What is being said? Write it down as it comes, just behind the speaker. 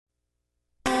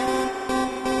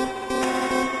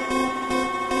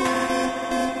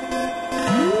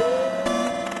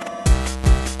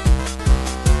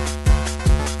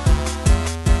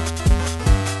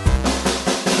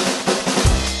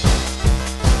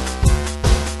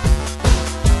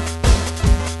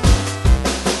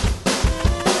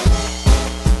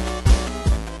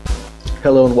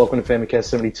Hello and welcome to Famicast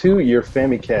 72, your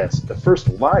Famicast, the first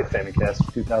live Famicast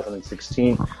of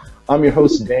 2016. I'm your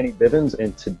host, Danny Bivens,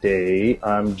 and today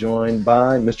I'm joined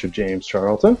by Mr. James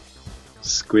Charlton.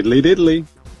 Squiddly diddly.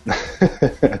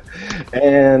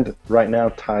 And right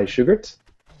now, Ty Sugart.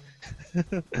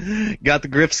 Got the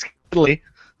grip skiddly.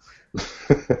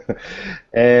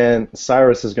 And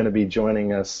Cyrus is going to be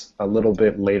joining us a little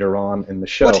bit later on in the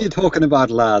show. What are you talking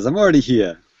about, Lars? I'm already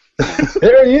here.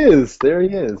 There he is. There he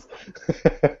is.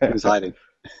 He's hiding.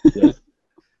 Yeah.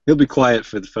 He'll be quiet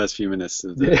for the first few minutes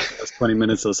of the first 20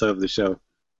 minutes or so of the show.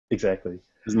 Exactly.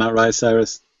 Isn't that right,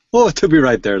 Cyrus? Oh, to be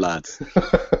right there, lads.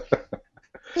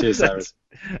 Cheers, Cyrus.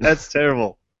 That's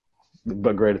terrible.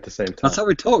 But great at the same time. That's how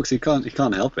he talks. He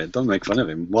can't help it. Don't make fun of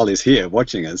him while he's here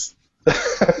watching us.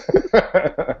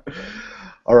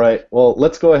 All right. Well,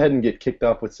 let's go ahead and get kicked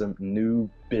off with some new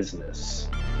business.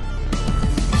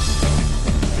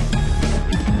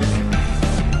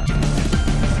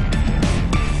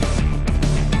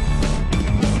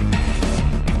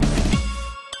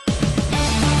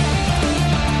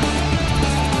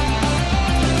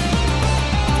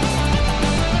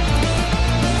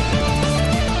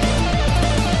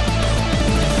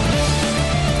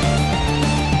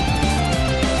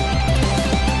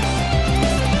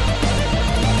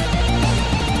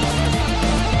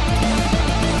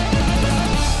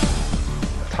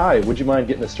 Hi, would you mind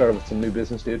getting us started with some new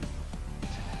business, dude?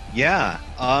 Yeah.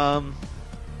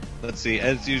 Let's see.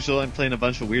 As usual, I'm playing a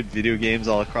bunch of weird video games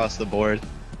all across the board.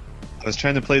 I was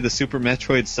trying to play the Super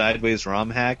Metroid Sideways ROM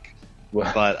hack,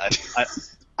 but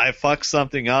I fucked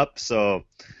something up, so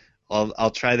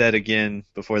I'll try that again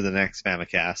before the next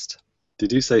Famicast.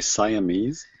 Did you say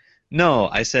Siamese? No,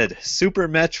 I said Super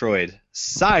Metroid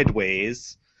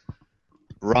Sideways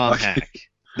ROM hack.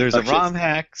 There's a ROM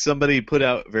hack somebody put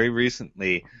out very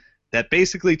recently that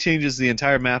basically changes the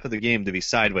entire map of the game to be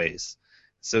sideways.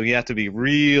 So you have to be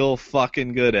real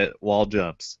fucking good at wall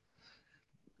jumps.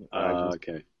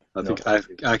 Okay. I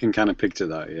think I can kind of picture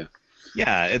that, yeah.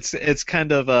 Yeah, it's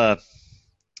kind of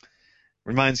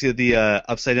reminds you of the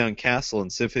Upside Down Castle in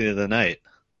Symphony of the Night.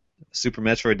 Super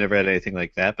Metroid never had anything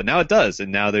like that, but now it does,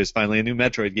 and now there's finally a new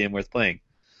Metroid game worth playing.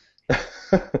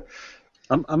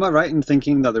 Am I right in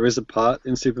thinking that there is a part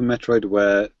in Super Metroid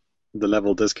where the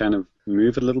level does kind of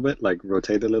move a little bit, like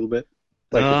rotate a little bit?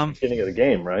 Like at the beginning of the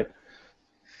game, right?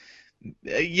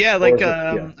 Yeah, like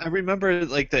I remember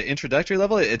like the introductory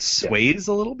level, it sways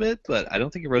a little bit, but I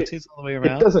don't think it rotates all the way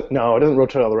around. It doesn't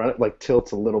rotate all the way around. It like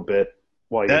tilts a little bit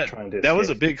while you're trying to escape. That was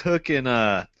a big hook in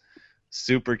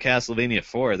Super Castlevania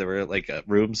 4. There were like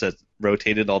rooms that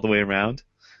rotated all the way around.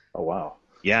 Oh, wow.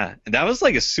 Yeah, and that was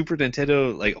like a Super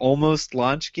Nintendo like almost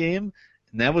launch game,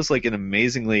 and that was like an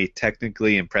amazingly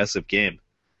technically impressive game.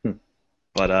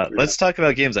 But let's talk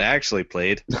about games I actually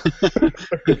played.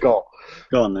 Go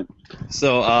on then.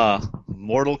 So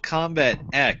Mortal Kombat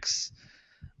X.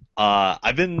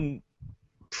 I've been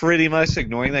pretty much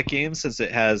ignoring that game since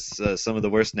it has some of the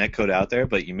worst netcode out there,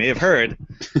 but you may have heard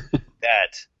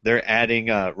that they're adding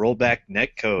rollback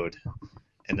netcode.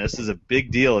 And this is a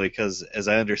big deal because, as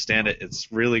I understand it,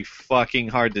 it's really fucking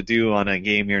hard to do on a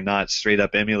game you're not straight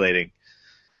up emulating.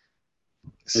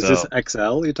 Is this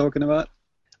XL you're talking about?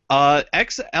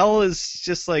 XL is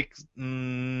just like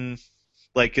the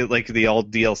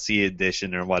old DLC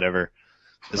edition or whatever,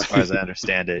 as far as I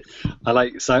understand it. I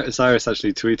like Cyrus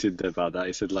actually tweeted about that.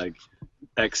 He said like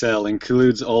XL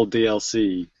includes all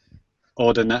DLC.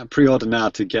 Pre-order now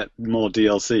to get more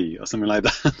DLC or something like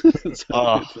that.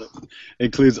 It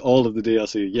includes all of the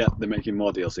DLC. Yeah, they're making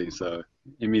more DLC, so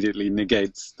immediately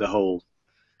negates the whole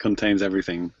contains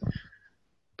everything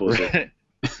bullshit.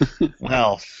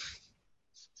 Well,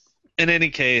 in any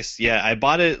case, yeah, I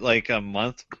bought it like a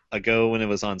month ago when it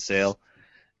was on sale.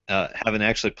 Haven't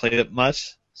actually played it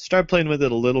much. Started playing with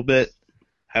it a little bit.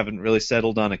 Haven't really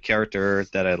settled on a character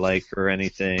that I like or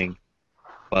anything.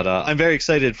 But I'm very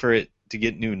excited for it to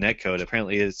get new netcode.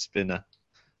 Apparently it's been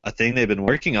a thing they've been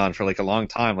working on for like a long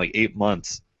time, like 8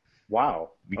 months.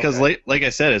 Wow. Because like I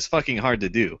said, it's fucking hard to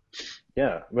do.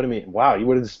 Yeah, what I mean, wow, you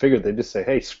would have just figured they'd just say,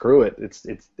 hey, screw it,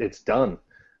 it's done.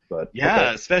 But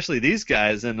yeah, especially these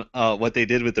guys and what they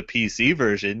did with the PC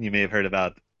version. You may have heard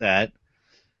about that.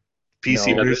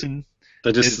 PC version.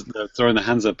 They're throwing their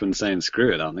hands up and saying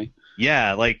screw it, aren't they?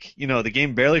 Yeah, like, the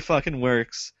game barely fucking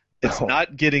works. It's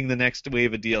not getting the next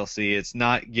wave of DLC. It's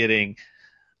not getting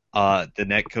the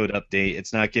netcode update.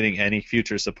 It's not getting any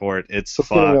future support. It's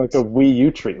fucked. Like a Wii U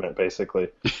treatment, basically.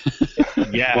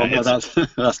 Yeah. Well, no,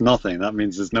 that's nothing. That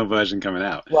means there's no version coming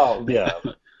out. Well, yeah.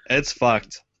 It's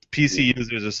fucked. PC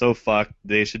users are so fucked.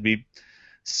 They should be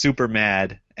super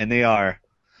mad, and they are.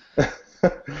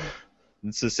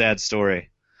 It's a sad story.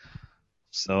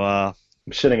 So, I'm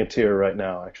shedding a tear right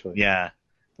now, actually. yeah.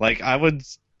 Like, I would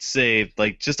say,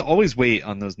 like, just always wait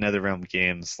on those NetherRealm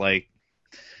games. Like,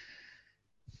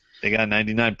 they got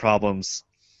 99 problems.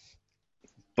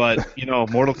 But,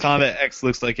 Mortal Kombat X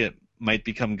looks like it might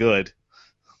become good.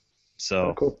 So,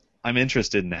 Oh, cool. I'm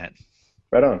interested in that.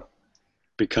 Right on.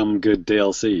 Become good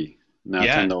DLC. Now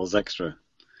Yeah. $10 extra.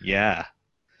 Yeah.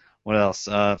 What else?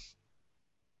 I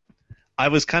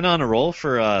was kind of on a roll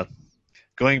for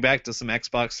going back to some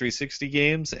Xbox 360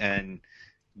 games and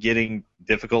getting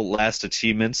difficult last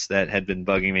achievements that had been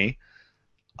bugging me.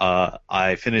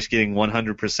 I finished getting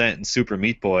 100% in Super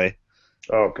Meat Boy.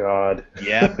 Oh God.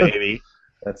 Yeah, baby.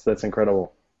 That's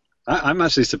incredible. I'm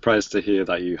actually surprised to hear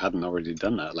that you hadn't already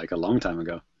done that, like a long time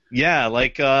ago. Yeah,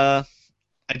 like I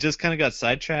just kind of got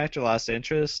sidetracked or lost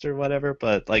interest or whatever,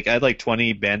 but like I had like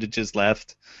 20 bandages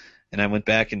left, and I went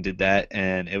back and did that,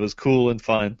 and it was cool and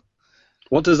fun.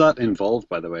 What does that involve,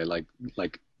 by the way? Like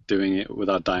doing it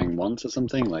without dying once or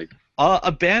something? Like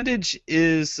A bandage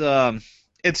is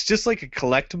it's just like a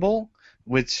collectible,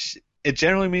 which it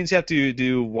generally means you have to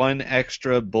do one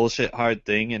extra bullshit hard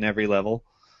thing in every level.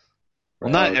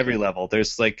 Well, not okay. every level.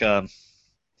 There's like So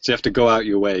you have to go out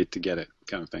your way to get it,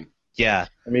 kind of thing. yeah.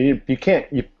 I mean, you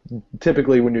can't. You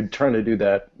typically, when you're trying to do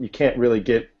that, you can't really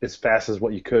get as fast as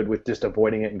what you could with just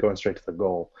avoiding it and going straight to the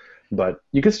goal. But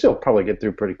you can still probably get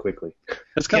through pretty quickly.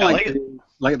 It's kind of Yeah,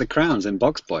 like the crowns in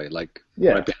Box Boy, like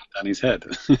Yeah. right behind Danny's head.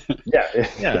 Yeah.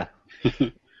 Yeah.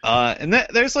 And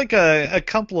there's like a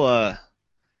couple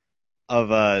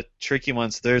of tricky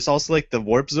ones. There's also like the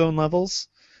warp zone levels.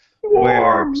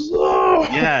 Warp zone!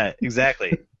 Yeah,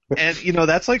 exactly. And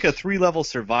that's like a 3-level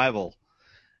survival.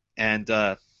 And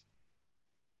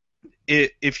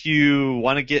if you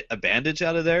want to get a bandage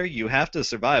out of there, you have to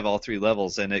survive all 3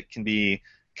 levels, and it can be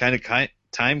kind of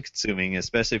time consuming,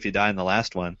 especially if you die in the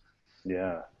last one.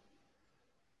 Yeah.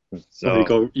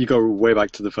 So you go way back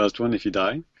to the first one if you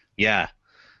die. Yeah.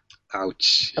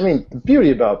 Ouch. I mean, the beauty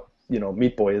about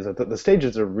Meat Boy is that the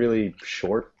stages are really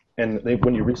short, and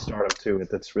when you restart them too,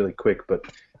 that's really quick. But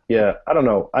yeah, I don't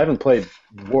know. I haven't played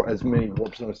as many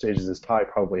Warp Zone stages as Ty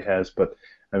probably has, but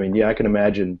I mean, yeah, I can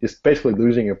imagine just basically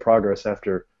losing your progress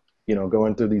after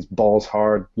going through these balls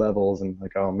hard levels and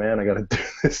like, oh man, I got to do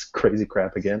this crazy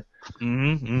crap again.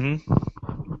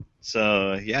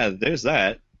 So yeah, there's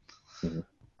that.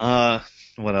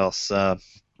 What else?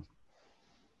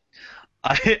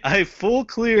 I full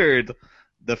cleared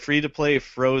the free-to-play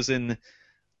Frozen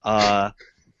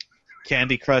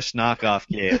Candy Crush knockoff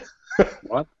game.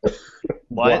 What?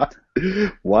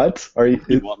 What? Are you?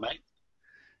 What, mate?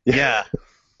 Yeah.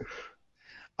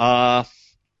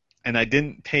 And I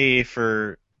didn't pay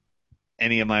for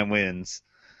any of my wins.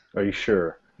 Are you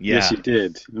sure? Yeah. Yes, you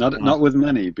did. Not with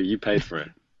money, but you paid for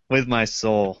it. With my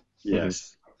soul.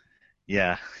 Yes.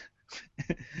 Yeah.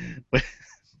 The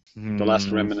last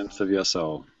remnants of your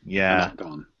soul. Yeah. Are not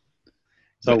gone.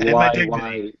 So And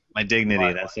why? My dignity.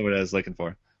 Why? That's the word I was looking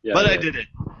for. Yeah, but yeah. I did it.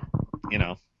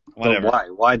 But Whatever. why?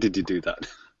 Why did you do that?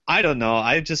 I don't know.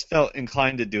 I just felt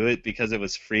inclined to do it because it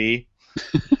was free.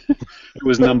 It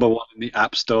was number 1 in the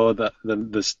App Store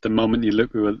the moment you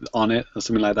looked on it or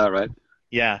something like that, right?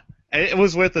 Yeah. It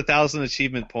was worth 1,000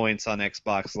 achievement points on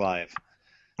Xbox Live.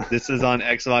 This is on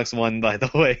Xbox One, by the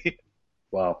way.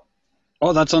 Wow.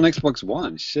 Oh, that's on Xbox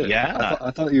One. Shit. Yeah.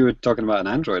 I thought you were talking about an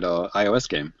Android or iOS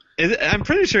game. I'm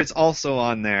pretty sure it's also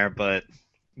on there, but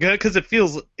because it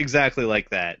feels exactly like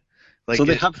that. Like so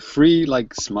they have free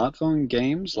smartphone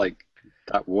games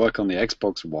that work on the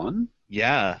Xbox One?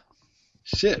 Yeah.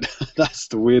 Shit. That's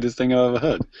the weirdest thing I've ever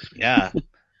heard. Yeah.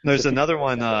 There's another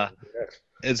one.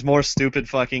 It's more stupid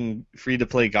fucking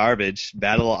free-to-play garbage.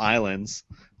 Battle Islands.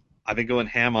 I've been going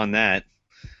ham on that.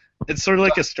 It's sort of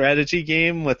like a strategy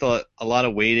game with a lot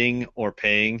of waiting or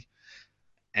paying.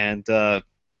 And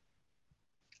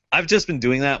I've just been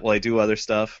doing that while I do other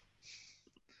stuff.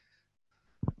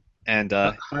 And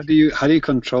how do you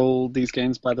control these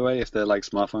games, by the way, if they're like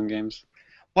smartphone games?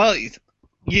 well,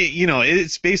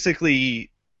 it's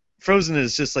basically Frozen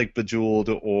is just like Bejeweled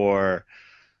or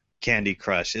Candy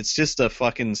Crush. It's just a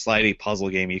fucking slidey puzzle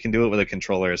game. You can do it with a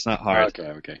controller. It's not hard.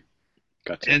 Okay.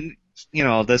 Gotcha. And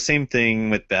the same thing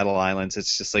with Battle Islands.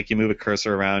 It's just like you move a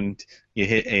cursor around, you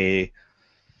hit a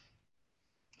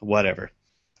whatever.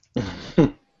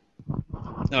 All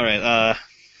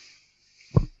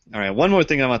right. One more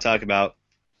thing I want to talk about.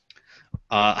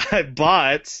 I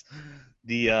bought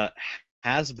the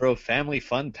Hasbro Family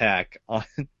Fun Pack on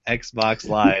Xbox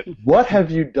Live. What have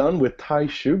you done with Ty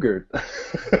Shugart?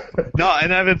 No,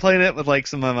 and I've been playing it with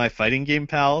some of my fighting game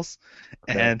pals,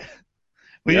 and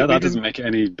Yeah, that we've doesn't been make it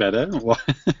any better. What?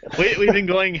 we've been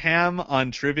going ham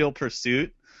on Trivial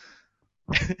Pursuit,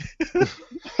 and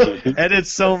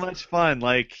it's so much fun.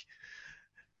 Like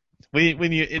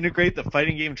when you integrate the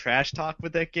fighting game trash talk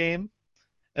with that game,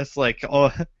 it's like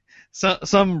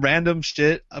some random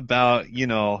shit about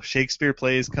Shakespeare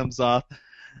plays comes up,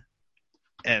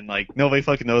 and like nobody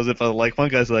fucking knows it. But like one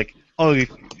guy's like, "Oh,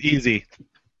 easy,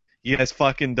 you guys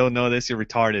fucking don't know this. You're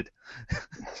retarded,"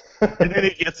 and then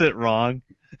he gets it wrong,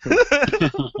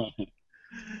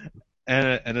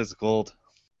 and it's gold.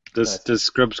 Does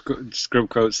scrub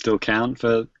quotes still count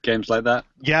for games like that?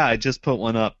 Yeah, I just put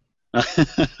one up,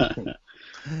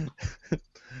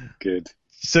 Good.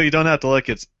 so you don't have to look.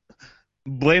 It's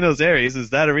Buenos Aires. Is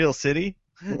that a real city?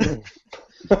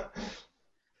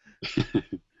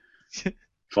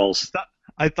 False.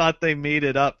 I thought they made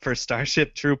it up for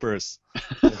Starship Troopers.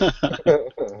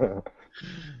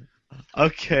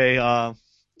 Okay. I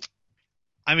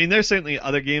mean, there's certainly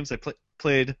other games I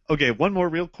played. Okay, one more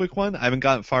real quick one. I haven't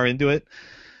gotten far into it,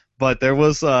 but there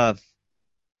was a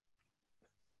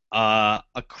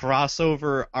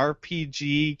crossover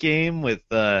RPG game with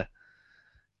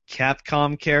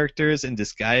Capcom characters and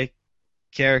Disgaea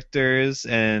characters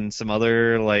and some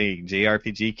other like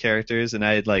JRPG characters, and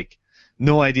I had like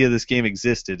no idea this game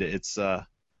existed. It's what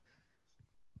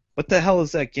the hell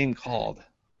is that game called?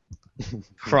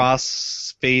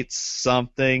 Cross Fates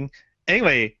something.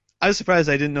 Anyway, I was surprised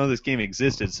I didn't know this game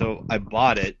existed, so I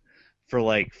bought it for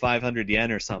like 500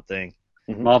 yen or something.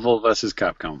 Marvel vs.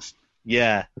 Capcom.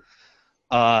 Yeah.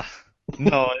 No,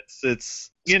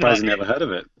 it's Surprised you never heard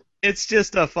of it. It's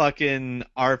just a fucking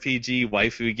RPG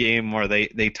waifu game where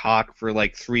they talk for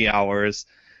like 3 hours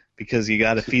because you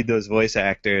got to feed those voice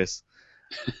actors.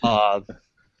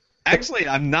 Actually,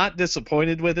 I'm not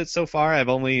disappointed with it so far. I've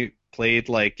only played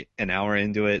like an hour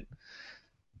into it,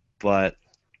 but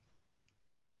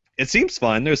it seems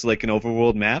fun. There's like an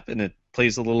overworld map, and it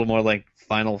plays a little more like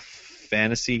Final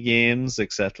Fantasy games,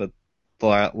 except with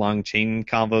long chain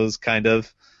combos, kind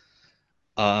of.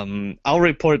 I'll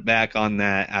report back on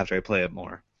that after I play it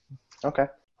more. Okay.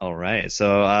 All right,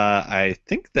 so I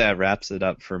think that wraps it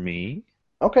up for me.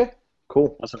 Okay.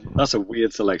 Cool. That's a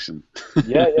weird selection.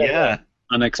 Yeah.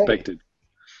 Unexpected.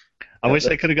 I wish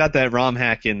I could have got that ROM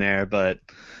hack in there, but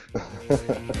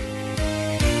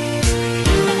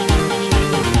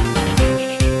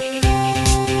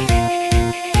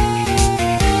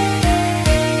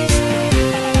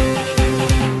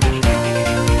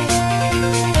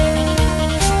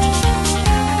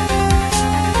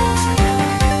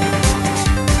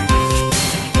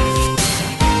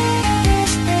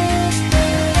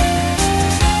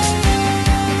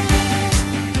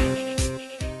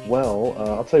Well,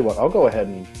 I'll tell you what. I'll go ahead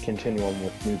and continue on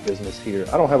with new business here.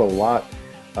 I don't have a lot.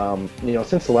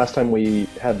 Since the last time we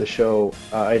had the show,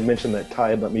 I had mentioned that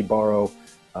Ty had let me borrow.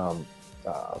 The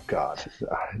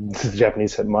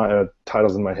Japanese had my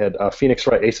titles in my head. Phoenix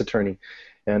Wright Ace Attorney,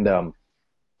 and I've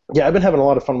been having a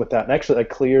lot of fun with that. And actually, I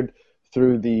cleared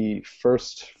through the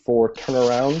first 4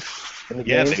 turnarounds in the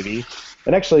game. yeah, baby.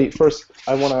 And actually, first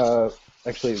I want to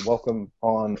actually welcome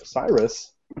on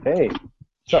Cyrus. Hey,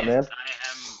 what's up, man? I am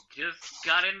just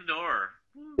got in the door.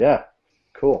 Yeah,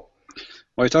 cool.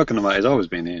 What are you talking about? He's always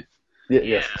been here.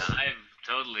 Yeah. I've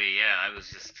totally, I was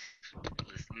just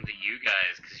listening to you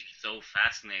guys because you're so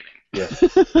fascinating. Yeah.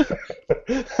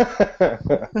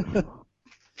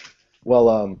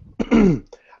 Well,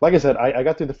 like I said, I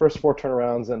got through the first 4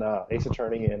 turnarounds in Ace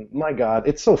Attorney, and my God,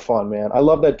 it's so fun, man. I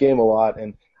love that game a lot,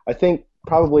 and I think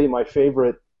probably my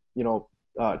favorite,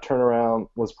 turnaround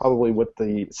was probably with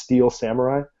the Steel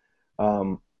Samurai.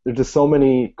 There's just so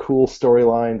many cool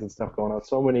storylines and stuff going on,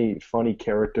 so many funny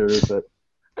characters that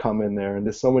come in there, and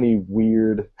there's so many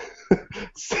weird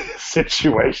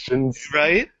situations.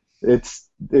 Right? It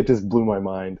just blew my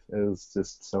mind. It was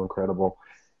just so incredible.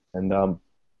 And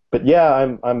but yeah,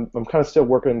 I'm kind of still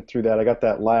working through that. I got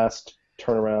that last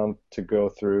turnaround to go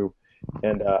through,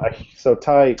 and so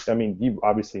Ty, I mean, you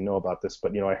obviously know about this,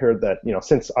 but I heard that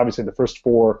since obviously the first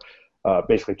 4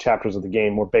 basically chapters of the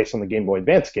game were based on the Game Boy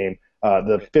Advance game.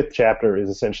 The 5th chapter is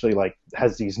essentially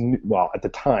has these at the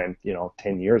time,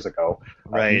 10 years ago,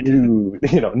 Right.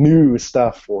 new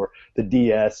stuff for the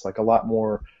DS, like a lot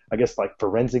more, I guess, like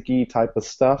forensic-y type of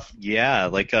stuff. Yeah,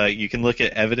 like you can look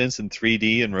at evidence in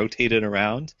 3D and rotate it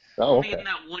around. Oh, Only okay. in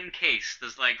that one case.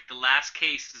 There's the last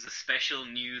case is a special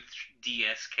new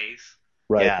DS case.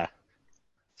 Right. Yeah.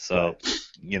 So,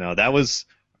 that was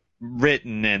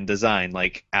written and designed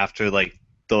after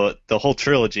the whole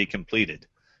trilogy completed.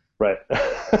 Right.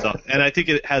 So, and I think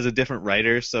it has a different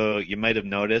writer, so you might have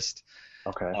noticed.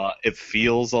 Okay. It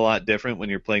feels a lot different when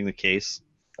you're playing the case.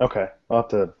 Okay, I'll have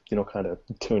to kind of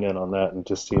tune in on that and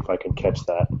just see if I can catch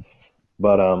that.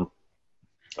 But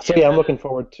so Yeah, yeah, I'm looking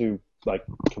forward to like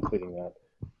completing that.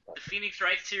 the Phoenix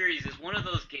Wright series is one of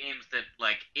those games that,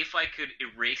 like, if I could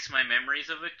erase my memories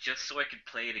of it just so I could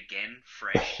play it again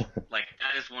fresh, like,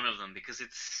 that is one of them because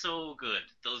it's so good.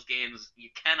 Those games, you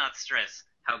cannot stress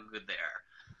how good they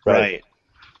are. Right. Right.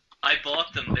 I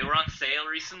bought them. They were on sale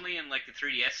recently in, like, the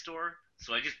 3DS store,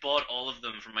 so I just bought all of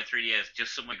them for my 3DS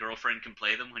just so my girlfriend can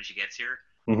play them when she gets here.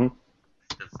 Hmm.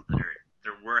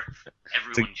 They're worth.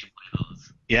 Everyone should play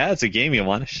those. Yeah, it's a game you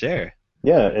want to share.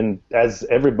 Yeah, and as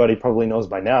everybody probably knows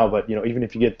by now, but even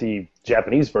if you get the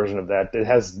Japanese version of that, it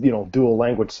has dual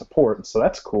language support, so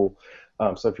that's cool.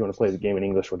 So if you want to play the game in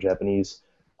English or Japanese,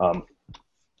 um,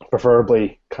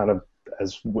 preferably kind of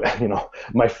as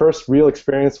my first real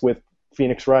experience with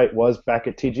Phoenix Wright was back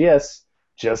at TGS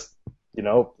just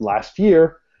last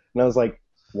year, and I was like,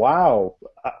 wow,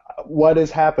 what is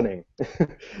happening?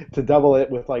 To double it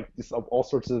with like just all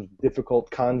sorts of difficult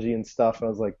kanji and stuff, and I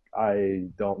was like, I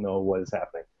don't know what is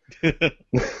happening.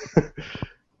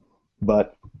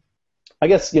 But I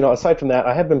guess aside from that,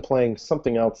 I have been playing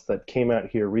something else that came out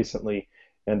here recently,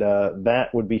 and that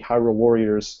would be Hyrule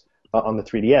Warriors on the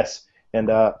 3DS. And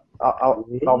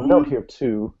I'll note here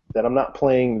too that I'm not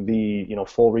playing the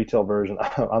full retail version.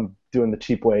 I'm doing the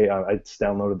cheap way. I just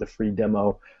downloaded the free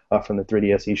demo from the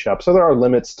 3DS eShop. So there are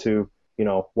limits to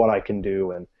what I can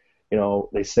do, and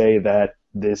they say that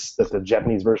the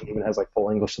Japanese version even has like full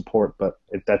English support, but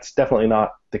that's definitely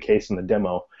not the case in the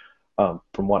demo.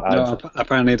 From what No, I've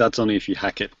apparently that's only if you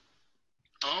hack it.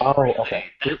 Oh, Oh, really? okay.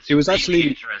 That's It was really actually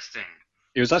interesting.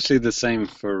 it was actually the same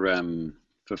for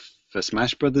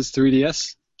Smash Brothers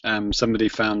 3DS. Somebody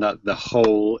found that the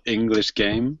whole English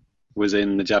game was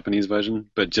in the Japanese version,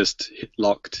 but just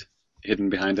locked, hidden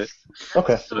behind it.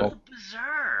 Okay, That's so well.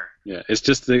 bizarre. Yeah, it's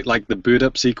just the boot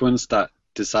up sequence that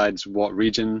decides what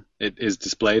region it is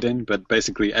displayed in, but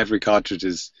basically every cartridge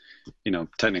is,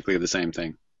 technically the same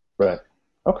thing, Right.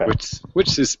 Okay.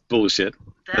 which is bullshit.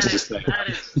 That Let's is just say.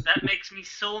 that makes me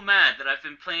so mad that I've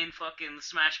been playing fucking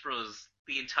Smash Bros.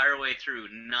 The entire way through,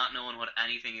 not knowing what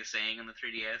anything is saying on the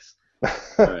 3DS.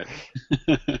 Right.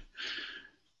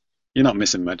 You're not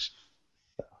missing much.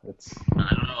 It's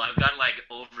I don't know. I've got like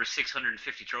over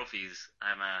 650 trophies.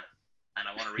 And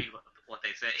I want to read what they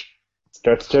say.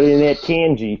 start studying that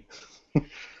kanji.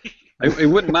 It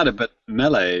wouldn't matter, but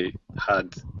Melee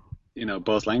had,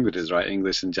 both languages, right?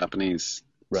 English and Japanese.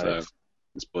 Right. So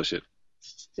it's bullshit.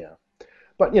 Yeah.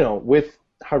 But with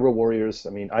Hyrule Warriors, I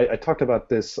mean, I talked about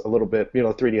this a little bit,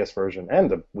 3DS version and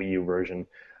the Wii U version.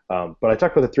 But I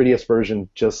talked about the 3DS version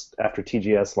just after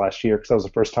TGS last year because that was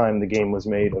the first time the game was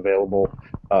made available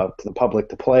to the public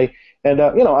to play. And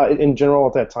in general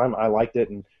at that time, I liked it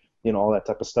and all that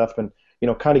type of stuff. And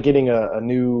kind of getting a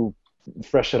new,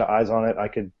 fresh set of eyes on it, I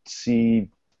could see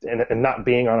and not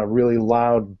being on a really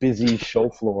loud, busy show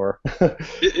floor.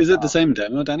 Is it the same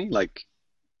demo, Danny? Like,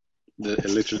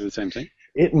 literally the same thing?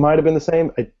 It might have been the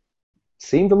same. It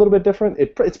seemed a little bit different.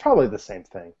 It's probably the same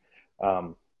thing.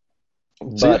 So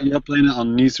But you're playing it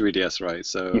on new 3DS, right?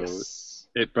 So yes.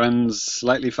 it runs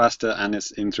slightly faster and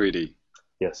it's in 3D.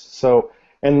 Yes. So,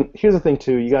 and here's the thing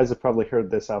too. You guys have probably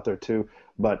heard this out there too.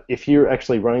 But if you're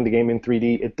actually running the game in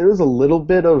 3D, there's a little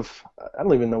bit of I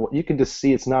don't even know what you can just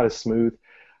see. It's not as smooth.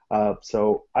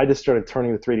 So I just started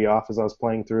turning the 3D off as I was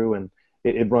playing through, and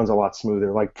it runs a lot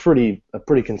smoother, like a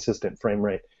pretty consistent frame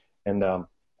rate. And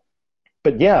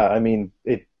but yeah, I mean,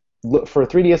 for a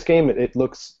 3DS game, it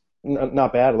looks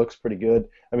not bad. It looks pretty good.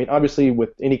 I mean, obviously,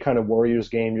 with any kind of Warriors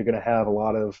game, you're going to have a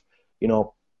lot of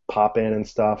pop in and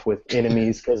stuff with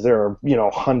enemies because there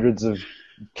are hundreds of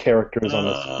characters on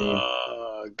the screen.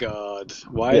 Oh God!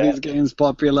 Why Yeah. are these games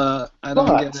popular? I don't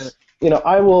But get it.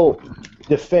 I will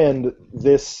defend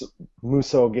this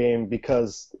Muso game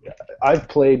because I've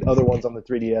played other ones on the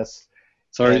 3DS.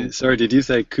 Sorry. Did you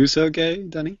say Kusoge,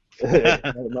 Danny?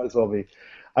 It might as well be.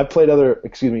 I've played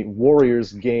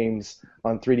Warriors games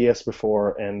on 3DS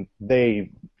before, and the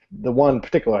one in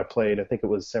particular I played, I think it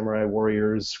was Samurai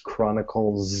Warriors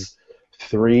Chronicles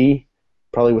 3,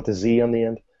 probably with a Z on the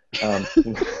end.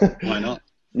 Why not?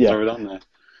 Yeah. Throw it on there.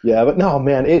 Yeah, but no,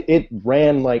 man, it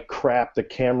ran like crap. The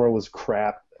camera was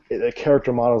crap. The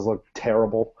character models looked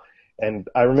terrible. And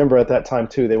I remember at that time,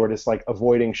 too, they were just like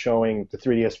avoiding showing the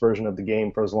 3DS version of the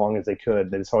game for as long as they could.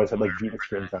 They just always had like Vita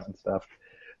screens on and stuff.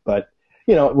 But,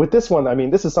 with this one, I mean,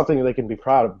 this is something that they can be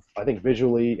proud of, I think,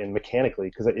 visually and mechanically,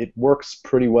 because it works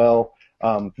pretty well.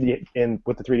 And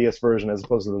with the 3DS version as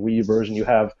opposed to the Wii U version, you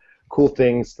have cool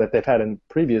things that they've had in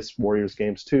previous Warriors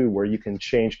games, too, where you can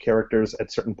change characters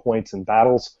at certain points in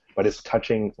battles. but it's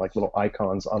touching like little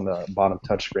icons on the bottom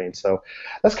touchscreen. So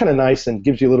that's kind of nice and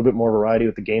gives you a little bit more variety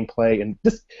with the gameplay. And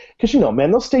just because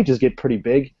man, those stages get pretty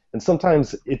big, and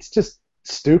sometimes it's just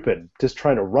stupid just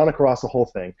trying to run across the whole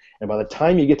thing. And by the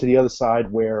time you get to the other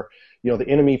side where the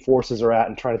enemy forces are at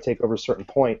and trying to take over a certain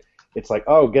point, it's like,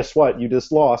 oh, guess what? You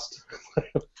just lost.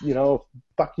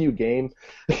 Fuck you, game.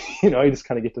 You just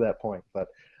kind of get to that point. But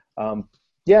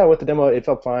yeah, with the demo, it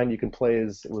felt fine. You can play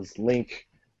as it was Link,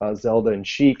 Zelda, and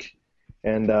Sheik.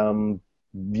 And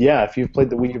yeah, if you've played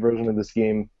the Wii version of this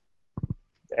game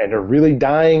and are really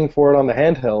dying for it on the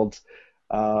handhelds,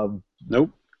 nope.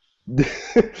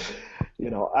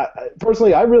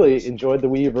 Personally, I really enjoyed the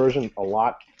Wii version a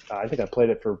lot. I think I played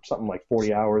it for something like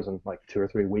 40 hours in like 2 or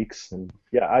 3 weeks, and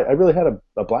yeah, I really had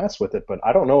a blast with it. But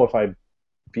I don't know if I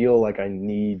feel like I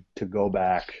need to go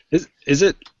back. Is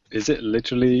it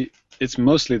literally? It's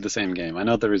mostly the same game. I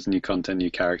know there is new content,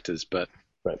 new characters, but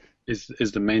right. Is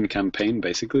the main campaign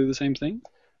basically the same thing?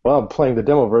 Well, playing the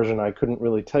demo version, I couldn't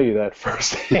really tell you that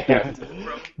firsthand.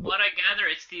 From what I gather,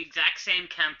 it's the exact same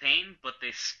campaign, but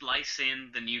they splice in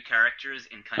the new characters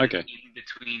in kind of in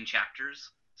between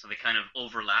chapters, so they kind of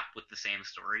overlap with the same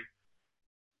story.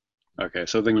 Okay,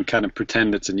 so they can kind of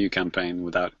pretend it's a new campaign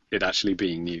without it actually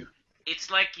being new.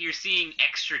 It's like you're seeing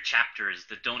extra chapters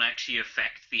that don't actually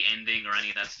affect the ending or any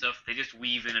of that stuff. They just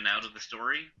weave in and out of the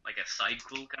story, like a side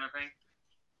cool kind of thing.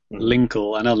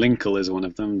 Linkle, I know Linkle is one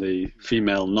of them, the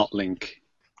female not Link.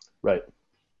 Right.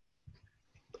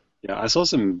 Yeah, I saw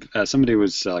somebody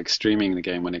was like streaming the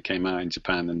game when it came out in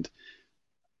Japan, and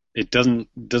it doesn't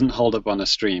hold up on a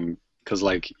stream because,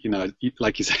 like you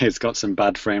say, it's got some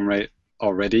bad frame rate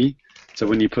already. So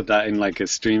when you put that in like a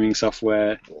streaming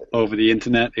software over the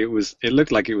internet, it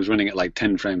looked like it was running at like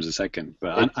 10 frames a second.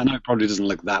 But I know it probably doesn't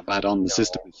look that bad on the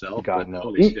system itself. God, no.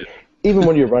 Holy shit. Even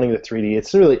when you're running the 3D,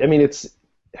 it's really,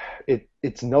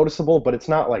 it's noticeable, but it's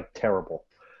not like terrible.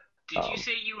 Did you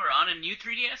say you were on a new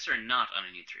 3DS or not on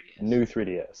a new 3DS? New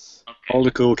 3DS. Okay. All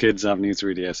the cool kids have new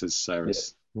 3DSs,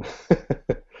 Cyrus. Yeah.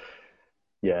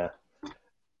 Yeah.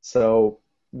 So,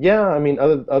 yeah,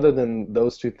 other than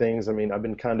those two things, I've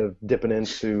been kind of dipping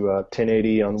into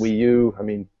 1080 on Wii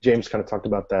U. James kind of talked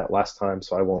about that last time,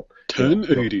 so I won't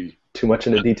 1080. Too much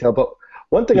into detail. But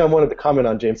one thing I wanted to comment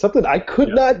on, James, something I could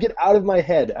not get out of my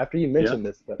head after you mentioned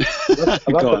this, but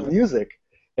about the music.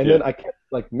 And then I kept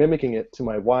like mimicking it to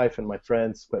my wife and my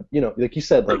friends, but like you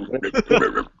said, like it's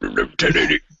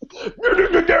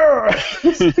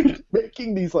like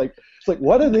making these like, it's like,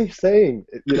 what are they saying?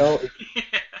 It's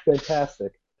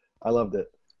fantastic. I loved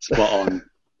it. Spot on.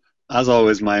 As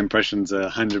always, my impressions are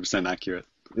 100% accurate.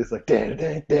 It's like da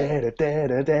da da da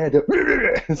da da da.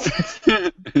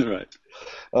 Right.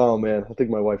 Oh man, I think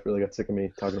my wife really got sick of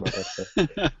me talking about that stuff.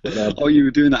 But, oh, you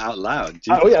were doing that out loud?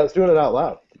 Oh yeah, I was doing it out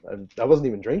loud. I wasn't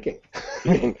even drinking.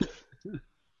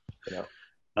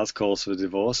 That's cause for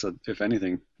divorce, if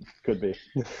anything. Could be.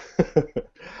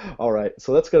 All right,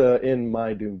 so that's gonna end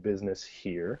my Doom business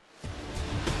here.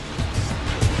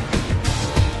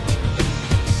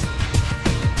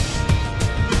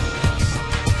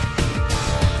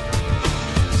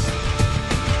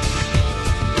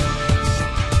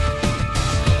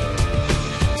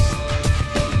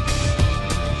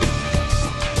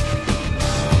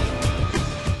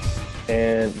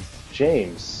 And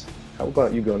James, how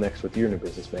about you go next with your new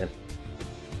business, man?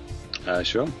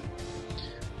 Sure.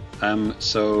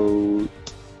 So,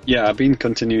 yeah, I've been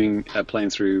continuing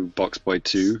playing through Box Boy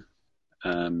 2.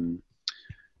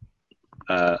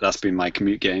 That's been my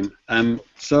commute game.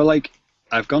 So, like,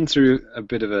 I've gone through a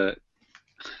bit of a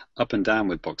up and down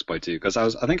with Box Boy 2 because I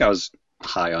think I was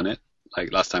high on it,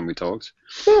 like last time we talked.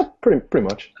 Yeah, pretty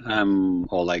much.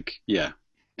 Or like, yeah.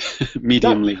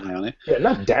 Mediumly high on it. Yeah,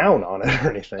 not down on it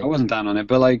or anything. I wasn't down on it,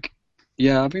 but like,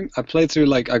 yeah, I played through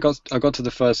like I got to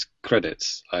the first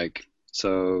credits. Like,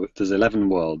 so there's 11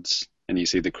 worlds, and you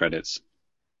see the credits.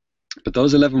 But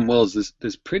those 11 worlds,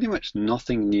 there's pretty much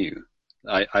nothing new.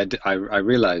 I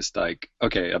realized, like,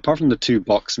 okay, apart from the 2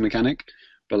 box mechanic,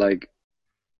 but like,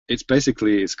 it's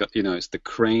got it's the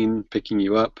crane picking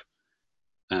you up,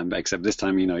 except this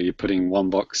time you're putting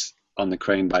 1 box on the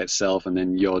crane by itself, and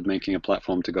then you're making a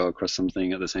platform to go across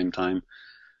something at the same time.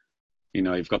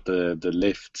 You've got the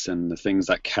lifts and the things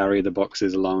that carry the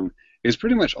boxes along. It's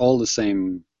pretty much all the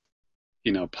same,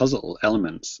 puzzle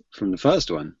elements from the first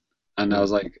one. And I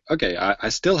was like, okay, I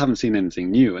still haven't seen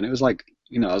anything new. And it was like,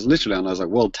 I was like,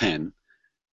 world 10,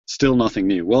 still nothing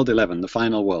new. World 11, the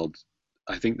final world,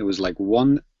 I think there was like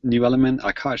 1 new element.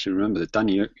 I can't actually remember this.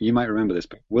 Danny, you might remember this,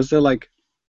 but was there like,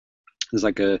 there's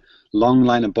like a long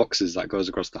line of boxes that goes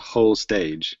across the whole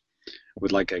stage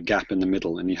with like a gap in the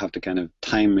middle, and you have to kind of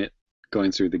time it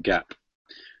going through the gap.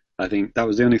 I think that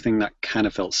was the only thing that kind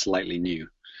of felt slightly new.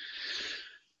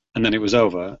 And then it was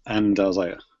over, and I was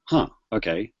like, huh,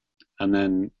 okay. And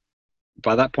then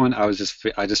by that point, I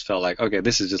just felt like, okay,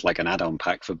 this is just like an add-on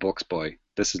pack for Box Boy.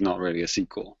 This is not really a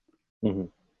sequel. Mm-hmm.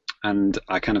 And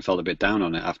I kind of felt a bit down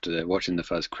on it after watching the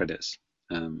first credits.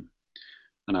 And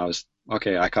I was,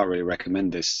 okay, I can't really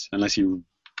recommend this unless you're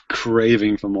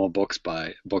craving for more Box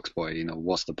Boy. You know,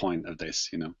 what's the point of this?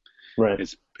 You know, Right.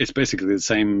 It's basically the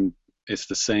same. It's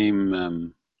the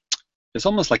same. It's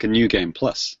almost like a new game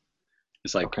plus.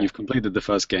 It's like you've completed the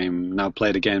first game, now play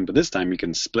it again, but this time you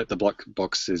can split the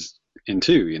boxes in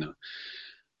two. You know,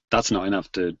 that's not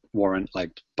enough to warrant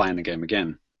like buying the game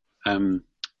again.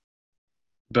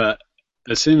 But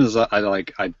as soon as I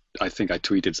think I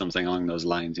tweeted something along those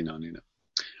lines, you know,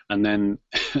 and then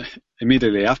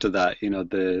immediately after that, you know,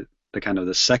 the kind of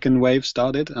the second wave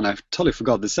started, and I totally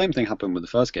forgot the same thing happened with the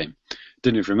first game.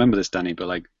 Didn't even remember this, Danny, but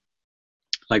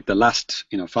like the last,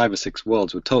 you know, 5 or 6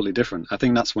 worlds were totally different. I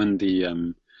think that's when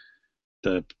the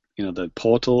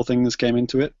portal things came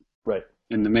into it. Right.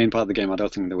 In the main part of the game, I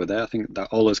don't think they were there. I think that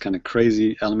all those kind of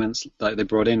crazy elements that they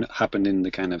brought in happened in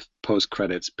the kind of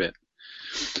post-credits bit.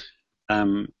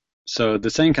 So the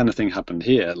same kind of thing happened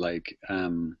here. Like,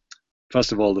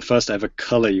 first of all, the first ever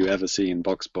color you ever see in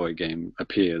Box Boy game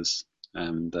appears.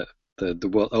 The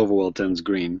overworld turns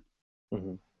green.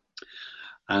 Mm-hmm.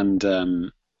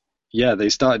 And yeah, they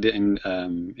started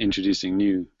introducing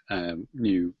new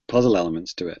puzzle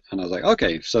elements to it, and I was like,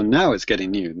 okay, so now it's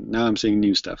getting new. Now I'm seeing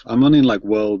new stuff. I'm on in like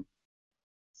world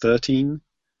 13,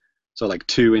 so like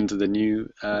 2 into the new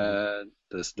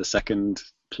the second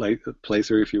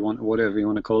playthrough, if you want, whatever you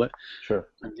want to call it. Sure.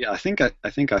 And yeah, I think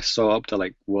I saw up to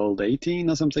like world 18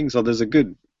 or something. So there's a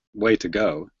good way to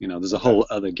go. You know, there's a whole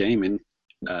other game in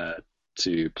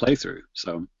to play through.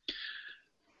 So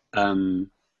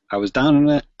I was down on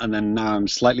it, and then now I'm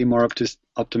slightly more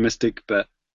optimistic, but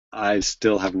I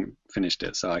still haven't finished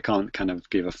it, so I can't kind of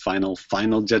give a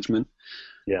final judgment.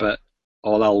 Yeah. But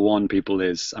all I'll warn people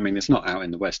is, I mean, it's not out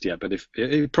in the West yet, but if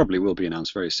it probably will be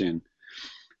announced very soon.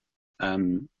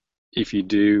 If you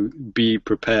do, be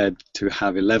prepared to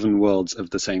have 11 worlds of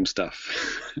the same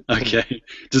stuff. Okay,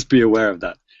 just be aware of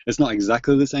that. It's not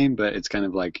exactly the same, but it's kind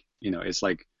of like, you know, it's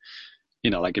like, you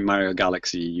know, like in Mario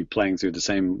Galaxy, you're playing through the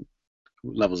same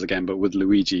levels again, but with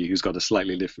Luigi, who's got a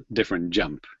slightly different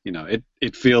jump. You know,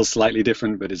 it feels slightly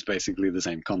different, but it's basically the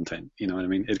same content. You know what I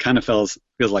mean? It kind of feels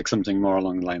like something more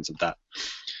along the lines of that.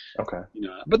 Okay. You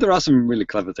know, but there are some really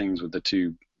clever things with the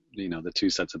two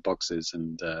sets of boxes,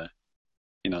 and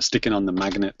you know, sticking on the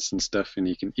magnets and stuff, and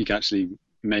you can actually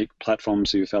make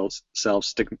platforms yourself,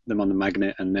 stick them on the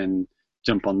magnet, and then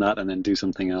jump on that, and then do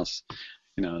something else.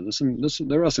 You know,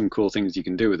 there are some cool things you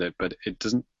can do with it, but it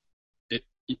doesn't.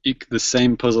 The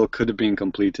same puzzle could have been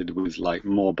completed with like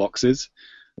more boxes.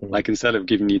 Mm-hmm. Like instead of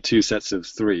giving you 2 sets of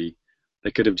 3,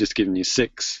 they could have just given you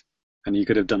 6, and you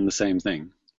could have done the same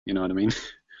thing. You know what I mean?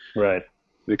 Right.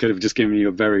 They could have just given you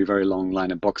a very, very long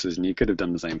line of boxes, and you could have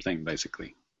done the same thing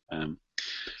basically.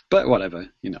 But whatever,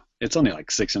 you know, it's only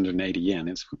like 680 yen.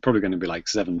 It's probably going to be like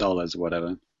 $7 or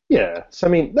whatever. Yeah. So I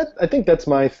mean, I think that's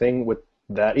my thing with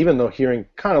that, even though hearing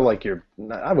kind of like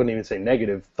I wouldn't even say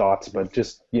negative thoughts, but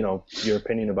just, you know, your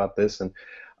opinion about this, and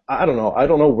I don't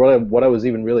know what I was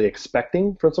even really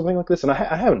expecting from something like this, and I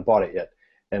haven't bought it yet,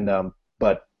 and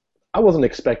but I wasn't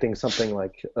expecting something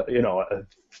like you know, a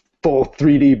full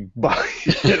 3D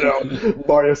you know,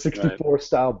 Mario 64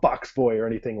 style Box Boy or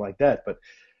anything like that, but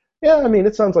yeah, I mean,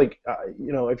 it sounds like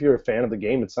you know, if you're a fan of the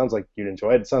game, it sounds like you'd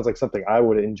enjoy it. It sounds like something I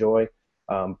would enjoy.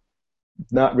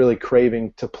 Not really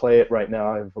craving to play it right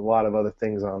now. I have a lot of other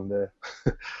things on there.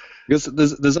 Because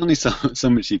there's only so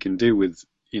much you can do with,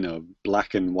 you know,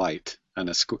 black and white and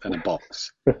a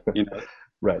box. You know,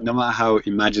 right. No matter how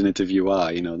imaginative you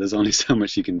are, you know, there's only so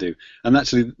much you can do. And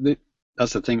actually,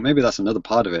 that's the thing. Maybe that's another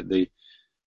part of it.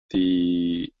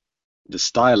 The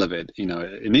style of it. You know,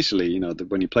 initially, you know,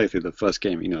 when you play through the first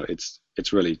game, you know, it's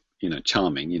really, you know,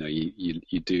 charming. You know,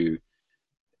 you do.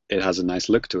 It has a nice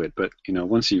look to it, but you know,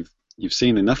 once you've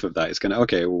seen enough of that, it's going to,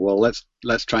 okay, well,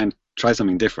 let's try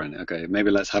something different. Okay,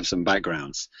 maybe let's have some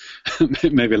backgrounds.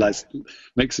 Maybe let's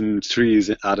make some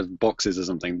trees out of boxes or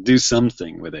something. Do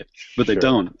something with it. But they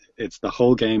don't. It's the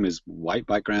whole game is white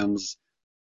backgrounds,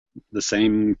 the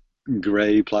same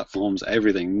gray platforms,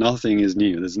 everything. Nothing is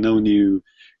new. There's no new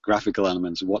graphical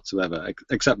elements whatsoever,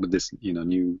 except with this, you know,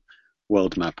 new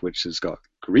world map, which has got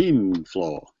green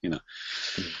floor, you know.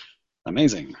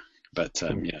 Amazing. But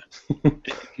yeah,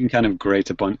 it can kind of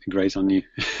grate on you.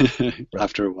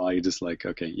 After a while, you're just like,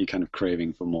 okay, you're kind of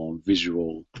craving for more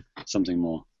visual, something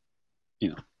more, you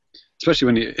know,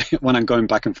 especially when I'm going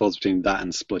back and forth between that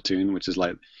and Splatoon, which is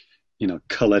like,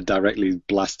 color directly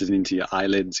blasted into your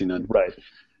eyelids, Right.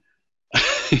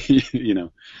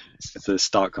 It's a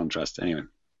stark contrast. Anyway,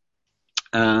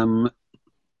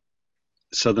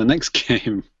 so the next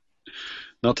game,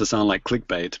 not to sound like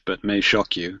clickbait, but may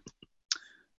shock you.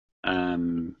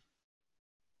 Men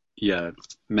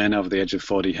over the age of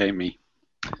 40 hate me.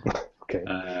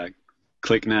 Okay.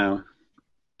 Click now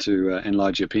to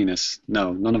enlarge your penis.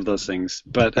 No, none of those things.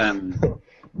 But I've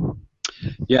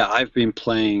been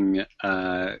playing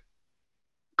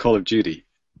Call of Duty.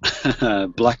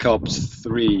 Black Ops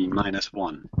 3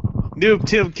 -1. Noob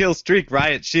Team Kill Streak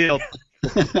Riot Shield.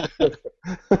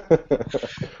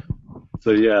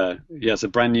 So it's a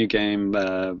brand new game.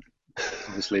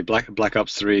 Obviously, Black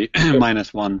Ops 3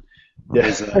 -1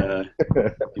 is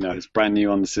it's brand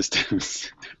new on the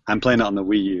systems. I'm playing it on the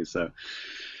Wii U, so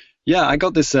I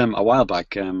got this a while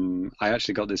back. I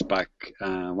actually got this back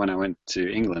when I went to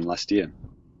England last year,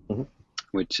 mm-hmm.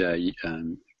 which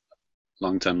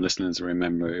long-term listeners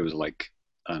remember it was like,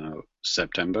 I don't know,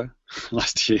 September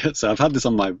last year. So I've had this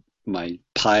on my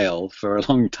pile for a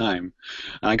long time,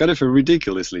 and I got it for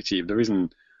ridiculously cheap. The reason,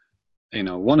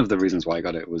 one of the reasons why I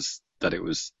got it was that it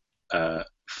was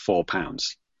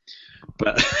 £4.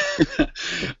 But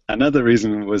another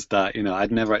reason was that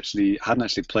hadn't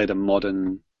actually played a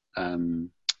modern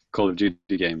Call of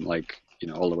Duty game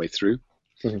all the way through.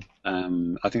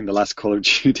 Mm-hmm. I think the last Call of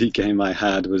Duty game I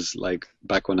had was like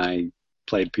back when I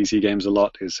played PC games a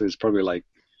lot. It was probably like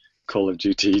Call of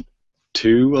Duty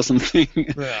 2 or something.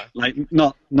 Yeah. Like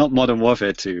not Modern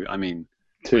Warfare 2. I mean,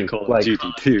 2. Call of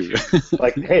Duty 2.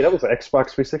 Hey, that was an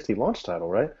Xbox 360 launch title,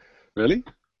 right? Really?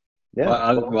 Yeah.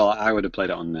 Well, I would have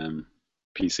played it on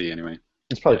PC anyway.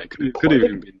 It's probably could have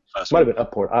even been first. Might have been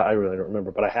Upport. I really don't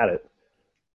remember, but I had it.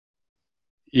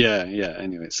 Yeah.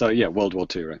 Anyway, so World War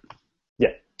II, right?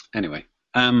 Yeah. Anyway,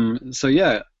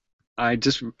 I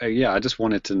just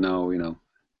wanted to know,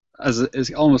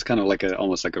 it's almost kind of like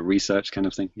a research kind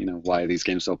of thing, why are these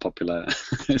games so popular?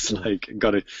 It's like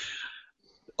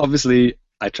obviously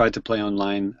I tried to play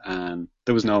online and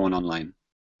there was no one online.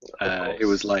 It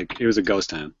was a ghost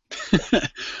town.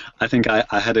 I think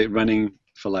I had it running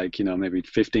for maybe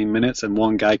 15 minutes, and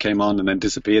one guy came on and then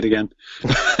disappeared again.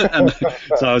 And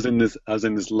so I was in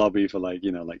this lobby for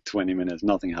 20 minutes.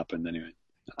 Nothing happened anyway.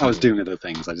 I was doing other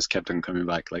things. I just kept on coming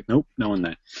back. Nope, no one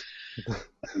there.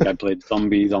 I think I played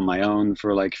zombies on my own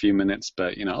for a few minutes,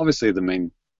 but obviously the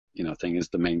main thing is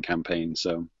the main campaign.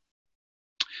 So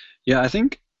I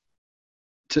think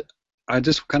I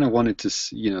just kind of wanted to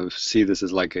see this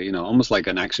as almost like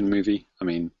an action movie. I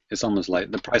mean, it's almost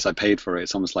like the price I paid for it.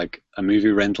 It's almost like a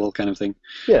movie rental kind of thing.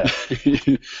 Yeah.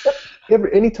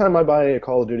 Anytime I buy a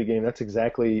Call of Duty game, that's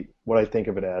exactly what I think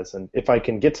of it as. And if I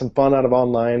can get some fun out of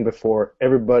online before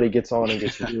everybody gets on and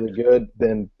gets really good,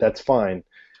 then that's fine.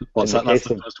 That's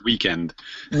the first weekend.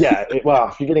 Yeah. If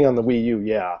you're getting on the Wii U,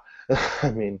 yeah.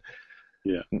 I mean,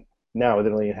 yeah. Now they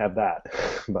don't even have that,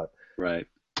 but right.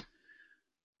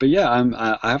 But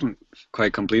I haven't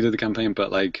quite completed the campaign,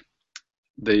 but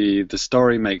the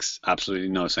story makes absolutely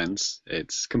no sense.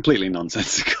 It's completely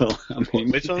nonsensical. I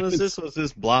mean, which one is this? Was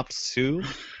this Blops 2?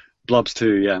 Blops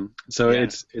 2, yeah. So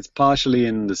it's partially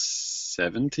in the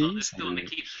 70s. Oh, this one that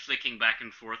keeps flicking back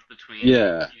and forth between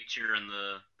the future and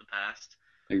the past.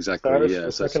 Exactly. Cyrus, yeah. For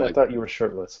a second, I thought you were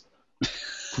shirtless.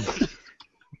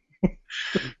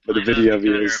 For the video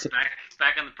viewers.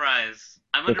 Back on the prize.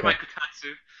 I'm under my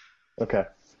kotatsu. Okay.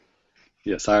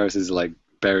 Yeah, Cyrus is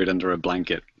buried under a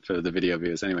blanket for the video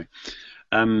viewers. Anyway,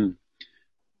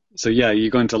 so you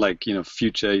go into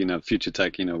future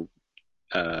tech,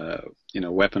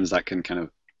 weapons that can kind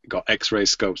of got X-ray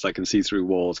scopes that can see through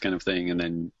walls, kind of thing, and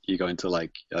then you go into I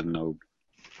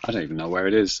don't even know where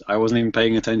it is. I wasn't even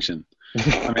paying attention.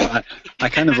 I mean, I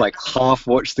kind of half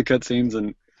watched the cutscenes,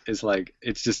 and it's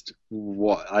just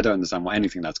I don't understand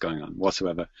anything that's going on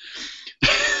whatsoever.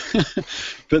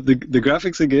 But the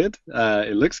graphics are good.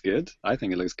 It looks good. I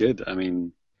think it looks good. I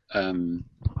mean,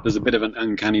 there's a bit of an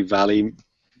uncanny valley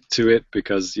to it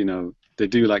because they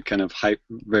do kind of hype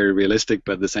very realistic,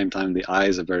 but at the same time the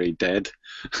eyes are very dead.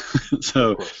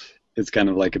 So it's kind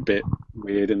of a bit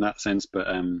weird in that sense. But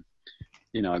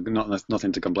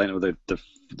nothing to complain about.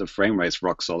 The frame rate's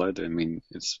rock solid. I mean,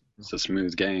 it's a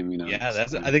smooth game. Yeah,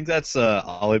 I think that's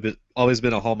always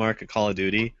been a hallmark of Call of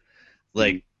Duty.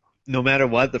 No matter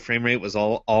what, the frame rate was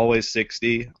always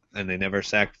 60, and they never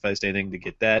sacrificed anything to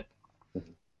get that.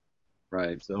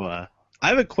 Right. So I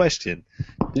have a question.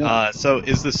 Yeah. So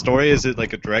is the story, is it a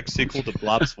direct sequel to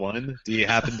Blops 1? Do you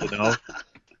happen to know?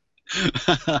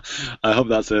 I hope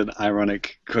that's an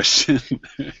ironic question.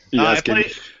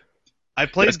 I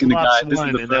played Asking the guy, Blops this is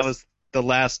 1, the and that first. was the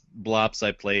last Blops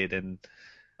I played, and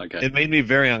Okay. it made me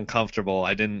very uncomfortable.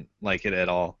 I didn't like it at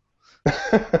all.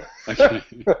 Okay.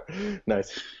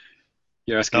 Nice.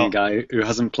 You're asking No. a guy who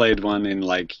hasn't played one in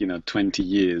 20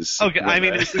 years. Okay, I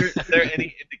mean, whether- is there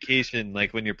any indication,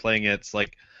 like, when you're playing it, it's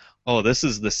like, oh, this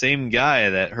is the same guy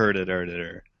that heard it,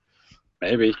 or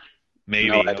Maybe. maybe.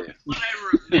 No idea. What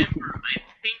I remember, I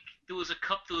think there was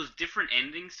different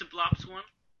endings to Blops 1.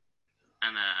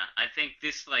 And I think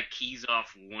this keys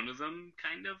off one of them,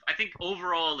 kind of. I think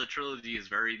overall the trilogy is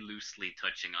very loosely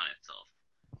touching on itself.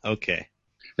 Okay.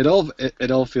 It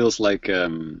all feels like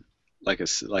the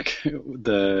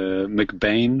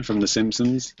McBain from The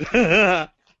Simpsons.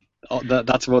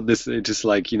 That's what this. It's just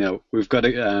we've got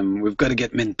to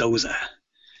get Mendoza.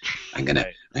 I'm gonna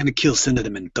kill Senator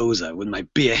Mendoza with my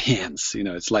bare hands.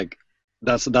 It's like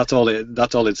that's all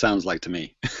it sounds like to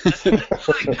me. That's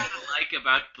what I kind of like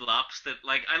about Blops. That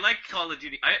I like Call of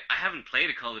Duty. I haven't played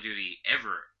a Call of Duty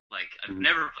ever. I've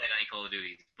never played any Call of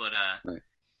Duty, but Right.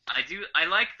 I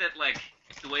like that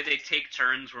the way they take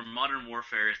turns. Where Modern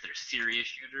Warfare is their serious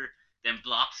shooter, then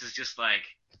Blops is just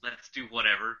let's do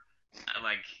whatever.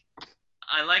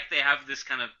 I like they have this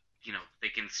kind of they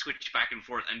can switch back and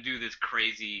forth and do this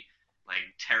crazy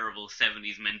terrible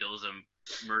 70s Mendoza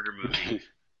murder movie.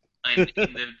 in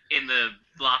the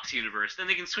Blops universe, then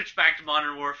they can switch back to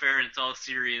Modern Warfare and it's all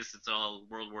serious. It's all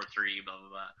World War III, blah blah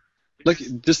blah.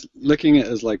 Just looking at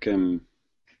it as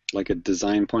a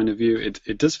design point of view,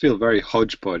 it does feel very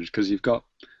hodgepodge because you've got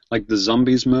the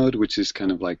zombies mode, which is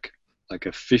kind of like a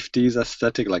 50s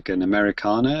aesthetic, like an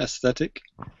Americana aesthetic,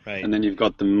 Right. and then you've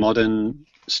got the modern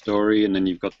story, and then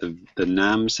you've got the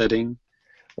Nam setting,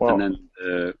 Well, and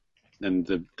then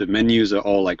the menus are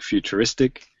all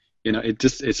futuristic.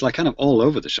 It's kind of all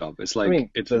over the shop. It's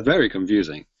it's very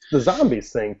confusing. the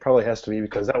zombies thing probably has to be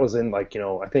because that was in I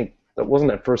think that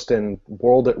wasn't at first in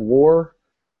World at War,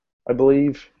 I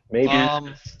believe, maybe.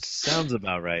 Sounds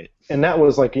about right. And that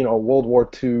was a World War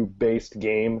II based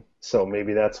game, so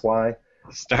maybe that's why.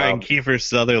 Starring Kiefer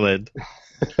Sutherland.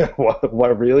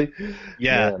 What really?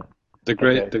 Yeah. Man. The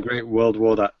great Okay. the Great World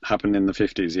War that happened in the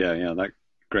 50s. Yeah, that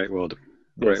Great War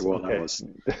Yes, War okay. that was.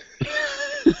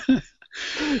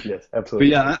 Yes, But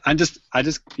absolutely. yeah, I just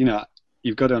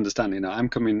you've got to understand.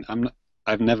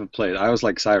 I've never played. I was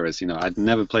like Cyrus. I'd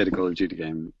never played a Call of Duty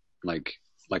game like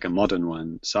a modern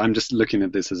one. So I'm just looking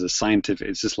at this as a scientific.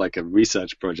 It's just like a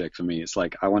research project for me. It's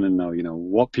I want to know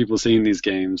what people see in these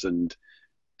games and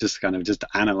just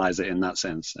analyze it in that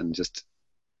sense and just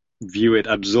view it,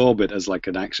 absorb it as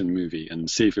an action movie and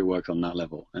see if it works on that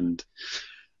level. And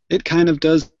it kind of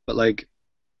does, but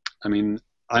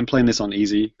I'm playing this on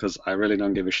easy because I really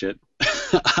don't give a shit.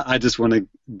 I just want to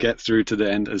get through to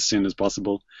the end as soon as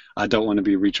possible. I don't want to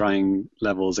be retrying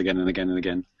levels again and again and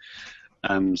again.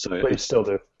 So But you still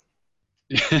do.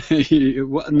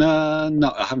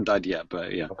 no, I haven't died yet,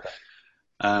 but yeah. Okay.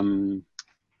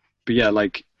 But yeah,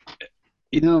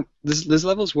 there's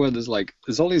levels where there's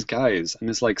all these guys, and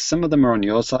it's some of them are on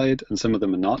your side and some of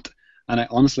them are not, and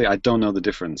I don't know the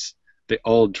difference. They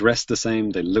all dress the same,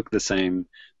 they look the same,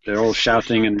 they're all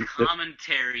shouting and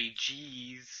commentary.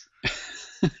 Jeez.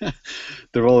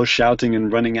 they're all shouting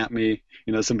and running at me.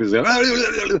 Somebody's like,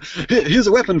 here's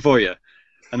a weapon for you.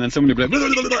 And then somebody will be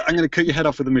like, I'm going to cut your head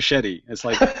off with a machete. It's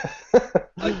I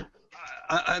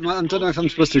don't know if I'm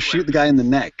supposed to shoot the guy in the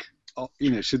neck, or,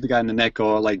 shoot the guy in the neck,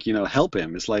 or help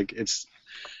him. There's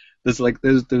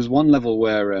one level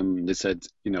where they said,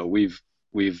 we've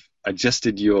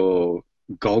adjusted your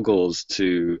goggles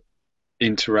to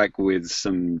interact with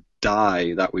some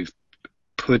dye that we've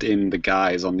put in the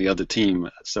guys on the other team,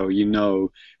 so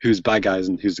who's bad guys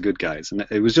and who's the good guys. And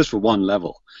it was just for one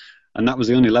level. And that was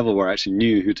the only level where I actually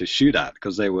knew who to shoot at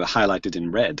because they were highlighted in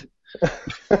red.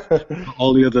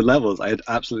 All the other levels, I had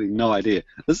absolutely no idea.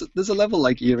 There's a level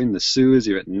you're in the sewers,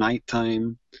 you're at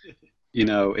nighttime,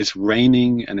 it's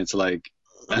raining, and it's and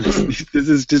this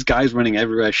is just guys running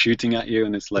everywhere shooting at you,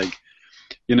 and it's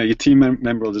your team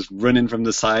member will just run in from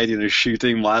the side,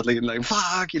 shooting wildly, and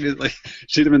fuck,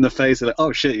 shoot him in the face, and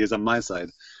oh shit, he's on my side.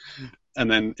 And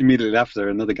then immediately after,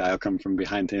 another guy will come from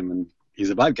behind him, and he's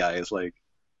a bad guy. It's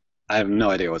I have no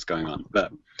idea what's going on,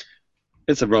 but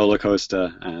it's a roller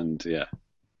coaster, and yeah,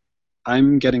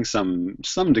 I'm getting some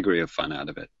degree of fun out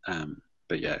of it.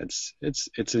 But yeah, it's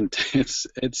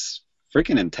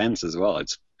freaking intense as well.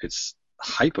 It's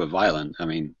hyper violent. Of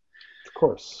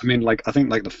course. I think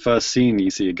the first scene you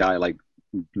see a guy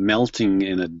melting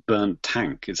in a burnt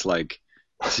tank. It's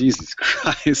Jesus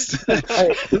Christ.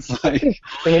 It's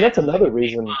that's another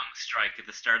reason. Bomb strike at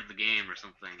the start of the game or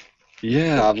something.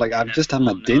 Yeah, I've just had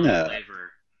my dinner,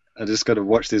 I just got to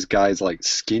watch this guy's like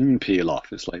skin peel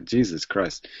off. It's like Jesus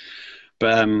Christ.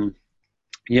 But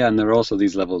yeah, and there are also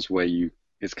these levels where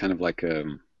it's kind of like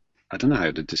I don't know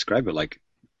how to describe it, like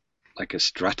a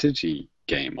strategy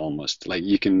game almost. Like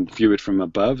you can view it from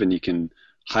above and you can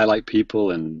highlight people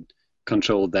and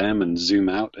control them and zoom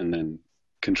out and then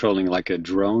controlling like a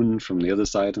drone from the other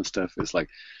side and stuff. It's like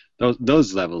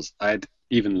those levels, I had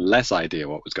even less idea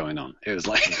what was going on. It was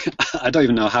like I don't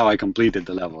even know how I completed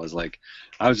the level.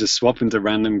 I was just swapping to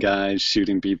random guys,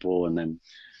 shooting people, and then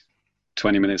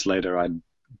 20 minutes later I'd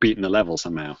beaten the level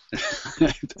somehow.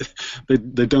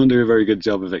 They don't do a very good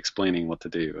job of explaining what to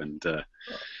do, and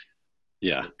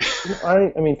yeah.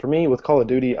 I mean, for me, with Call of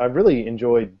Duty, I really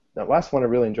enjoyed that last one. I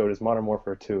really enjoyed is Modern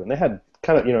Warfare 2, and they had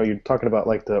kind of, you're talking about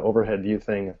like the overhead view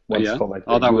thing. What's Yeah. called like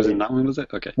Oh, the that was UAV. in that one, was it?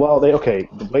 Okay. Well,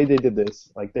 the way they did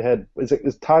this, like they had,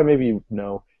 is Ty, maybe you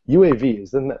know, UAVs,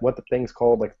 isn't that what the thing's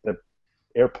called? Like the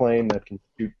airplane that can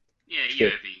shoot Yeah,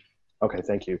 shit. UAV. Okay,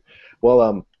 thank you.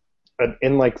 Well,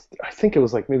 in like, I think it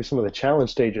was like maybe some of the challenge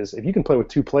stages, if you can play with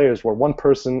two players where one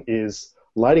person is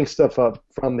lighting stuff up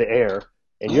from the air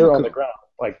and you're on the Cool. ground,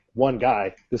 like one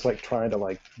guy just like trying to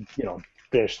like,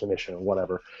 finish the mission or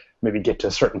whatever, maybe get to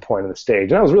a certain point in the stage.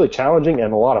 And that was really challenging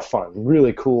and a lot of fun.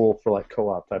 Really cool for like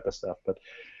co-op type of stuff. But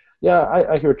yeah,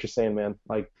 I hear what you're saying, man.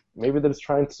 Like maybe they're just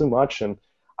trying too much and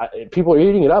people are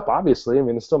eating it up, obviously. I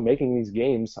mean, they're still making these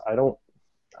games.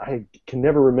 I can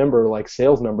never remember like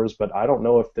sales numbers, but I don't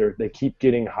know if they keep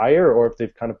getting higher or if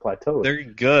they've kind of plateaued. They're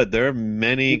good. There are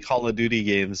many Call of Duty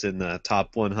games in the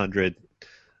top 100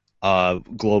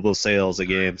 global sales of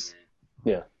games.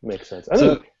 Yeah, makes sense.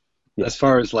 So, yeah. as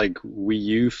far as like Wii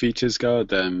U features go,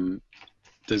 then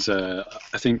there's I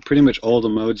think pretty much all the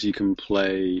modes you can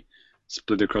play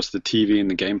split across the TV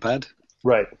and the gamepad.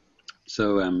 Right.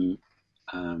 So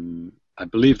I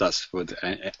believe that's for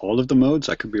all of the modes.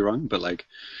 I could be wrong, but like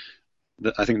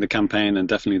I think the campaign and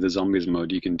definitely the zombies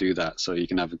mode, you can do that. So you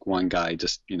can have one guy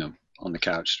just on the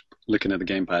couch looking at the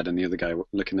gamepad and the other guy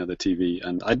looking at the TV.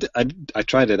 And I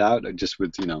tried it out just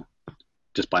with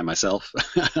just by myself,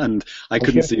 and I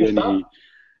couldn't see any.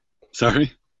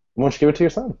 Sorry. Why don't you give it to your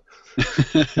son?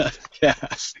 Yeah,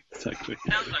 exactly.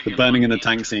 Sounds like The a burning in fun the game.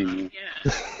 tank scene.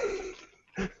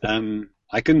 Yeah.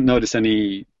 I couldn't notice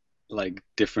any like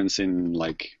difference in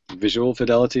like visual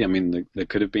fidelity. I mean, there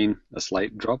could have been a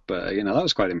slight drop, but that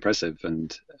was quite impressive,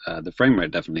 and the frame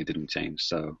rate definitely didn't change.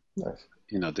 So Nice.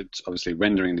 it's obviously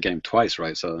rendering the game twice,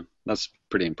 right? So that's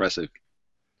pretty impressive.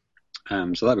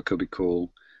 So that could be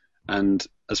cool. And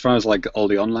as far as like all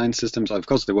the online systems, of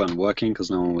course they weren't working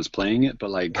because no one was playing it, but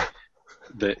like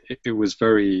it was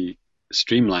very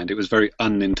streamlined. It was very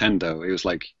un-Nintendo. It was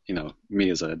like, me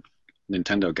as a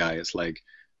Nintendo guy, it's like,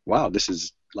 wow, this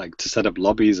is like to set up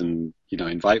lobbies and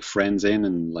invite friends in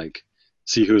and like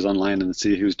see who's online and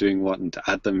see who's doing what and to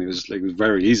add them. It was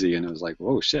very easy, and it was like,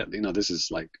 whoa, shit, this is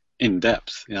like in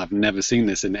depth. I've never seen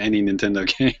this in any Nintendo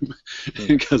game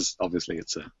because obviously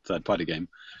it's a third-party game,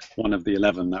 one of the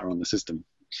 11 that are on the system.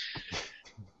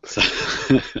 So,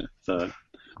 so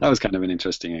that was kind of an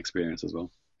interesting experience as well.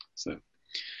 So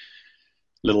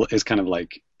it's kind of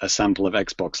like a sample of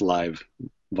Xbox Live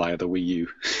via the Wii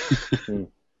U.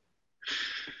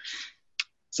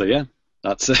 So yeah,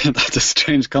 that's a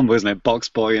strange combo, isn't it? Box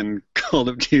Boy and Call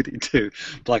of Duty 2,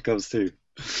 Black Ops 2.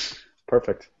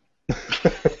 Perfect.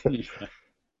 Yeah.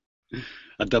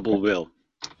 A double bill.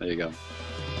 There you go.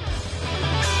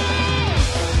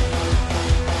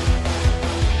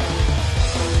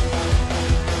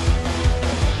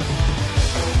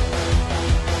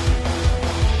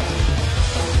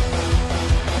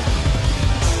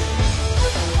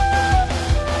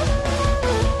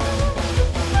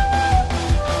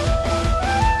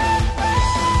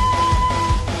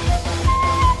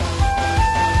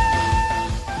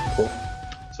 Cool.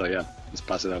 So yeah, let's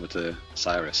pass it over to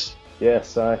Cyrus.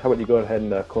 Yes. How about you go ahead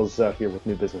and close us out here with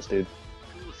new business, dude?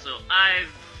 Cool. So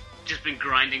I've just been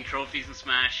grinding trophies in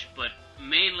Smash, but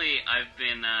mainly I've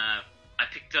been I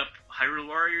picked up Hyrule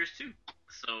Warriors 2.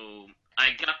 So I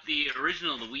got the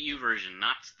original, the Wii U version,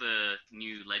 not the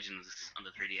new Legends on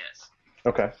the 3DS.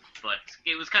 Okay. But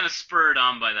it was kind of spurred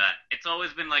on by that. It's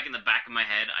always been like in the back of my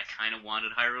head. I kind of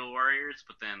wanted Hyrule Warriors,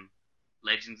 but then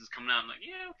Legends is coming out. I'm like,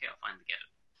 yeah, okay, I'll finally get it.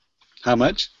 How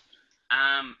much?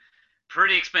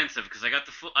 Pretty expensive because I got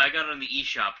it on the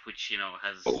eShop, which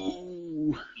has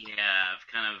Oh. yeah,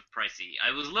 kind of pricey.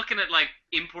 I was looking at like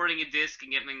importing a disc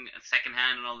and getting a second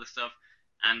hand and all this stuff,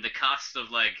 and the cost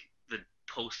of like the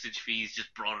postage fees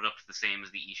just brought it up to the same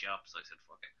as the eShop. So I said,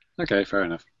 fuck it. Okay, fair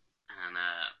enough. And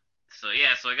so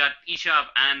I got eShop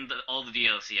and all the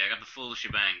DLC. I got the full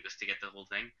shebang just to get the whole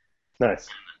thing. Nice.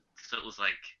 So it was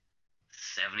like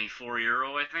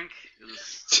 €74, I think. It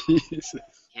was, Jesus.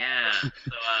 yeah. So,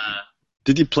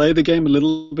 Did you play the game a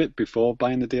little bit before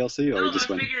buying the DLC, or no, you I just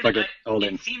went figured plug it all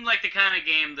in? it seemed like the kind of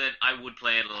game that I would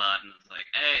play it a lot, and it's like,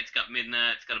 hey, it's got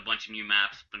Midna, it's got a bunch of new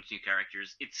maps, a bunch of new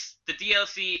characters. The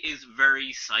DLC is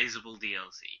very sizable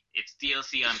DLC. It's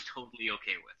DLC I'm totally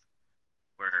okay with,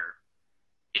 where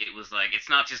it was like, it's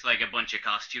not just like a bunch of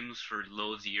costumes for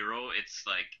loads of euro. It's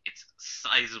like, it's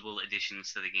sizable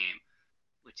additions to the game,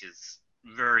 which is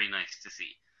very nice to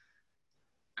see.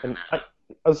 And And,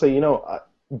 I would say,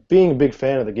 being a big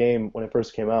fan of the game when it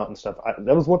first came out and stuff,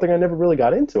 that was one thing I never really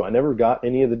got into. I never got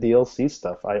any of the DLC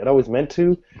stuff. I had always meant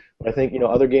to. But I think,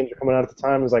 other games are coming out at the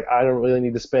time. It's like, I don't really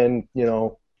need to spend,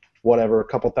 whatever, a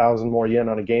couple thousand more yen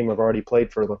on a game I've already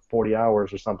played for like 40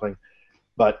 hours or something.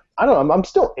 But I don't know. I'm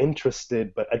still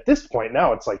interested, but at this point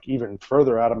now, it's like even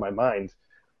further out of my mind.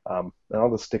 And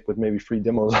I'll just stick with maybe free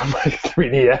demos on my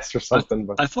 3DS or something.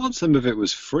 But I thought some of it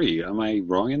was free. Am I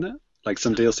wrong in that? Like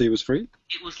some DLC was free?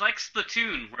 it was like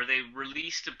Splatoon, where they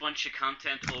released a bunch of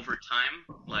content over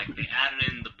time. Like, they added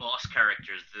in the boss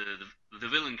characters. The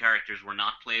villain characters were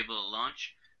not playable at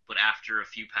launch, but after a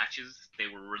few patches, they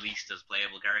were released as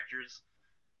playable characters.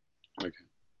 Okay.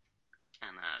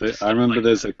 And, I remember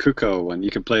there's a Kuko one. You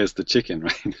can play as the chicken,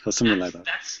 right? Or something like that.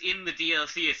 That's in the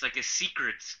DLC. It's like a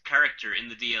secret character in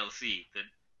the DLC.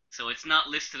 So it's not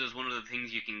listed as one of the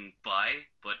things you can buy,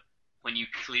 but when you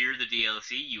clear the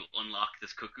DLC, you unlock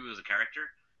this cuckoo as a character.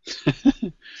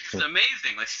 It's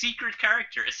amazing. A secret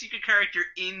character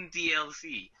in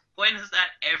DLC. When has that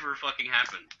ever fucking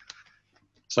happened?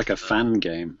 It's like a fan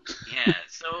game. Yeah,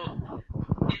 so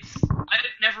I've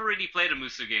never really played a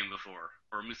Muso game before,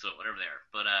 or Muso, whatever they are,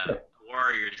 but a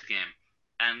Warriors game,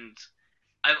 and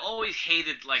I've always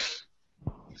hated like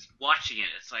watching it.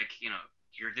 It's like,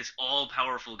 you're this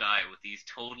all-powerful guy with these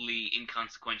totally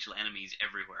inconsequential enemies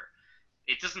everywhere.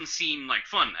 It doesn't seem like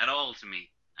fun at all to me,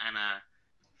 and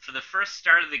for the first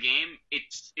start of the game, it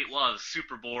was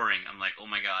super boring. I'm like, oh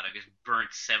my god, I just burnt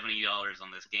 $70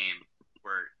 on this game,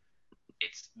 where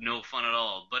it's no fun at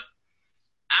all. But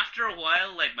after a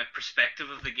while, like, my perspective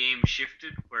of the game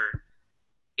shifted, where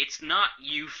it's not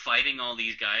you fighting all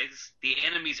these guys. The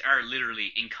enemies are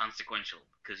literally inconsequential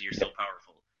because you're so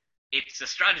powerful. It's a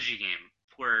strategy game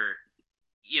where,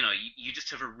 you just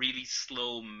have a really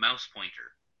slow mouse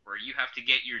pointer, where you have to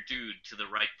get your dude to the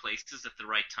right places at the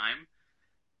right time.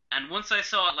 And once I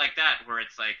saw it like that, where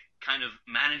it's like kind of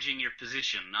managing your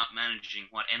position, not managing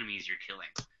what enemies you're killing,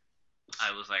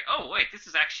 I was like, oh wait, this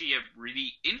is actually a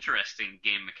really interesting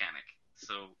game mechanic.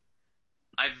 So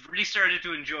I've really started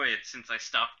to enjoy it since I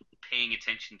stopped paying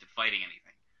attention to fighting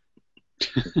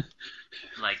anything.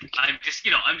 Like, I'm just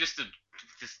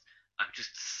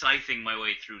scything my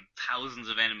way through thousands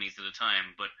of enemies at a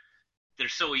time, but they're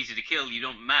so easy to kill, you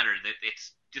don't matter. That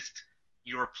it's just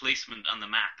your placement on the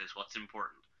map is what's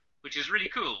important, which is really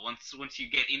cool once you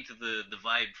get into the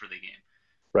vibe for the game.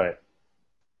 right.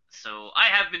 So I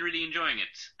have been really enjoying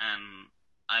it, and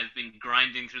I've been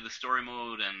grinding through the story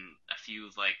mode and a few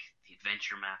of like the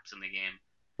adventure maps in the game.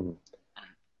 Mhm. And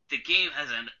the game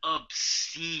has an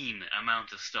obscene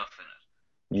amount of stuff in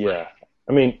it. Yeah.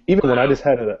 I mean, even when I just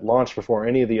had it at launch before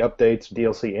any of the updates,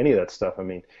 DLC, any of that stuff, I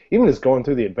mean, even just going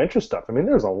through the adventure stuff, I mean,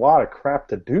 there's a lot of crap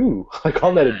to do, like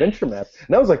on that adventure map. And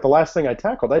that was like the last thing I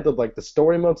tackled. I did like the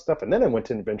story mode stuff, and then I went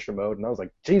to adventure mode, and I was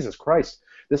like, Jesus Christ,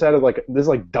 this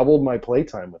doubled my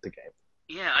playtime with the game.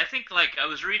 Yeah, I think like I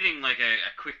was reading like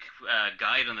a quick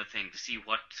guide on the thing to see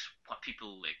what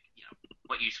people like,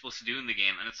 what you're supposed to do in the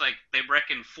game, and it's like they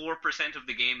reckon 4% of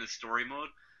the game is story mode,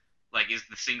 like is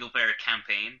the single player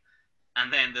campaign.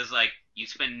 And then there's like, you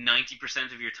spend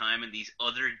 90% of your time in these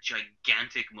other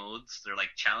gigantic modes. They're like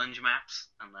challenge maps.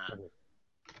 And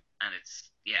it's,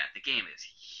 the game is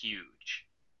huge.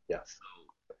 Yeah.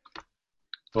 So,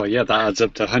 Well, yeah, that adds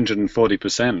up to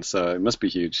 140%, so it must be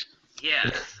huge. yeah.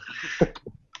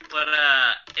 But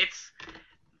it's,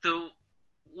 the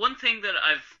one thing that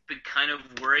I've been kind of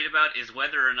worried about is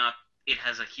whether or not it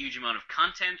has a huge amount of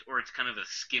content, or it's kind of a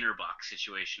Skinner box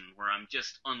situation where I'm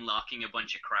just unlocking a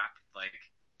bunch of crap. Like,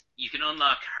 you can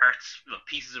unlock hearts,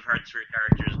 pieces of hearts for your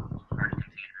characters, heart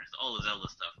containers, all the Zelda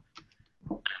stuff.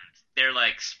 And they're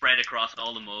like spread across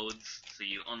all the modes, so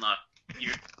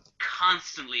you're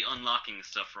constantly unlocking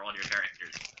stuff for all your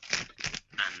characters.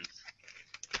 And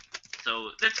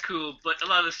so that's cool, but a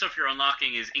lot of the stuff you're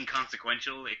unlocking is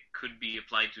inconsequential. It could be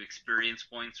applied to experience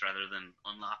points rather than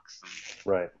unlocks.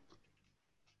 Right.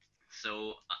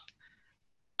 So,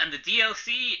 and the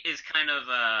DLC is kind of,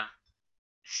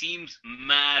 seems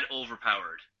mad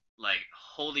overpowered. Like,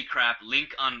 holy crap,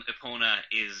 Link on Epona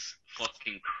is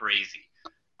fucking crazy.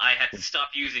 I had to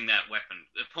stop using that weapon.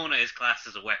 Epona is classed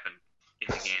as a weapon in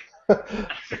the game.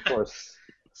 Of course.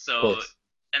 So,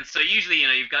 and so usually,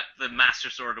 you've got the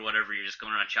Master Sword or whatever, you're just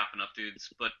going around chopping up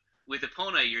dudes. But with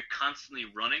Epona, you're constantly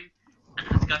running, and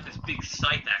it's got this big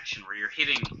scythe action where you're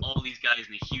hitting all these guys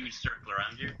in a huge circle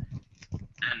around you.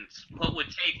 And what would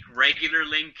take regular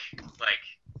Link,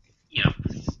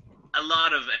 a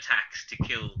lot of attacks to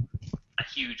kill a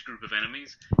huge group of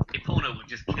enemies, Epona would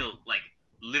just kill,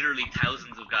 literally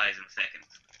thousands of guys in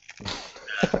seconds.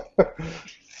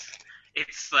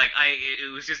 It's like,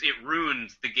 it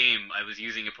ruined the game. I was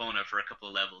using Epona for a couple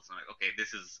of levels. I'm like, okay,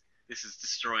 this is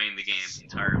destroying the game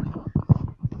entirely.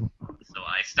 So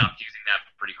I stopped using that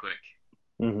pretty quick.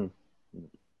 Mm-hmm.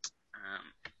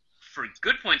 For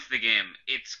good points of the game,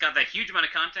 it's got that huge amount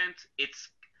of content. It's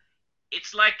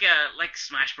like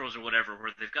Smash Bros or whatever,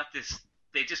 where they've got this.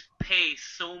 They just pay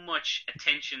so much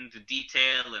attention to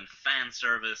detail and fan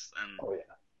service, and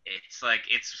it's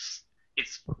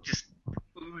just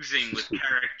oozing with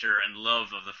character and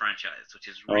love of the franchise, which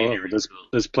is really, really cool.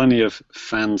 There's plenty of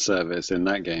fan service in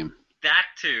that game. That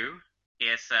too.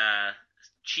 Yes,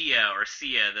 Chia or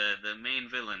Sia, the main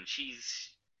villain. She's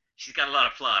got a lot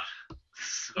of plot.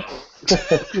 So.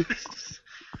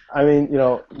 I mean,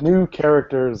 new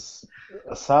characters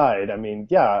aside, I mean,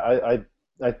 yeah,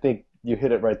 I think you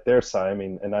hit it right there, Si. I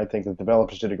mean, and I think the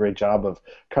developers did a great job of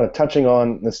kind of touching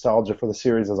on nostalgia for the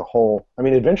series as a whole. I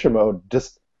mean, adventure mode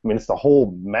it's the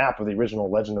whole map of the original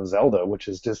Legend of Zelda, which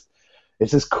is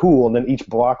it's just cool, and then each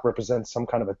block represents some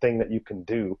kind of a thing that you can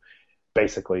do,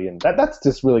 basically, and that's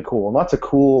just really cool. And lots of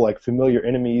cool, familiar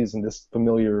enemies and just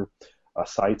familiar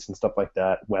sights and stuff like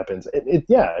that, weapons.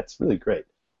 It's really great.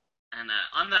 And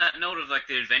on that note of the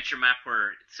adventure map,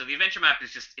 the adventure map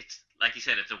is it's like you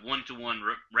said, it's a one-to-one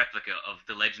replica of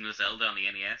the Legend of Zelda on the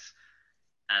NES,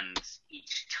 and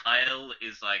each tile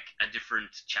is a different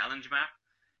challenge map,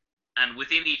 and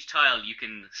within each tile you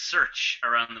can search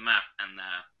around the map, and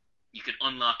you can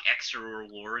unlock extra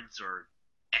rewards or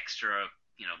extra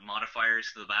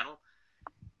modifiers to the battle,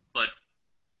 but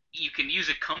you can use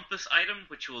a compass item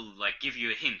which will give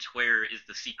you a hint where is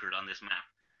the secret on this map.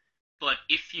 But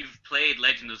if you've played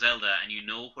Legend of Zelda and you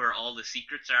know where all the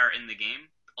secrets are in the game,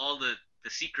 all the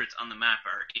secrets on the map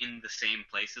are in the same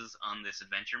places on this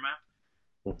adventure map.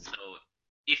 So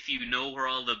if you know where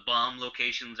all the bomb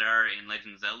locations are in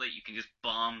Legend of Zelda, you can just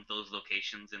bomb those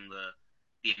locations in the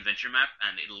adventure map,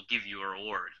 and it'll give you a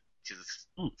reward, which is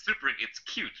super. It's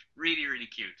cute, really, really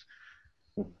cute.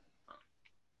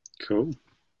 Cool.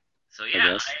 So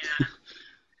yeah,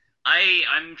 I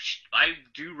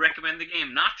do recommend the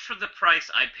game, not for the price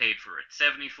I paid for it.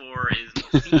 $74 is an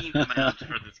obscene amount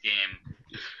for this game,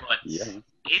 but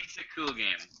it's a cool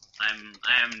game. I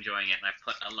am enjoying it, and I've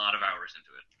put a lot of hours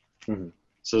into it. Mm-hmm.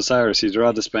 So Cyrus, you'd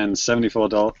rather spend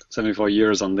 74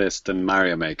 years on this than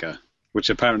Mario Maker, which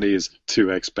apparently is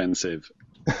too expensive.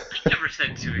 I never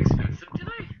said too expensive, did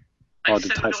I? I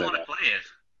said I don't want to play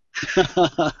it.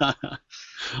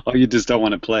 Oh, you just don't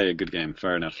want to play a good game.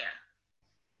 Fair enough. Yeah.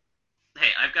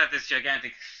 Hey, I've got this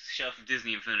gigantic shelf of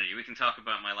Disney Infinity. We can talk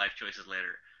about my life choices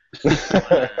later.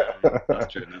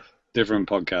 That's true enough. Different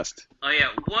podcast. Oh yeah,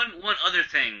 one other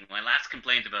thing. My last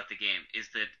complaint about the game is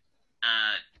that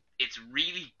it's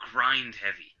really grind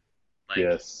heavy.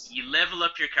 Yes. You level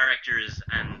up your characters,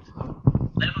 and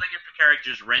leveling up your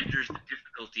characters renders the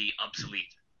difficulty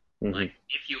obsolete. Mm-hmm.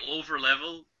 If you over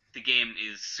level, the game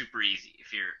is super easy.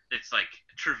 It's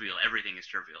trivial. Everything is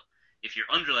trivial. If you're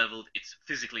under leveled, it's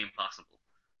physically impossible.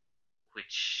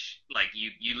 Which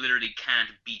you literally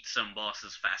can't beat some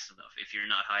bosses fast enough if you're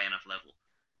not high enough level.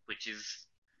 Which is,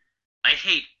 I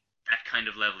hate that kind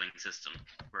of leveling system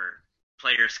where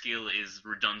player skill is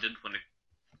redundant when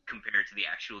compared to the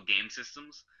actual game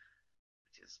systems,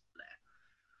 which is blah.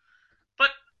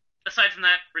 But aside from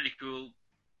that, really cool.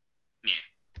 Yeah.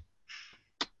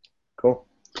 Cool.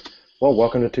 Well,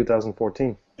 welcome to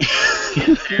 2014. I'm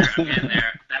getting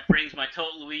there. That brings my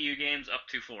total Wii U games up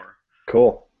to 4.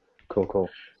 Cool.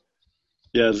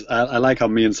 Yes, I like how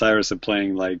me and Cyrus are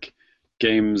playing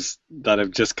games that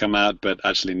have just come out but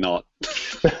actually not.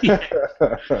 Yeah,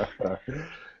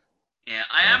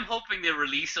 I am hoping they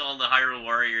release all the Hyrule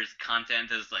Warriors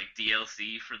content as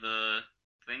DLC for the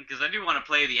thing, because I do want to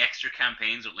play the extra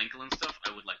campaigns with Linkle and stuff. I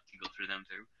would like to go through them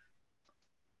too.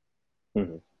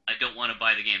 Mm-hmm. I don't want to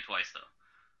buy the game twice though.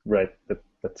 Right,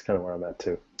 that's kind of where I'm at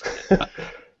too.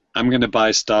 I'm going to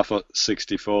buy Star Fox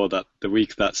 64 the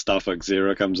week that Star Fox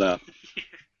Zero comes out.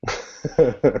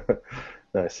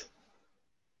 Nice.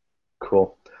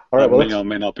 Cool. All right. That may or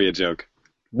may not be a joke.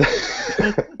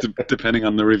 Depending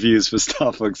on the reviews for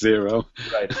Star Fox Zero.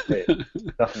 Right. Hey,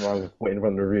 nothing wrong with waiting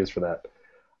for the reviews for that.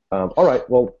 All right,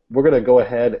 well, we're going to go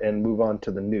ahead and move on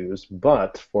to the news.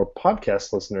 But for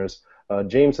podcast listeners,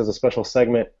 James has a special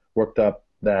segment worked up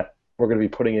that we're going to be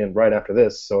putting in right after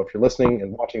this. So if you're listening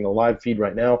and watching the live feed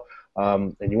right now,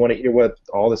 and you want to hear what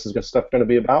all this stuff going to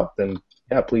be about, then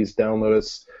yeah, please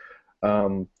download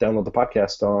the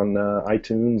podcast on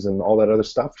iTunes and all that other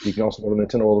stuff. You can also go to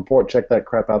Nintendo World Report, check that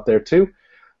crap out there too.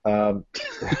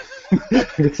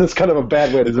 This is kind of a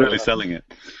bad way to. It's really selling it.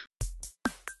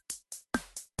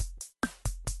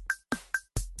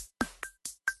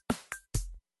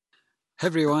 Hey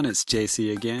everyone, it's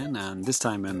JC again, and this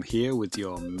time I'm here with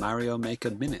your Mario Maker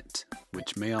Minute,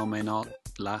 which may or may not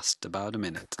last about a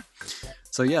minute.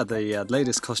 So yeah, the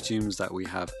latest costumes that we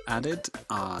have added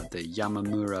are the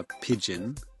Yamamura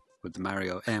Pigeon with the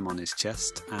Mario M on his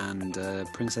chest, and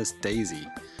Princess Daisy,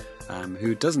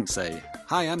 who doesn't say,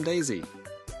 "Hi, I'm Daisy,"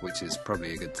 which is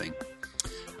probably a good thing.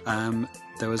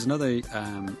 There was another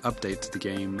update to the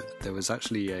game. There was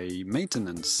actually a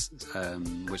maintenance,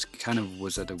 which kind of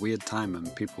was at a weird time,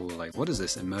 and people were like, what is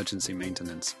this emergency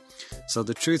maintenance? So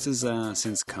the truth is,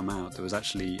 since come out, there was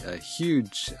actually a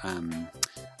huge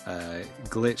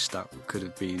glitch that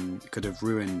could have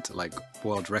ruined like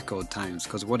world record times,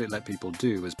 because what it let people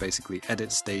do was basically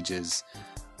edit stages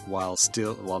while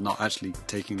not actually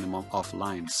taking them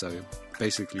offline. So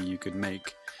basically you could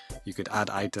add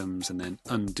items and then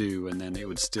undo, and then it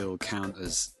would still count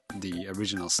as the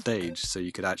original stage. So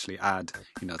you could actually add,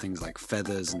 things like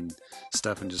feathers and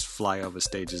stuff, and just fly over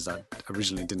stages that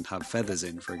originally didn't have feathers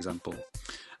in, for example.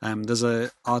 There's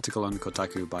an article on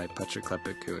Kotaku by Patrick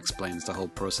Klepek who explains the whole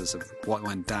process of what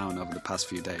went down over the past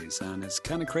few days, and it's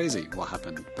kind of crazy what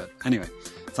happened. But anyway,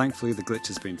 thankfully the glitch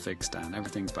has been fixed and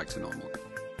everything's back to normal.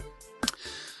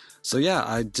 So yeah,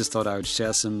 I just thought I would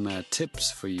share some tips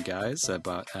for you guys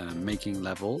about making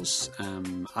levels.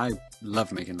 I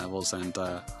love making levels, and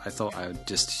I thought I would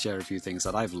just share a few things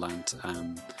that I've learned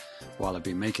while I've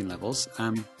been making levels.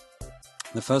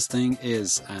 The first thing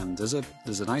is there's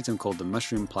an item called the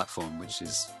mushroom platform, which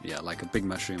is like a big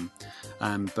mushroom,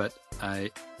 but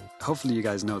hopefully you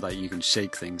guys know that you can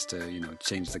shake things to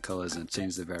change the colors and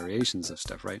change the variations of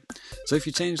stuff, right? So if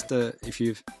you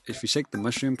shake the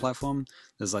mushroom platform,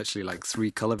 there's actually like 3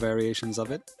 color variations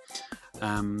of it.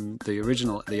 The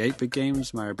 8-bit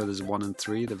games, Mario Brothers 1 and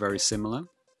 3, they're very similar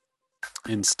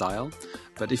in style,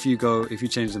 but if you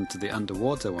change them to the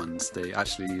underwater ones, they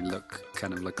actually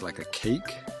look like a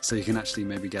cake. So you can actually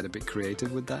maybe get a bit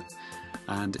creative with that.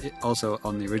 And also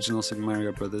on the original Super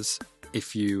Mario Brothers,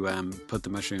 if you put the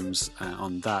mushrooms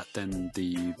on that, then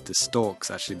the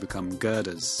stalks actually become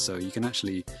girders. So you can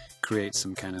actually create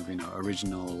some kind of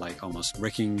original, like almost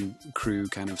Wrecking Crew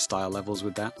kind of style levels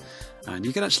with that. And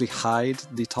you can actually hide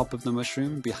the top of the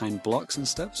mushroom behind blocks and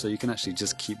stuff, so you can actually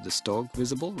just keep the stalk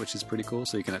visible, which is pretty cool.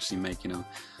 So you can actually make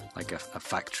like a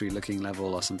factory looking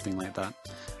level or something like that.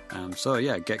 So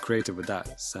yeah, get creative with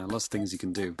that. So lots of things you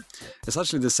can do. It's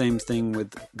actually the same thing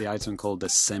with the item called the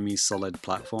semi-solid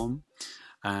platform.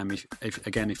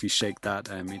 If you shake that,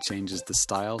 it changes the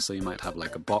style. So you might have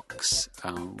like a box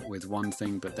with one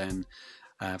thing, but then,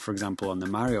 for example, on the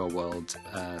Mario World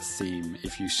theme,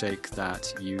 if you shake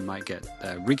that, you might get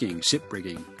ship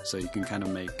rigging. So you can kind of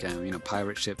make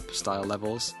pirate ship style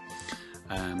levels,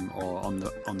 or on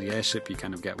the airship you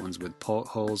kind of get ones with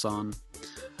portholes on.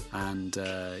 And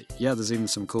there's even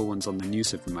some cool ones on the new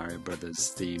Super Mario Brothers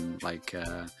theme, like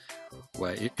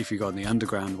where if you go on the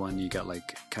underground one, you get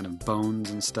like kind of bones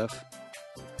and stuff.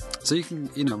 So you can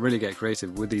really get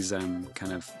creative with these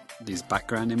these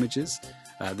background images,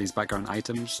 these background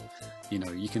items.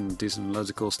 You can do some loads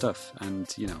of cool stuff, and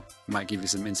it might give you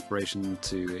some inspiration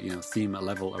to theme a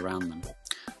level around them.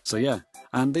 So yeah,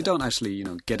 and they don't actually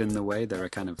get in the way. They're a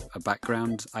kind of a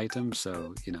background item,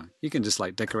 so you can just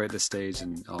like decorate the stage,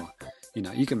 or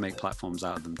you can make platforms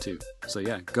out of them too. So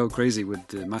yeah, go crazy with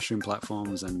the mushroom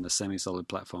platforms and the semi-solid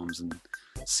platforms and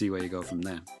see where you go from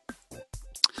there.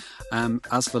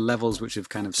 As for levels which have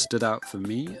kind of stood out for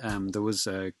me, there was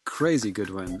a crazy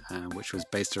good one which was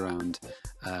based around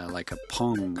like a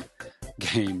Pong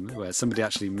game, where somebody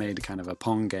actually made kind of a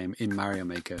Pong game in Mario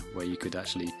Maker, where you could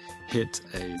actually hit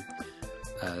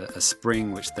a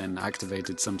spring which then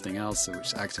activated something else,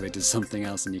 which activated something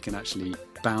else, and you can actually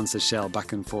bounce a shell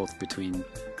back and forth between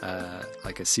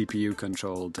like a CPU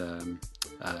controlled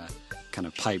kind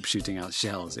of pipe shooting out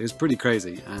shells. It was pretty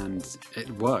crazy, and it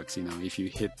works. If you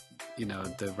hit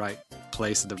the right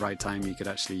place at the right time, you could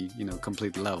actually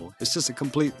complete the level. It's just a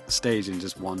complete stage in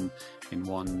just one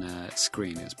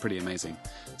screen. It's pretty amazing.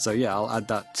 So yeah, I'll add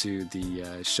that to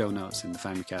the show notes in the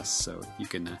Famicast, so you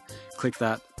can click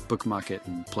that, bookmark it,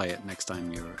 and play it next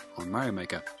time you're on Mario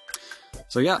Maker.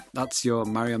 So yeah, that's your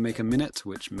Mario Maker Minute,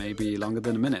 which may be longer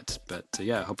than a minute. But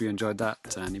yeah, I hope you enjoyed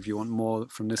that. And if you want more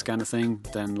from this kind of thing,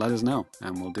 then let us know,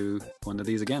 and we'll do one of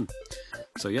these again.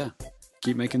 So yeah,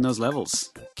 keep making those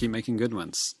levels. Keep making good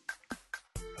ones.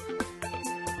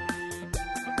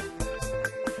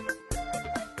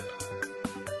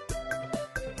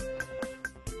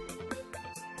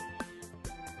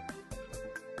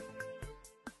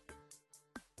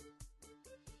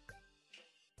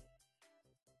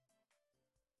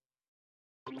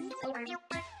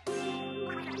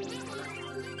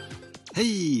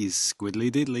 Hey,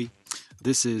 Squiddly Diddly.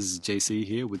 This is JC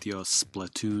here with your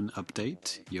Splatoon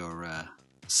update, your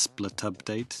Split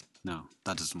update. No,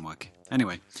 that doesn't work.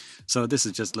 Anyway, so this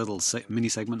is just a little mini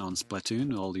segment on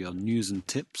Splatoon, all your news and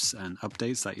tips and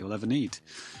updates that you'll ever need.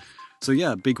 So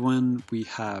yeah, big one we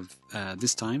have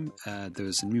this time.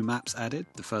 There's new maps added.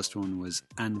 The first one was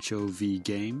Anchovy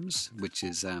Games, which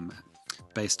is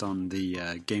based on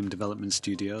the game development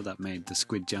studio that made the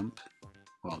Squid Jump.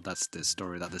 Well, that's the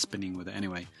story that they're spinning with it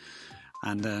anyway.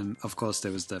 And of course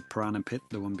there was the Piranha Pit,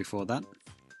 the one before that.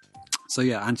 So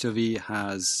yeah, Anchovy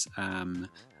has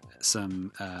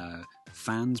some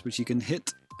fans which you can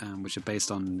hit, which are based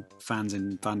on fans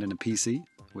found in a PC,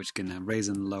 which can raise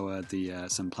and lower the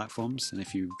some platforms. And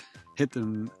if you hit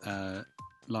them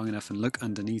long enough and look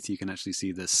underneath, you can actually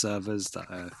see the servers that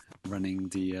are running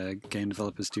the game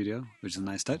developer studio, which is a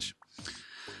nice touch.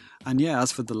 And yeah,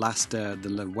 as for the last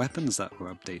the weapons that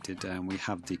were updated, we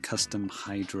have the custom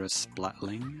Hydra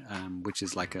Splatling, which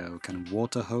is like a kind of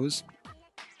water hose,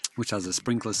 which has a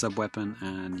sprinkler sub-weapon,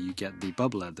 and you get the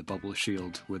bubbler, the bubble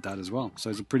shield, with that as well.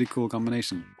 So it's a pretty cool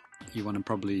combination. You want to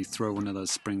probably throw one of those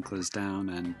sprinklers down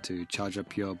and to charge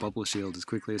up your bubble shield as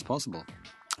quickly as possible.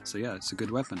 So yeah, it's a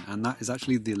good weapon, and that is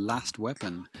actually the last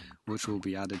weapon which will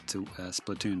be added to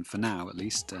Splatoon, for now at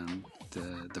least,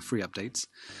 the free updates.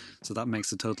 So that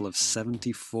makes a total of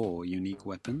 74 unique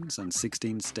weapons and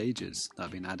 16 stages that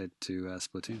have been added to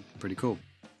Splatoon. Pretty cool.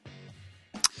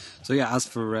 So yeah, as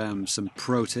for some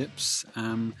pro tips,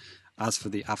 as for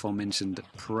the aforementioned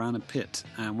Piranha Pit,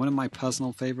 one of my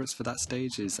personal favourites for that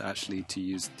stage is actually to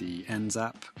use the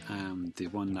NZAP, the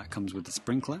one that comes with the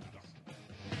sprinkler.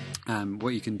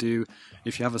 What you can do,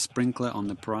 if you have a sprinkler on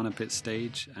the Piranha Pit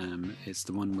stage, it's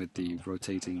the one with the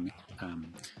rotating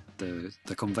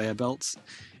the conveyor belts.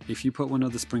 If you put one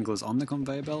of the sprinklers on the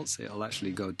conveyor belts, it'll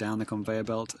actually go down the conveyor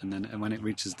belt, and then when it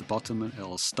reaches the bottom,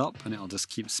 it'll stop and it'll just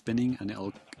keep spinning, and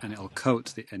it'll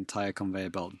coat the entire conveyor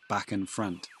belt back and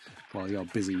front while you're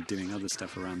busy doing other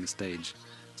stuff around the stage.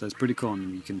 So it's pretty cool,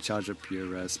 and you can charge up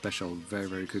your special very,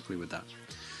 very quickly with that.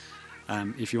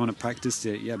 If you want to practice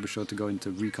it, yeah, be sure to go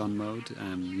into recon mode.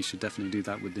 You should definitely do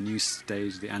that with the new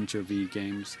stage, the Anchovy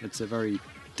Games. It's a very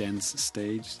dense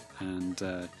stage, and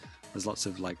there's lots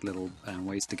of like little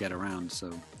ways to get around.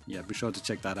 So yeah, be sure to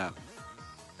check that out.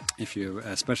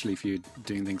 Especially if you're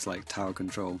doing things like tower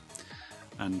control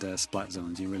and splat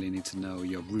zones, you really need to know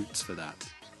your routes for that.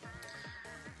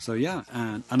 So yeah,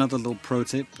 another little pro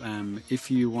tip,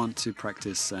 if you want to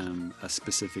practice a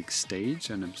specific stage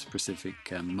and a specific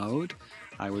mode,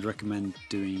 I would recommend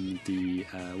doing the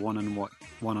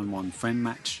one-on-one friend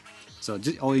match. So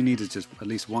all you need is just at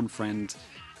least one friend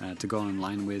to go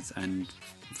online with, and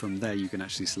from there you can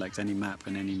actually select any map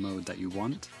and any mode that you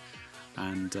want,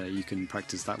 and you can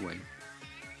practice that way.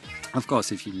 Of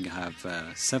course, if you can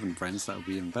have 7 friends, that would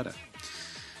be even better.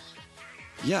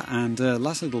 Yeah, and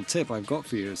last little tip I've got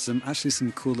for you is some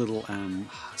cool little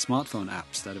smartphone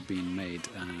apps that have been made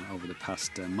over the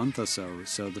past month or so.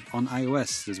 So on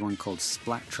iOS, there's one called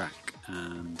Splat Track,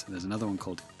 and there's another one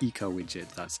called Ica Widget.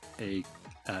 That's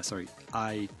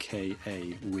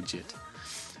IKA Widget.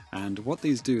 And what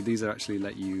these do, these are actually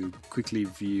let you quickly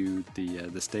view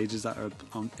the stages that are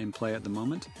in play at the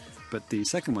moment. But the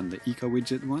second one, the Ica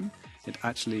Widget one, it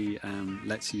actually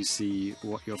lets you see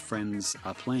what your friends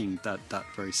are playing that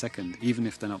very second, even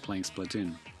if they're not playing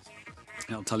Splatoon.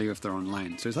 It'll tell you if they're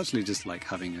online. So it's actually just like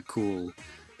having a cool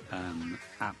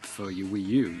app for your Wii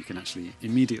U. You can actually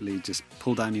immediately just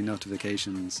pull down your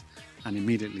notifications and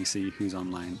immediately see who's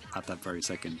online at that very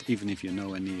second, even if you're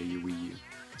nowhere near your Wii U.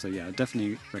 So yeah, I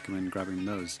definitely recommend grabbing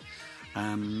those.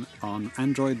 On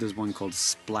Android, there's one called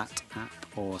Splat App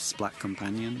or Splat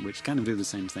Companion, which kind of do the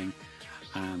same thing.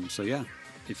 So yeah,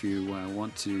 if you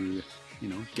want to,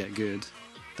 get good,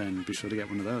 then be sure to get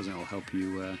one of those, and it'll help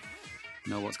you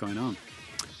know what's going on.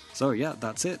 So yeah,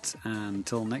 that's it.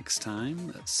 Until next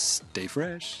time, stay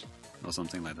fresh, or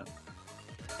something like that.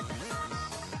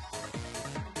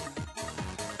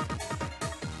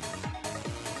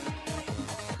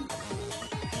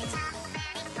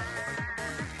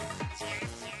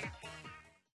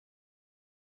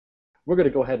 we're going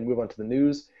to go ahead and move on to the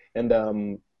news.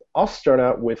 And I'll start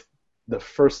out with the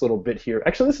first little bit here.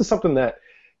 Actually, this is something that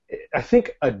I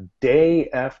think a day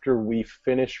after we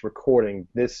finished recording,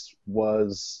 this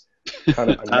was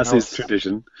kind of announced. As is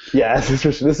tradition. Yeah, as is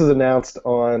tradition. This is announced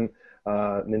on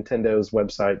Nintendo's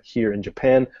website here in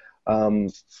Japan.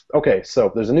 Okay,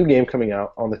 so there's a new game coming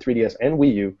out on the 3DS and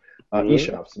Wii U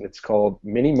eShops, and it's called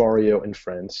Mini Mario and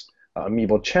Friends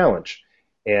Amiibo Challenge.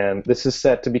 And this is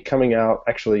set to be coming out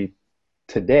actually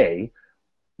today,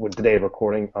 with the day of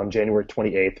recording, on January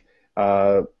 28th.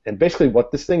 And basically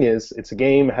what this thing is, it's a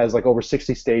game, has like over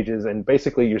 60 stages, and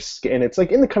basically and it's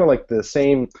like in the kind of like the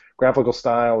same graphical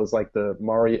style as like the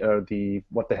Mario,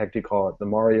 what the heck do you call it? The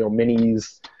Mario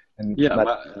Minis. And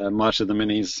March of the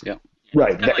Minis, yeah.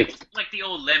 Right. Like the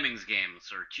old Lemmings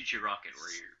games or Choo Choo Rocket,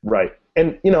 where you're... Right.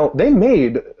 And, you know, they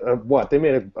made, They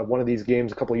made one of these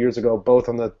games a couple years ago, both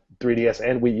on the 3DS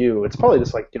and Wii U. It's probably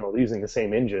just like, you know, using the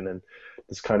same engine and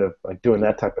just kind of like doing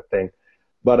that type of thing.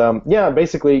 But,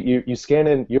 basically you scan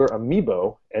in your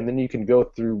amiibo, and then you can go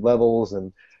through levels,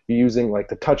 and you're using like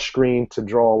the touch screen to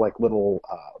draw like little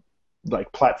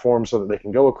like platforms so that they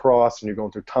can go across, and you're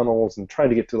going through tunnels and trying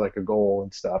to get to like a goal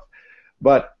and stuff.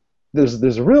 But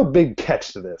there's a real big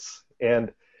catch to this,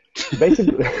 and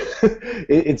basically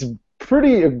it's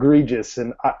pretty egregious.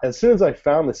 And as soon as I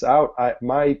found this out,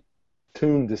 my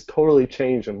tune just totally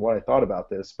changed on what I thought about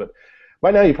this. But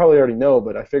by now you probably already know,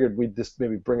 but I figured we'd just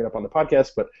maybe bring it up on the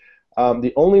podcast. But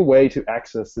the only way to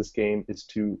access this game is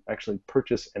to actually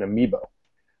purchase an amiibo.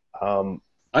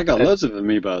 I got loads of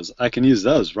amiibos. I can use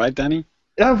those, right, Danny?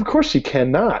 Of course you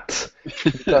cannot,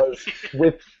 because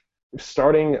with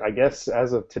starting, I guess,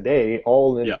 as of today,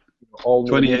 all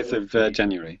 28th of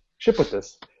January. Ship with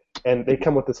this, and they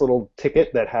come with this little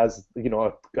ticket that has, you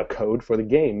know, a code for the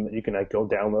game that you can go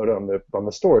download on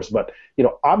the stores. But, you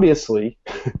know, obviously,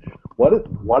 what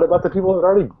about the people that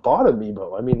already bought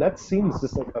Amiibo? I mean, that seems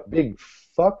just like a big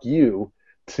fuck you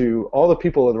to all the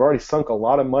people that have already sunk a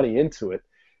lot of money into it.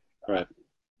 Right.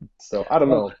 So I don't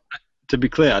know. To be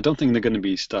clear, I don't think they're going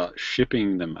to start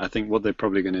shipping them. I think what they're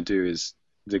probably going to do is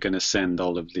they're going to send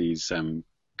all of these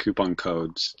coupon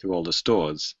codes to all the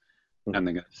stores, and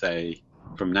they're going to say,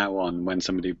 from now on, when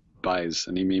somebody buys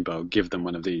an Amiibo, give them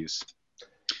one of these.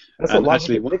 That's and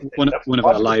actually, one of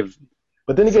our live...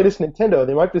 But then again, it's Nintendo.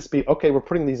 They might just be, okay, we're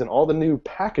putting these in all the new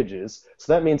packages,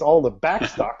 so that means all the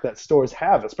backstock that stores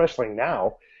have, especially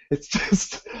now, it's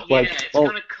just it's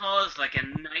going to cause like a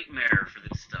nightmare for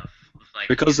this stuff. Like,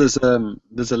 because there's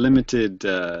a limited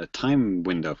time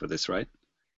window for this, right?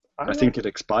 I think it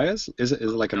expires. Is it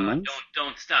like a month?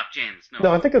 Don't stop, James.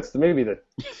 No, I think it's maybe the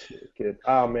kid.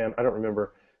 Oh man, I don't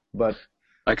remember. But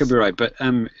I could be right. But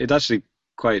it's actually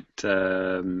quite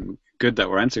good that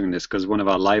we're answering this, because one of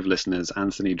our live listeners,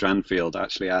 Anthony Dranfield,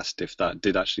 actually asked if that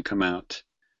did actually come out.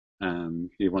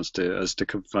 He wants us to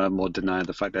confirm or deny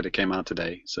the fact that it came out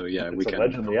today. So yeah, it's we can.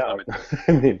 Allegedly out.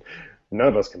 I mean, none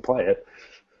of us can play it.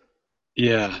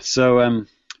 Yeah. So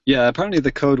yeah, apparently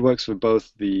the code works for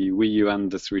both the Wii U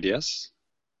and the 3DS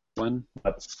one.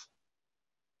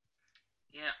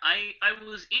 Yeah, I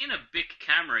was in a big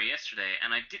camera yesterday,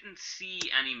 and I didn't see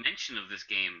any mention of this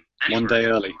game anywhere.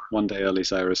 One day early,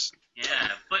 Cyrus.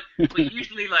 Yeah, but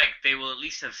usually, like, they will at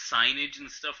least have signage and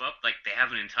stuff up. Like, they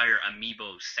have an entire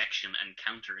Amiibo section and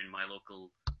counter in my local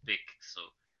Bic, so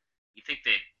you think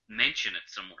they'd mention it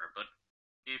somewhere, but...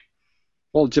 Yeah.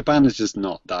 Well, Japan is just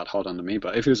not that hot on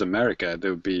Amiibo. If it was America,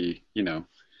 there would be, there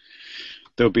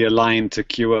would be a line to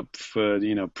queue up for,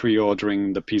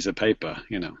 pre-ordering the piece of paper,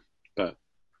 But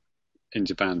in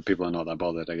Japan, people are not that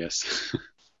bothered, I guess.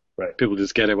 Right. People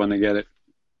just get it when they get it.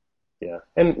 Yeah,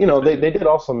 and they did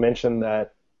also mention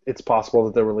that it's possible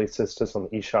that they'll release this just on the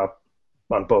eShop,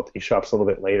 on both eShops a little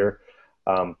bit later.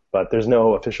 But there's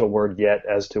no official word yet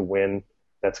as to when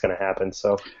that's going to happen.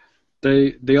 So.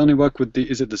 They only work with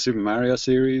is it the Super Mario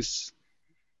series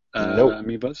nope.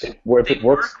 Amiibos? They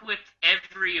work with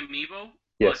every Amiibo.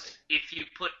 Yes. But if you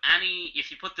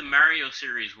put the Mario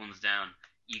series ones down,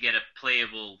 you get a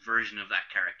playable version of that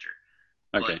character.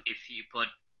 Okay. But if you put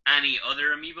any other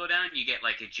Amiibo down, you get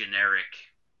like a generic,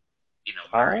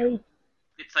 Mario.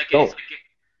 It's like a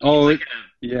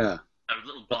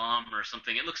little bomb or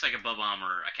something. It looks like a bomb,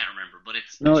 or I can't remember, but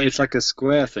it's like a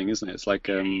square thing, isn't it? It's like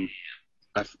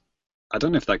I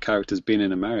don't know if that character's been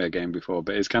in a Mario game before,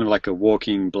 but it's kind of like a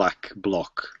walking black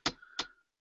block.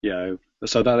 Yeah,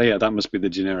 so that must be the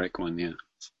generic one, yeah.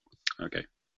 Okay,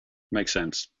 makes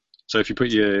sense. So if you put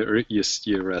your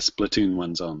Splatoon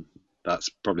ones on, that's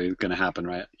probably going to happen,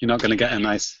 right? You're not going to get a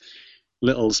nice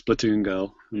little Splatoon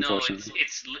girl, unfortunately.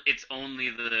 No, it's only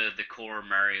the core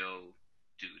Mario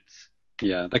dudes.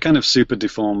 Yeah, they're kind of super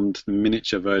deformed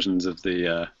miniature versions of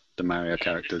the Mario They're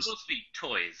characters. supposed to be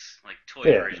toys, like toy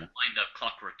Yeah. version, lined up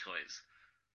clockwork toys.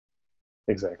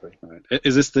 Exactly. Right.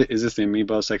 Is this the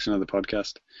amiibo section of the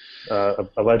podcast?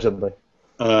 Allegedly.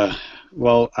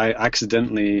 Well, I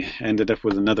accidentally ended up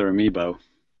with another amiibo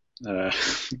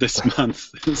this month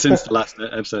since the last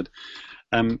episode.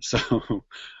 So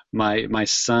my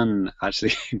son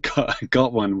actually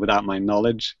got one without my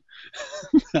knowledge.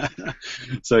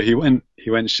 So he went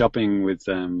shopping with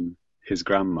his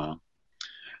grandma,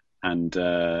 and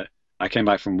I came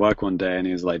back from work one day and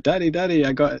he was like, Daddy,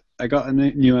 I got a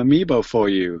new amiibo for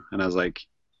you. And I was like,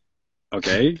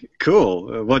 okay,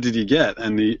 cool. What did you get?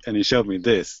 And he showed me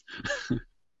this.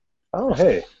 Oh,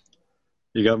 hey.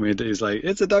 He got me. He's like,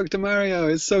 it's a Dr. Mario.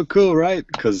 It's so cool, right?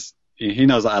 Because he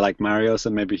knows that I like Mario, so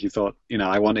maybe he thought,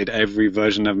 I wanted every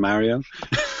version of Mario.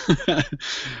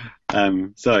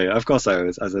 So yeah, of course I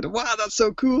said, wow, that's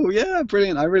so cool. Yeah,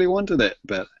 brilliant. I really wanted it,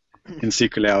 but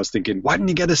secretly I was thinking, why didn't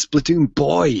you get a Splatoon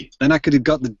boy? Then I could have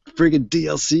got the friggin'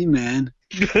 DLC, man.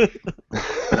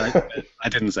 I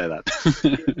didn't say that.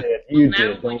 You Now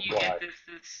did. when Don't you lie. get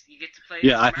this, you get to play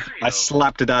Yeah, as Mario. I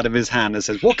slapped it out of his hand and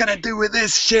said, what can I do with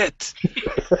this shit?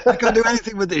 I can't do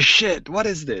anything with this shit. What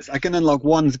is this? I can unlock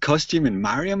one costume in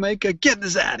Mario Maker? Get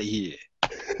this out of here.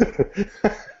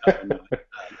 No,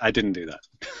 I didn't do that.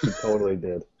 You totally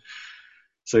did.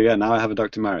 So yeah, now I have a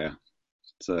Dr. Mario.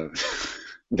 So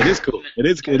it is cool. It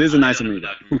is a nice amiibo.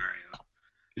 Dr. Mario.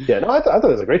 Yeah, no, I thought it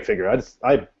was a great figure.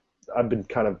 I've been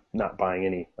kind of not buying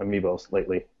any amiibos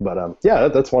lately, but yeah,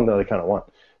 that's one that I kind of want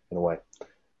in a way.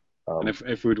 And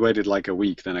if we'd waited like a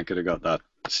week, then I could have got that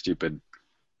stupid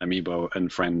Amiibo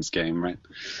and Friends game, right?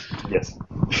 Yes,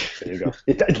 there you go.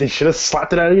 They should have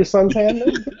slapped it out of your son's hand.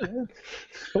 Then?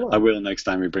 Come on. I will next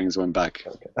time he brings one back.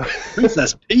 Okay.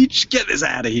 Princess Peach, get this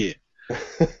out of here.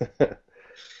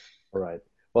 All right.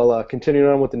 Well,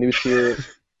 continuing on with the news here,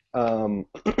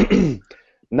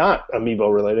 not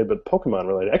Amiibo related, but Pokemon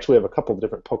related. Actually, we have a couple of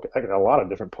different a lot of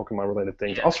different Pokemon related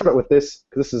things. Yeah. I'll start out with this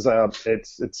because this is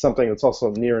it's something that's also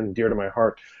near and dear to my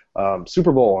heart.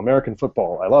 Super Bowl, American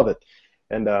football. I love it.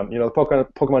 And the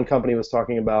Pokemon company was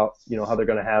talking about how they're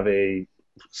going to have a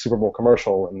Super Bowl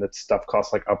commercial, and that stuff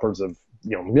costs like upwards of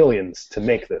millions to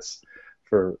make this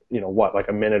for like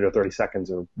a minute or 30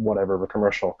 seconds or whatever of a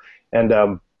commercial.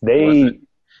 And they.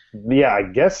 Yeah, I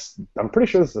guess I'm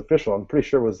pretty sure this is official. I'm pretty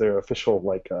sure it was their official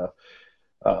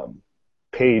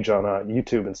page on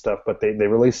YouTube and stuff. But they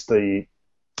released the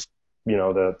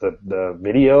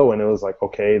video, and it was like,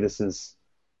 okay, this is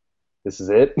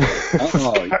it.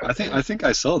 Oh, I think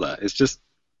I saw that. It's just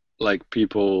like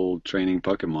people training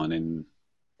Pokemon in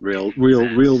real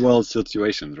world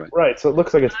situations, right? Right. So it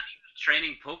looks like it's Not even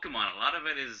training Pokemon. A lot of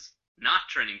it is not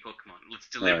training Pokemon. It's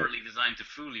deliberately designed to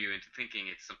fool you into thinking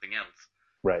it's something else.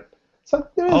 right. So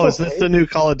Is this the new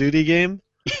Call of Duty game?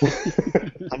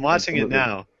 I'm watching it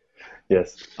now.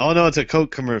 Yes. Oh no, it's a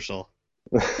Coke commercial.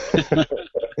 It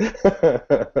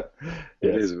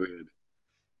is weird.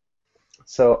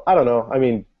 So I don't know. I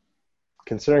mean,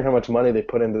 considering how much money they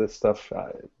put into this stuff,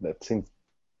 that seems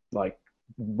like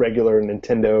regular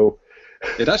Nintendo.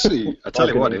 It actually, I tell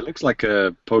you what, it looks like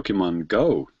a Pokemon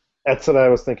Go. That's what I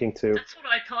was thinking too. That's what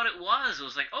I thought it was. It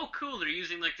was like, oh, cool, they're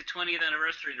using like the 20th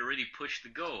anniversary to really push the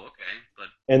Go. Okay, but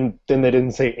And then they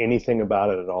didn't say anything about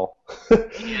it at all.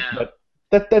 yeah, But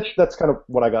that's kind of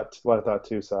what I thought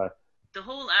too. So the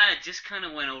whole ad just kind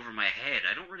of went over my head.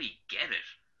 I don't really get it.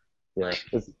 yeah,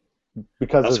 it's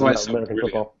because That's it's why not it's so American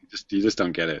brilliant. football. You just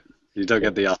don't get it. You don't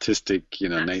get the artistic,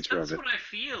 nature That's of it. what I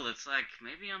feel. It's like,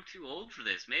 maybe I'm too old for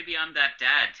this. Maybe I'm that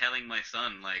dad telling my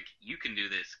son, like, you can do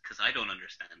this, because I don't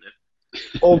understand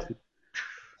it. Old.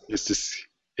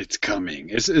 It's coming.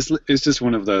 It's just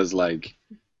one of those like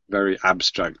very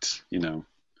abstract, I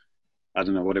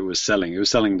don't know what it was selling. It was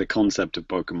selling the concept of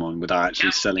Pokemon without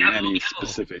actually selling any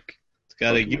specific. It's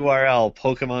got a URL,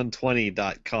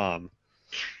 Pokemon20.com.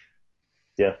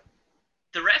 Yeah.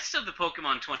 The rest of the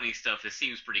Pokemon 20 stuff, it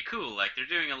seems pretty cool. Like, they're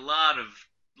doing a lot of,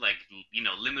 like,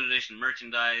 limited edition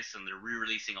merchandise, and they're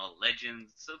re-releasing all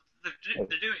Legends. So they're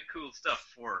doing cool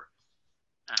stuff for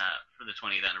the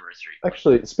 20th anniversary.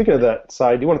 Actually, speaking of that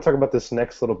side, do you want to talk about this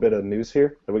next little bit of news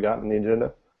here that we got in the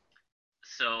agenda?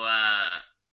 So,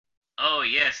 oh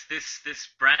yes, this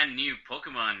brand new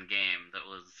Pokemon game that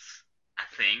was a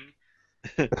thing.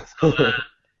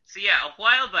 So yeah, a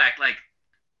while back, like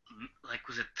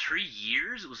was it 3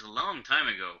 years? It was a long time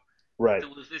ago. Right. There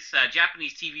was this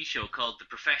Japanese TV show called The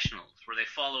Professionals, where they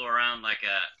follow around like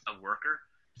a worker,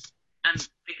 and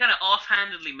they kind of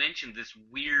offhandedly mentioned this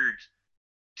weird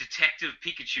Detective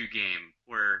Pikachu game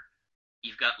where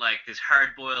you've got like this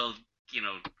hard-boiled,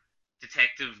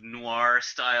 detective noir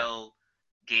style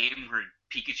game where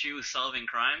Pikachu is solving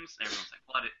crimes. And everyone's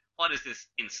like, what is this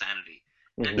insanity?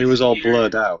 And It was all year,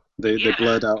 blurred out. They yeah,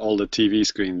 blurred out all the TV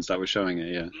screens that were showing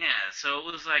it. Yeah. yeah. So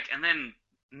it was like, and then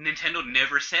Nintendo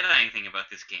never said anything about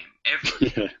this game ever.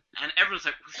 Yeah. And everyone's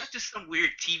like, was that just some weird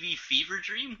TV fever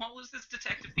dream? What was this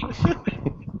Detective Pikachu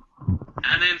thing?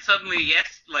 And then suddenly,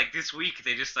 yes, like this week,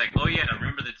 they just like, oh yeah,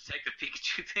 remember the Detective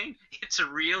Pikachu thing? It's a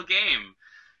real game.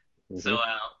 Mm-hmm. So,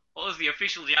 what was the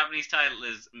official Japanese title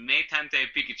is Meitante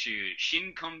Pikachu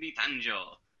Shinkombi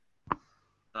Tanjo.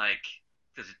 Like,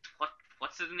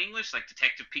 what's it in English? Like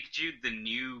Detective Pikachu, the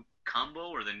new combo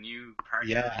or the new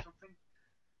party or something?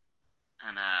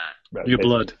 And, Right, Your basically.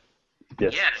 blood.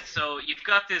 Yes. yeah, so you've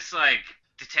got this, like,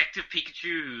 Detective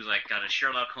Pikachu who's, like, got a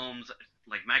Sherlock Holmes,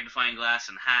 like, magnifying glass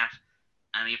and hat,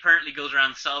 and he apparently goes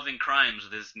around solving crimes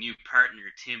with his new partner,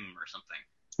 Tim, or something.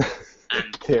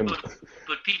 And Tim.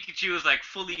 But Pikachu is, like,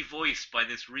 fully voiced by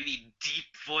this really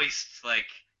deep-voiced, like,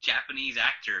 Japanese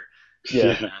actor.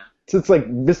 Yeah. So it's like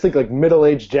this like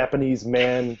middle-aged Japanese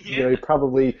man. Yeah. You know, he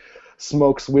probably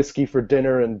smokes whiskey for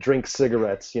dinner and drinks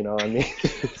cigarettes. You know, I mean,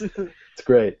 it's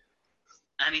great.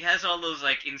 And he has all those,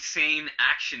 like, insane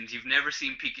actions you've never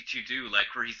seen Pikachu do, like,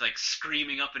 where he's, like,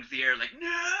 screaming up into the air, like,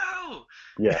 no!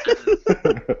 Yeah.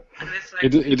 And it's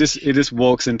like... He just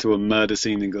walks into a murder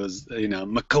scene and goes, you know,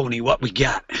 Makoni, what we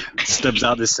got? Stubs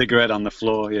out his cigarette on the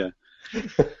floor. Yeah.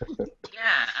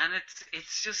 Yeah, and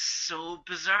it's just so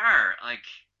bizarre. Like,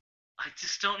 I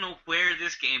just don't know where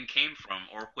this game came from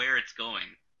or where it's going.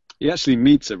 He actually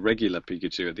meets a regular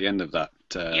Pikachu at the end of that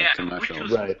commercial. Which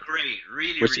was Right. great,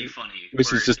 really funny.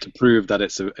 Which is just to prove that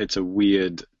it's a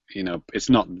weird, you know, it's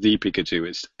not the Pikachu,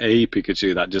 it's a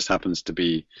Pikachu that just happens to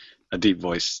be a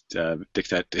deep-voiced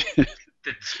detective.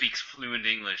 that speaks fluent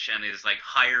English and is like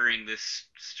hiring this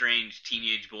strange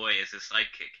teenage boy as his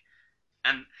sidekick.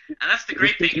 And that's the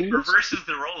great thing. It reverses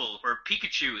the role where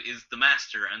Pikachu is the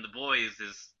master and the boy is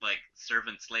his like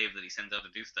servant slave that he sends out to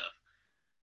do stuff.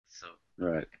 So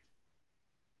Right.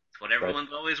 it's what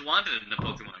everyone's always wanted in a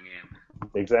Pokemon game.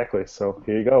 Exactly. So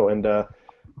here you go. And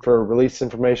for release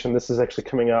information, this is actually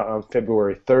coming out on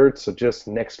February 3rd, so just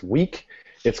next week.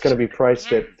 It's going to be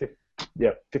priced at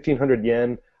 1,500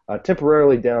 yen,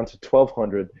 temporarily down to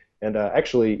 1,200. And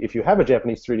actually, if you have a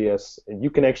Japanese 3DS, you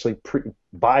can actually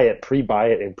pre-buy it,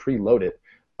 and preload it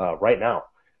right now.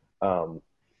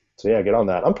 So yeah, get on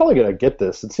that. I'm probably gonna get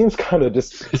this. It seems kind of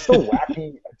just it's so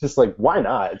wacky. Just like why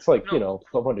not? It's like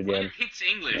 1,200 When yen. it hits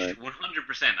English, 100%,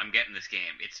 I'm getting this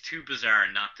game. It's too bizarre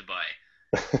not to buy.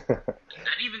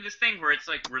 And even this thing where it's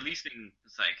like releasing,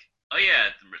 it's like, oh yeah,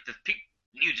 the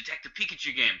new Detective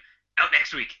Pikachu game out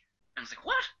next week. And it's like,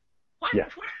 what? What? Yeah.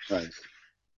 What? Right.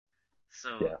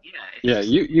 So Yeah,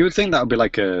 you would think that would be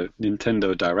like a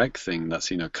Nintendo Direct thing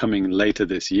that's, you know, coming later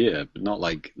this year, but not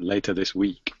like later this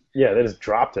week. Yeah, they just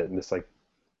dropped it and it's like,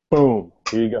 boom,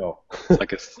 here you go.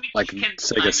 Like Which can kind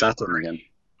Sega of Saturn agree, again.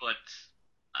 But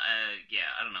yeah,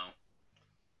 I don't know.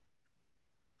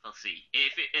 I'll see.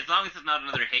 As long as it's not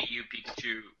another Hey You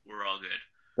Pikachu, we're all good.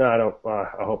 No, I don't.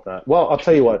 I hope not. Well, I'll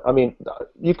tell you what. I mean,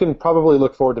 you can probably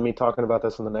look forward to me talking about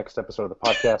this in the next episode of the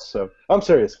podcast. So I'm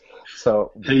serious.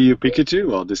 So Hey You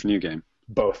Pikachu or this new game?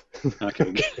 both.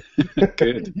 Okay,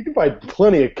 good. You can buy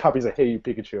plenty of copies of Hey You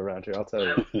Pikachu around here. I'll tell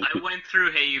you. I went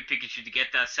through Hey You Pikachu to get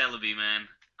that Celebi, man.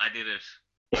 I did it.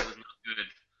 It was not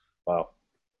good.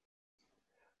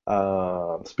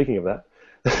 Wow. Speaking of that,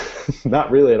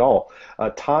 not really at all.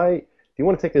 Ty, do you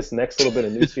want to take this next little bit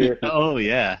of news here? Oh,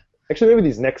 yeah. Actually, maybe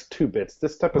these next two bits.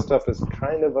 This type of stuff is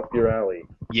kind of up your alley.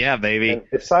 Yeah, baby. And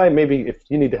if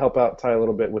you need to help out Ty a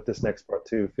little bit with this next part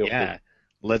too, feel Yeah. free.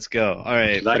 Let's go. All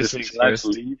right. Should I First just things should I first.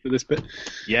 leave for this bit?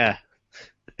 Yeah.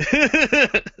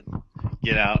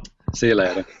 Get out. See you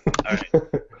later. All right.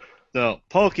 So,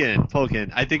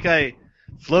 Polkin. I think I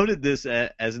floated this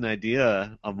as an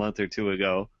idea a month or two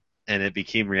ago, and it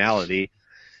became reality.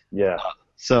 Yeah.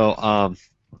 So,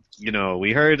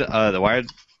 we heard the wired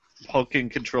Polkin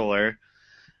controller.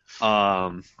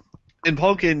 In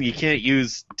Polkin, you can't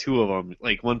use two of them.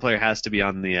 Like, one player has to be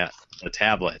on the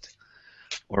tablet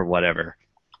or whatever.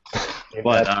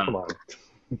 But, Come on.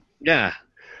 yeah.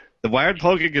 The wired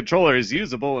Polkin controller is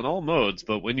usable in all modes,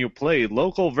 but when you play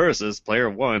local versus, player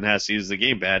 1 has to use the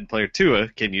gamepad, player 2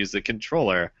 can use the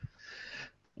controller.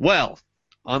 Well,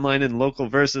 online and local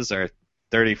versus are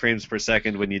 30 frames per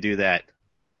second when you do that.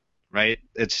 Right?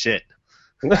 It's shit.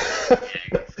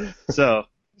 So,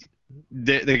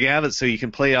 they have it so you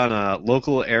can play on a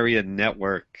local area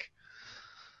network.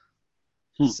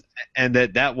 And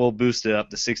that will boost it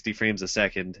up to 60 frames a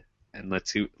second and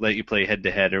let you play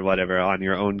head-to-head or whatever on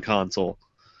your own console.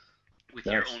 with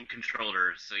your Nice. own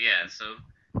controller. So yeah, so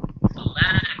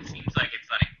LAN seems like it's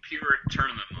like pure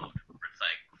tournament mode, where it's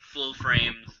like full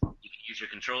frames. You can use your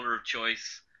controller of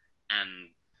choice, and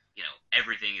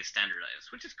everything is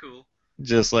standardized, which is cool.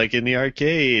 Just like in the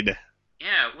arcade.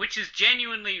 Yeah, which is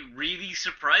genuinely really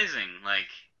surprising. Like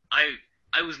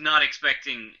I was not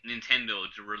expecting Nintendo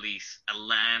to release a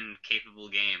LAN capable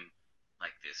game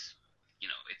like this.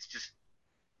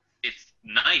 It's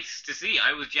nice to see.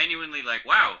 I was genuinely like,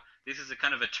 wow, this is a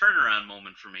kind of a turnaround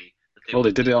moment for me. That Well,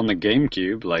 they did it on the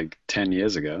GameCube like 10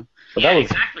 years ago. But yeah, that was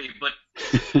exactly. But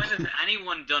when has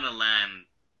anyone done a LAN,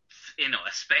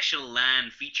 a special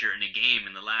LAN feature in a game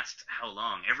in the last how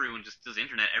long? Everyone just does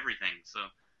internet everything. So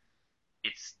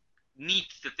it's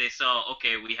neat that they saw,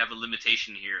 okay, we have a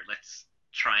limitation here. Let's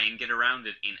try and get around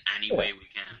it in any way we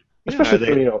can.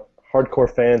 especially Yeah, for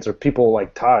hardcore fans or people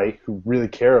like Ty who really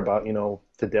care about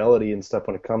fidelity and stuff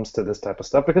when it comes to this type of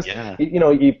stuff, because Yeah.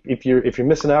 if you're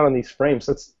missing out on these frames,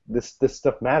 this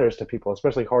stuff matters to people,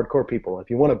 especially hardcore people. If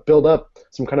you want to build up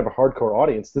some kind of a hardcore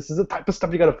audience, this is the type of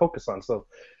stuff you got to focus on. So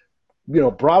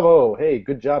bravo, hey,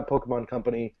 good job, Pokemon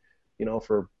Company,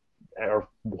 for or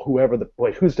whoever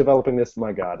who's developing this.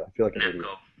 My God, I feel like an idiot.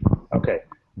 Namco. Okay,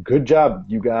 good job,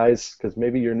 you guys, because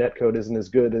maybe your netcode isn't as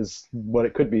good as what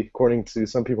it could be, according to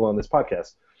some people on this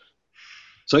podcast.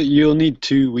 So you'll need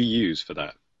 2 Wii U's for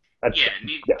that. Yeah,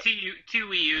 yeah. two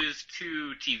Wii U's,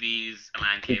 2 TVs, a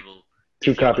LAN cable.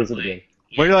 2 if you wanna copies of the play. game.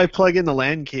 Where do Yeah. I plug in the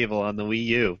LAN cable on the Wii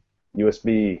U?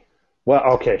 USB. Well,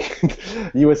 okay,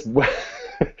 the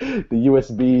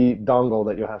USB dongle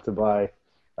that you'll have to buy,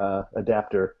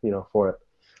 adapter, for it.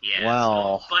 Yeah,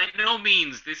 Wow. so by no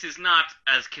means, this is not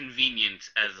as convenient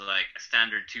as like a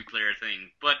standard 2-player thing,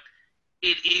 but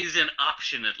it is an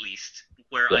option at least,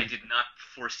 where I Yeah. did not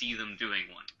foresee them doing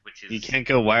one, which is You can't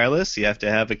go wireless. You have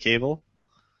to have a cable.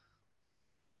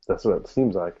 That's what it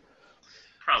seems like.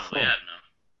 probably, I don't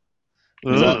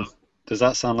know. Does Ugh. that, does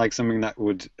that sound like something that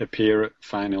would appear at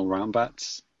final round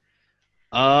bats?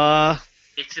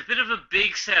 It's a bit of a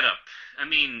big setup. I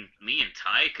mean, me and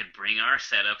Ty could bring our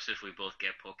setups if we both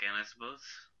get Pokemon, I suppose.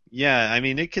 Yeah. I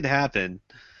mean, it could happen.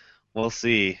 We'll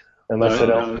see. Unless No, it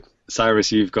don't. no.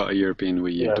 Cyrus, you've got a European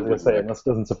Wii U. Yeah, I to was gonna say, work. unless it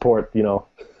doesn't support,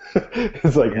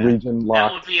 it's like Yeah. region That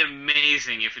locked. would be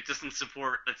amazing if it doesn't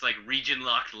support. It's like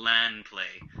region-locked LAN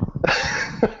play.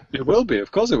 It will be,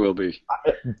 of course it will be.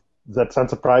 Does that sound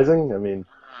surprising? I mean,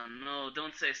 Oh no,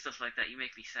 don't say stuff like that. You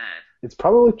make me sad. it's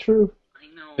probably true. I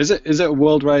know. Is it a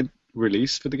worldwide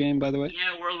release for the game, by the way?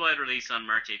 Yeah, worldwide release on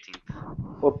March 18th.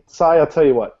 Well, Sai, I'll tell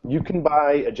you what. You can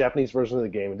buy a Japanese version of the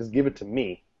game and just give it to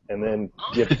me, and then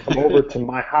you have to come over to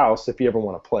my house if you ever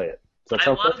want to play it. Does that I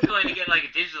sound was fair? going to get like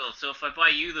a digital, so if I buy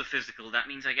you the physical, that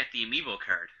means I get the amiibo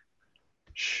card.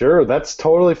 Sure, that's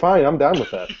totally fine. I'm down with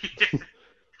that.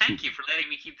 Thank you for letting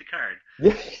me keep the card.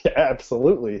 Yeah,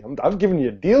 absolutely. I'm giving you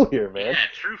a deal here, man. Yeah,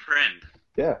 true friend.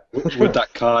 Yeah. Would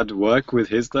that card work with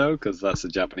his, though? Because that's a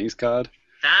Japanese card.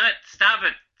 Damn it! Stop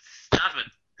it! Stop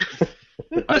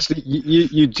it! Actually,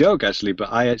 you joke, actually, but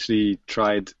I actually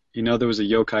tried... there was a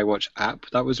Yokai Watch app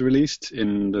that was released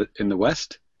in the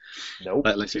West Nope.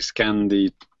 that lets you scan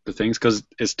the things, because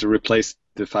it's to replace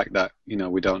the fact that,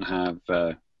 we don't have,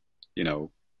 an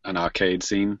arcade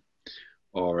scene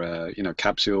or,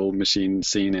 capsule machine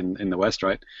scene in the West,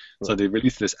 right? So they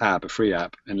released this app, a free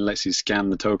app, and it lets you scan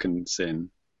the tokens in.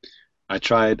 I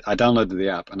downloaded the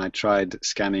app, and I tried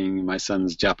scanning my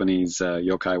son's Japanese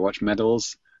Yokai Watch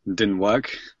medals. It didn't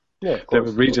work. Yeah, of They were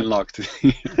course. region locked. Of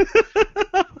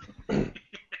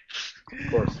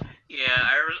course. Yeah,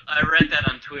 I read that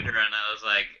on Twitter, and I was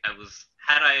like,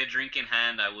 had I a drink in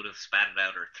hand, I would have spat it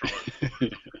out or thrown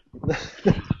it.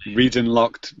 Region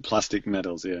locked plastic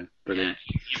medals, yeah. Yeah, Brilliant.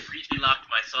 you region locked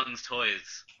my son's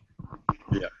toys.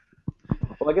 Yeah.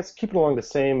 Well, I guess keeping along the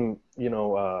same,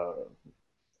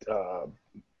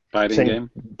 Fighting same, game.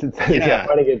 yeah,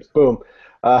 fighting games. Boom.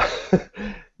 How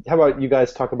about you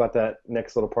guys talk about that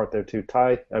next little part there too,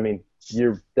 Ty? I mean,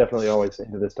 you're definitely always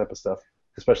into this type of stuff,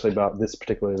 especially about this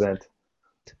particular event.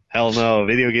 Hell no,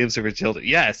 video games are for children.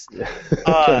 Yes.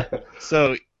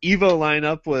 So Evo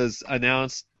lineup was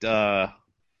announced 1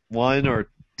 or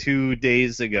 2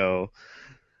 days ago,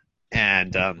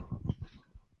 and there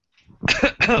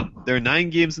are 9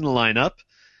 games in the lineup,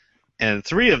 and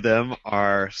 3 of them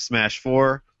are Smash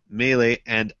 4, Melee,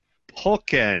 and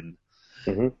Pokken.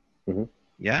 Mm-hmm.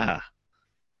 Yeah.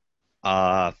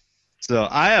 So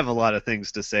I have a lot of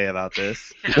things to say about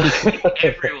this. I think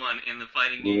everyone in the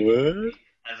fighting game What? community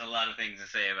has a lot of things to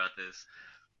say about this.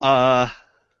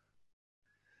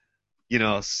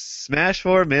 Smash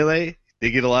 4, Melee,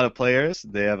 they get a lot of players.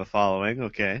 They have a following,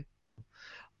 okay.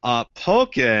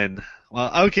 Pokken,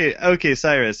 Well, okay,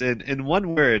 Cyrus. In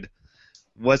one word,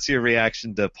 what's your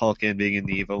reaction to Pulkin being in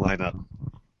the Evo lineup?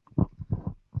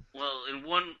 Well, in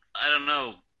one, I don't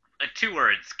know, 2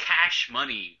 words: cash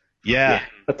money. Yeah,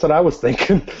 That's what I was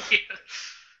thinking.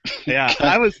 yeah.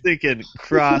 I was thinking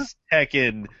Cross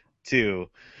Tekken 2.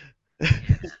 This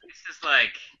is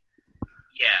like,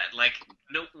 yeah, like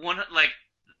no one, like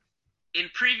in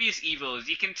previous Evos,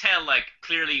 you can tell like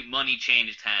clearly money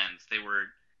changed hands. They were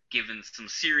given some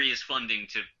serious funding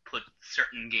to put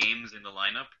certain games in the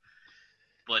lineup.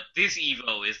 But this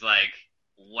Evo is like,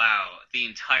 wow, the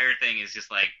entire thing is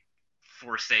just like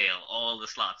for sale. All the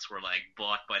slots were like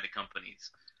bought by the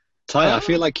companies. Ty, I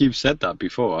feel like you've said that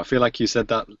before. I feel like you said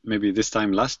that maybe this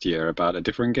time last year about a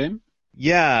different game.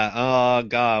 Yeah. Oh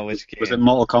God, which game? Was it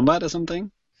Mortal Kombat or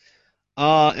something?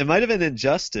 It might have been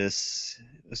Injustice.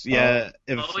 Yeah,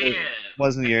 if Oh it yeah.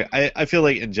 wasn't here, I feel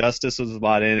like Injustice was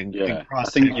bought in, and Yeah, I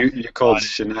Cross think Tekken you was called bought in.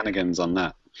 shenanigans on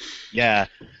that. Yeah,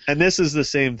 and this is the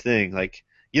same thing. Like,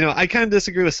 I kind of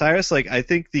disagree with Cyrus. Like, I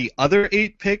think the other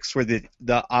 8 picks were the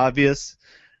obvious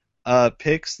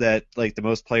picks that like the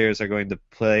most players are going to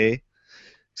play,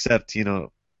 except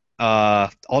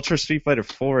Ultra Street Fighter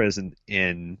 4 isn't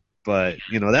in, but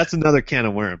that's another can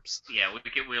of worms. Yeah,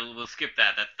 we'll skip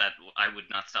that. That I would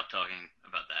not stop talking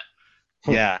about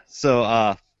that. Yeah.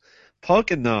 So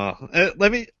Pulkin, no.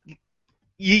 Let me.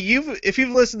 If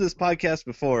you've listened to this podcast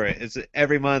before, it's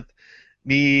every month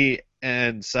me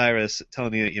and Cyrus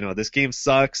telling you, this game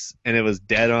sucks and it was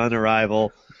dead on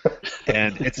arrival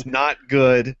and it's not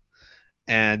good,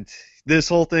 and this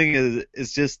whole thing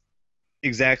is just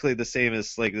exactly the same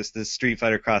as like this Street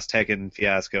Fighter Cross Tekken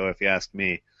fiasco, if you ask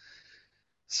me.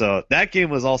 So that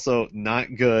game was also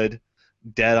not good,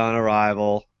 dead on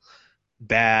arrival,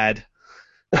 bad,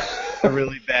 a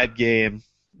really bad game,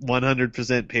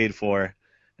 100% paid for,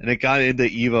 and it got into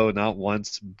Evo not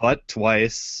once but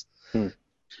twice.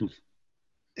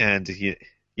 And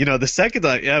the second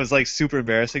time, yeah, it was like super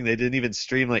embarrassing. They didn't even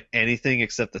stream like anything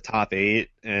except the top 8,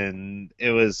 and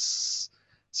it's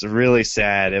really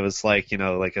sad. It was like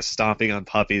like a stomping on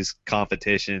puppies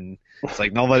competition. It's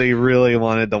like nobody really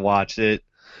wanted to watch it.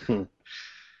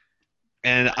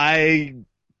 And I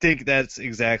think that's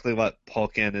exactly what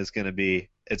Pulkin is going to be.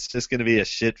 It's just going to be a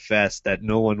shit fest that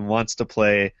no one wants to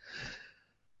play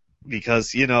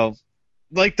because,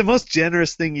 like the most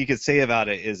generous thing you could say about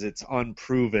it is it's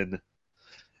unproven.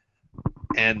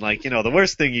 And like, the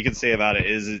worst thing you can say about it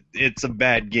is it's a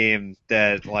bad game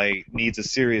that like needs a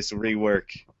serious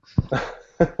rework.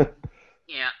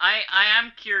 Yeah, I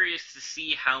am curious to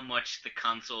see how much the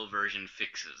console version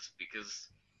fixes, because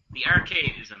the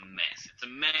arcade is a mess. It's a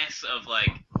mess of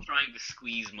like trying to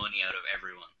squeeze money out of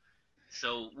everyone.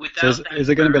 So without So that is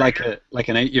it going to be barrier- like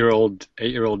an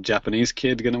 8-year-old Japanese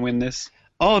kid going to win this?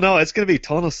 Oh no, it's going to be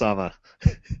Tono-sama.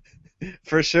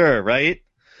 For sure, right?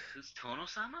 Who's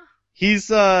Tono-sama? He's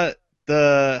the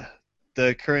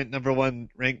current #1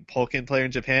 ranked Pulkin player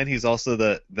in Japan. He's also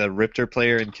the Riptor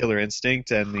player in Killer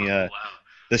Instinct and Wow.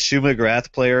 the Shuma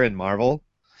Grath player in Marvel.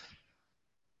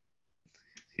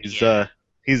 Yeah.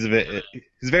 He's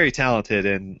very talented,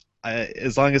 and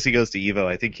as long as he goes to Evo,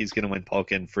 I think he's going to win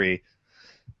Pulkin free.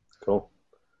 Cool.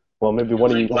 Well, maybe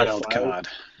one of you guys Wild card.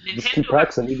 just keep Nintendo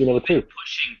practicing. You know it too.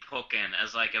 pushing Pokken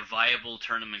as like a viable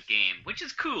tournament game, which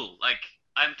is cool. Like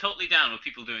I'm totally down with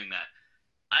people doing that.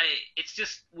 It's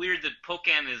just weird that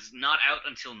Pokken is not out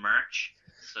until March,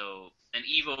 so and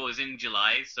Evo is in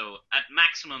July, so at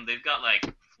maximum they've got like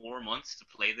 4 months to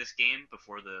play this game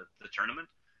before the tournament,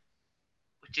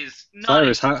 which is not.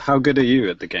 Cyrus, how good are you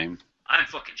at the game? I'm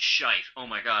fucking shite. Oh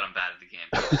my god, I'm bad at the game.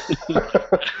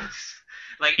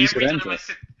 Like You every should time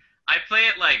enter. I play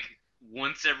it like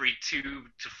once every 2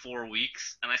 to 4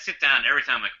 weeks, and I sit down every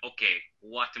time like, okay,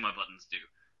 what do my buttons do?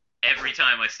 Every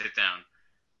time I sit down,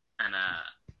 and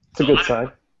It's a good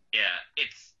sign. Yeah,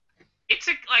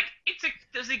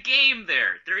 there's a game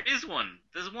there. There is one.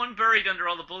 There's one buried under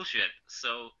all the bullshit.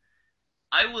 So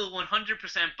I will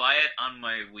 100% buy it on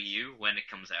my Wii U when it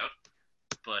comes out,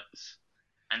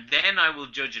 and then I will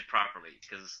judge it properly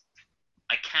because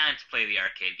I can't play the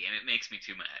arcade game. It makes me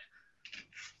too mad.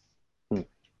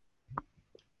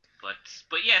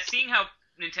 But yeah, seeing how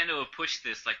Nintendo have pushed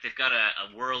this, like they've got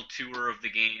a world tour of the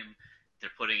game.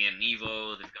 They're putting in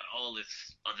Evo. They've got all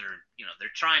this other, they're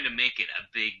trying to make it a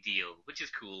big deal, which is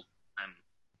cool.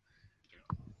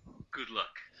 Good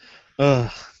luck.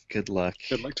 Ugh, good luck.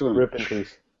 Good luck to him. Rip in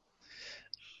peace.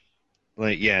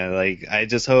 Like I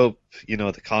just hope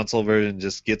the console version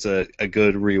just gets a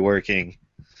good reworking.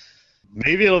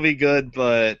 Maybe it'll be good,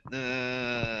 but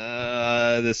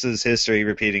this is history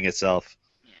repeating itself.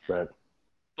 Yeah. Right.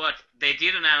 But they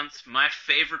did announce my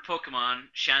favorite Pokemon,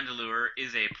 Chandelure,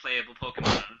 is a playable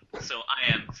Pokemon, so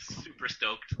I am super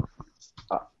stoked.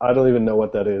 I don't even know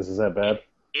what that is. Is that bad?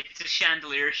 It's a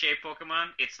chandelier-shaped Pokemon.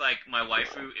 It's like my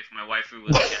waifu if my waifu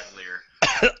was a chandelier.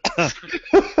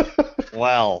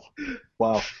 Wow.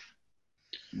 Wow.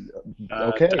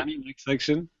 Okay. Danny, next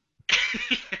section.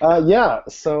 Yeah.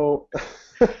 So.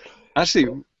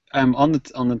 Actually, on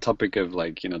the topic of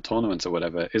like tournaments or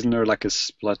whatever, isn't there like a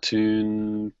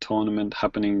Splatoon tournament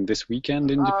happening this weekend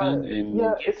in Japan?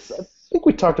 Yeah, I think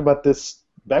we talked about this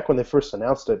back when they first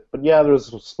announced it. But yeah, there was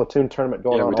a Splatoon tournament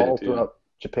going on all throughout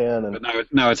Japan, and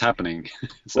but now it's happening.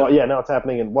 So, well, yeah, now it's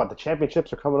happening, and the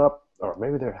championships are coming up, or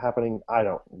maybe they're happening. I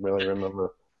don't really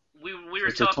remember. We were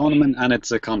it's talking, a tournament and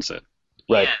it's a concert.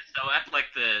 Right. Yeah, so at like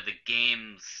the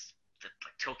games, the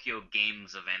like Tokyo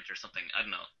Games event or something. I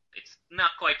don't know. It's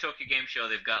not quite Tokyo Game Show.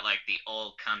 They've got like the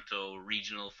All Kanto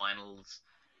regional finals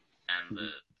and the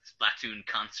Splatoon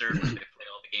concert where they play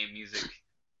all the game music.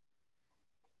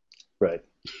 Right.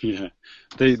 Yeah.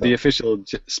 The official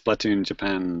Splatoon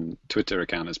Japan Twitter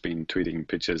account has been tweeting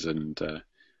pictures and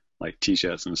like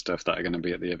T-shirts and stuff that are going to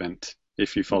be at the event.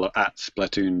 If you follow at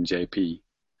Splatoon JP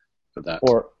for that.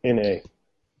 Or NA.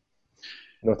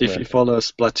 If you follow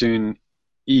Splatoon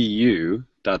EU,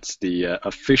 that's the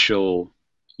official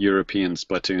European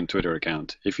Splatoon Twitter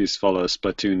account. If you follow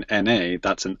Splatoon NA,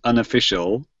 that's an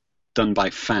unofficial, done by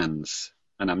fans.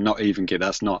 And I'm not even kidding.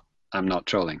 I'm not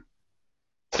trolling.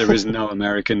 There is no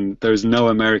American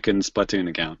Splatoon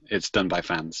account. It's done by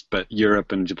fans. But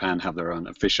Europe and Japan have their own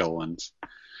official ones.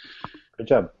 Good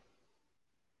job.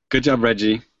 Good job,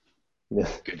 Reggie. Yeah.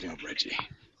 Good job, Reggie.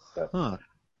 Huh.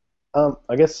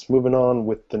 I guess moving on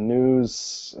with the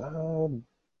news. Oh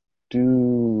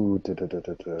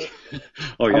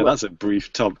yeah, that's a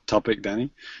brief topic,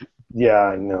 Danny. Yeah,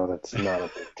 I know that's not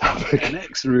a big topic.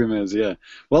 Next rumors, yeah.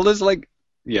 Well, there's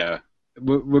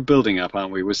we're building up,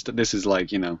 aren't we? This is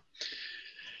like we're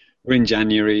in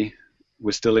January.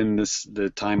 We're still in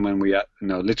the time when we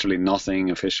literally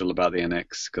nothing official about the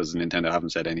NX because Nintendo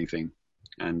haven't said anything.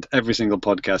 And every single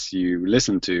podcast you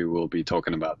listen to will be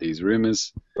talking about these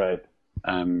rumors. Right.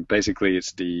 Basically,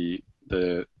 it's the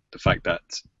fact that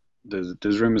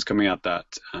there's rumors coming out that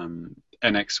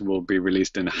NX will be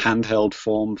released in a handheld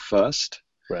form first.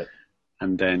 Right.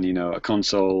 And then a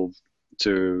console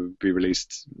to be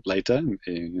released later,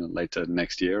 later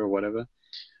next year or whatever.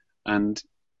 And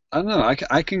I don't know.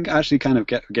 I can actually kind of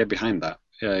get behind that.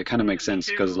 Yeah, it kind of makes sense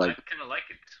because I kind of like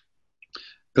it.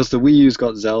 Because the Wii U's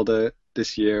got Zelda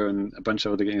this year and a bunch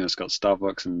of other games. It's got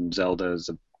Starbucks and Zelda's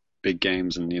big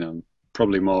games and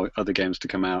probably more other games to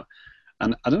come out.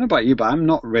 And I don't know about you, but I'm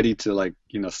not ready to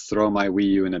throw my Wii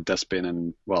U in a dustbin.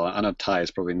 And well, I know Ty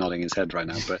is probably nodding his head right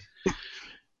now, but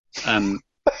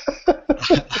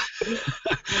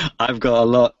I've got a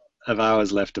lot of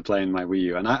hours left to play in my Wii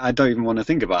U, and I don't even want to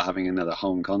think about having another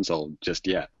home console just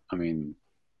yet. I mean,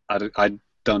 I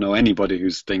don't know anybody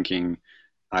who's thinking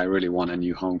I really want a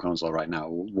new home console right now,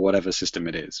 whatever system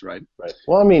it is, right? Right.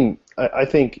 Well, I mean, I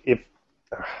think if,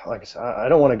 like I said, I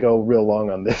don't want to go real long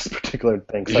on this particular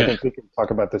thing, because I think we can talk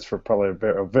about this for probably a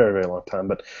very, very long time.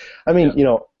 But, I mean,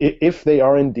 if they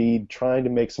are indeed trying to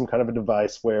make some kind of a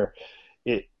device where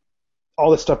all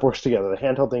this stuff works together, the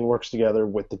handheld thing works together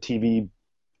with the TV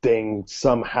thing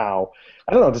somehow.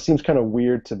 I don't know, it just seems kind of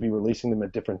weird to be releasing them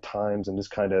at different times and just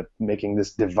kind of making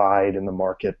this divide in the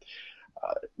market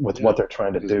with what they're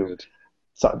trying to do. Good.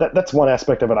 So that's one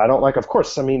aspect of it I don't like. Of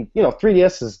course, I mean,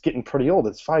 3DS is getting pretty old.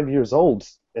 It's 5 years old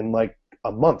in like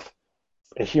a month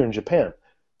here in Japan.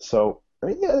 So, I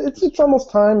mean, yeah, it's almost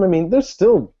time. I mean, they're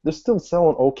still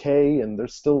selling okay, and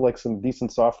there's still like some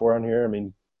decent software on here. I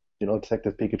mean,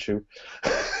 Detective Pikachu,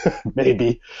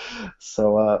 maybe.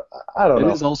 So I don't know.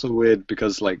 It is also weird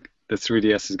because like the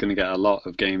 3DS is going to get a lot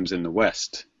of games in the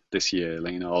West this year.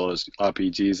 Like, all those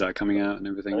RPGs that are coming out and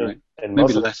everything, right? And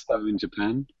maybe less so in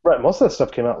Japan. Right. Most of that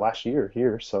stuff came out last year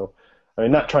here. So I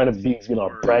mean, not trying to be a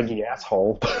braggy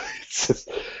asshole, but it's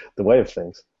just the way of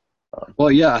things.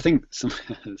 Well, yeah, I think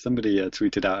somebody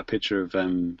tweeted out a picture of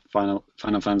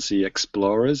Final Fantasy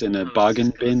Explorers in a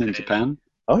bargain bin in Japan.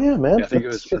 Oh yeah, man! Yeah, I think it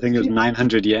was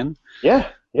 900 yen. Yeah.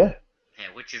 Yeah,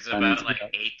 which is about like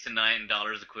 $8 to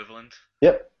 $9 equivalent.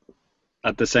 Yep.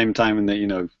 At the same time, and that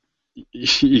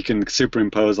you can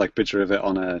superimpose like picture of it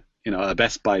on a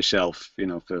Best Buy shelf,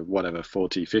 for whatever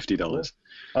 $40, $50.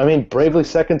 I mean, Bravely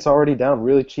Second's already down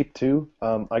really cheap too.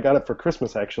 I got it for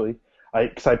Christmas actually.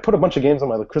 Because I put a bunch of games on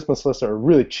my Christmas list that are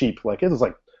really cheap. Like it was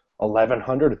like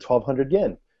 1,100 to 1,200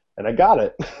 yen, and I got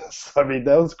it. So I mean,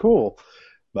 that was cool.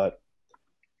 But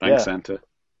thanks, Santa.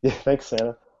 Yeah, thanks,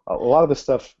 Santa. A lot of this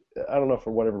stuff, I don't know,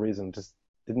 for whatever reason, just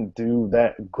didn't do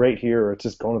that great here, or it's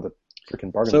just going to the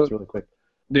freaking bargain So bins really quick.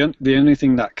 the only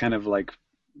thing that kind of like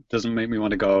doesn't make me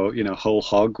want to go, whole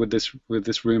hog with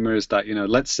this rumor is that,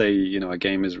 let's say, a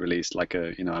game is released like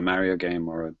a Mario game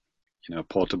or a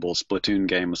portable Splatoon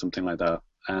game or something like that.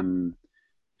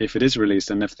 If it is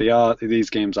released, and if these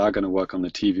games are going to work on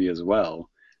the TV as well,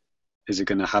 is it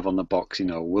going to have on the box,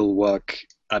 will work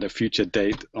at a future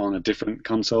date on a different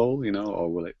console, or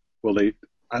will they,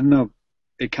 I don't know,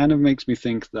 it kind of makes me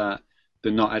think that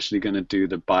they're not actually going to do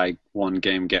the buy one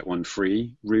game, get one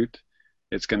free route.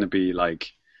 It's going to be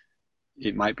like,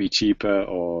 it might be cheaper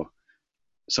or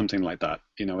something like that.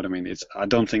 You know what I mean? I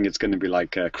don't think it's going to be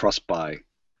like a cross-buy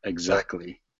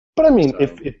exactly. But I mean, So,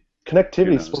 if connectivity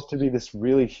who is knows? supposed to be this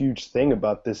really huge thing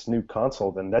about this new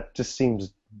console, then that just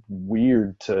seems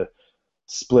weird to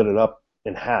split it up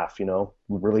in half,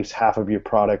 release half of your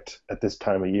product at this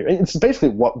time of year. And it's basically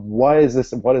why is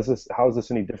this, how is this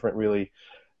any different really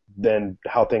than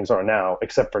how things are now,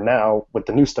 except for now with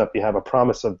the new stuff you have a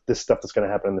promise of this stuff that's going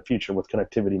to happen in the future with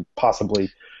connectivity, possibly,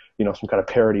 some kind of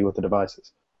parity with the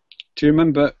devices. Do you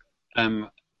remember,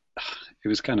 it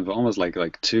was kind of almost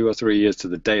like 2 or 3 years to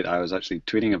the date I was actually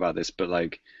tweeting about this, but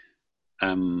like,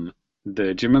 do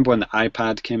you remember when the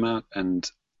iPad came out and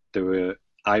there were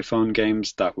iPhone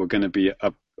games that were going to be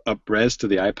up-res to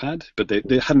the iPad, but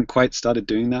they hadn't quite started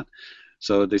doing that.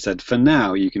 So they said, for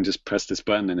now, you can just press this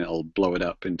button and it'll blow it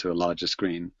up into a larger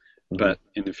screen. Mm-hmm. But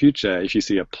in the future, if you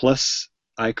see a plus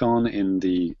icon in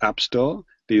the App Store,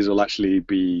 these will actually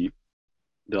contain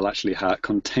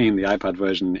the iPad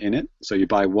version in it. So you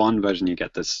buy one version, you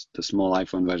get the small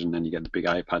iPhone version, and you get the big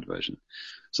iPad version.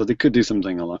 So they could do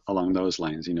something along those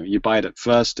lines. You buy it at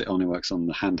first, it only works on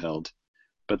the handheld.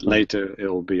 But later it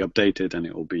will be updated and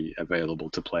it will be available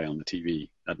to play on the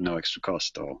TV at no extra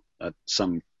cost or at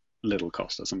some little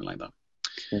cost or something like that.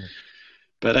 Mm.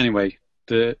 But anyway,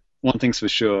 the one thing's for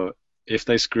sure, if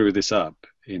they screw this up,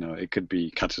 it could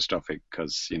be catastrophic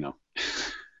because,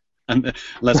 and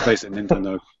let's face it,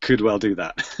 Nintendo could well do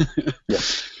that. Yeah.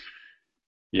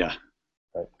 Yeah.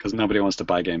 Because nobody wants to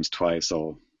buy games twice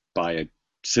or buy a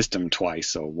system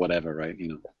twice or whatever, right?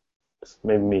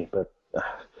 Maybe me, but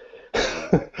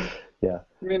yeah.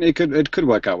 I mean, it could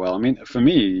work out well. I mean, for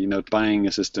me, buying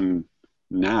a system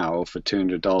now for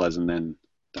 $200 and then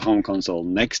the home console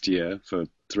next year for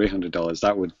 $300,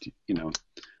 that would,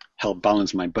 help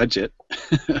balance my budget.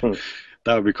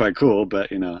 That would be quite cool,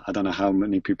 but, I don't know how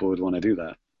many people would want to do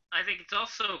that. I think it's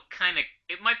also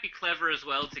it might be clever as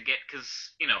well to get,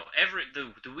 because,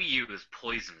 the Wii U is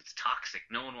poison, it's toxic.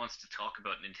 No one wants to talk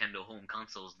about Nintendo home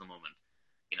consoles at the moment.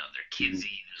 They're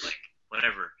kidsy, they're like,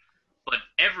 whatever. But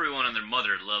everyone and their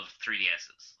mother loves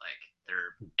 3DSs.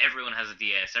 Everyone has a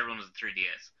DS, everyone has a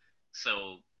 3DS.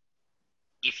 So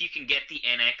if you can get the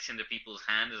NX into people's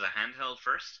hand as a handheld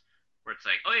first, where it's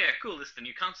like, oh yeah, cool, this is the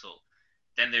new console.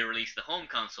 Then they release the home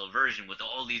console version with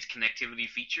all these connectivity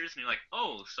features, and you're like,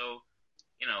 oh, so,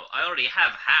 I already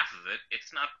have half of it.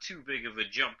 It's not too big of a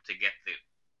jump to get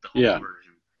the home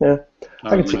version. Yeah,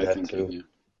 I can see that too. Yeah.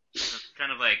 So it's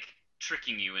kind of like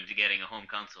tricking you into getting a home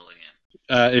console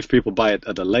again. If people buy it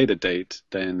at a later date,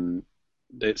 then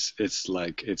it's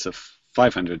a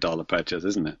 $500 purchase,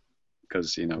 isn't it?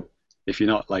 Because if you're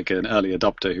not like an early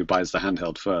adopter who buys the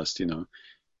handheld first,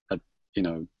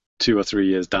 2 or 3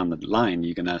 years down the line,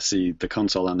 you're gonna see the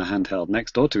console and the handheld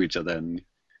next door to each other, and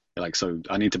you're like, so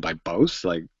I need to buy both?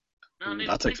 Like,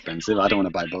 that's expensive. I don't want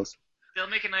to buy both. They'll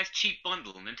make a nice cheap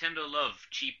bundle. Nintendo love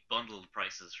cheap bundled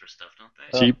prices for stuff, don't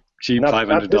they? Cheap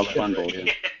 $500 bundle.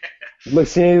 Yeah. Look,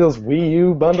 see any of those Wii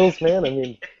U bundles, man? I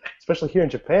mean, especially here in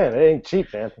Japan, it ain't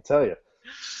cheap, man. I tell you.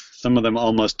 Some of them are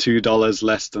almost $2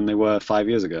 less than they were 5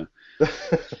 years ago. It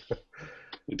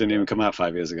didn't even come out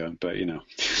 5 years ago, but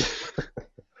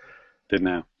did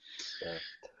now. Yeah.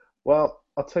 Well,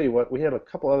 I'll tell you what. We had a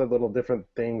couple other little different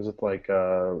things with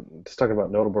just talking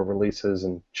about notable releases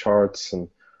and charts and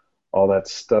all that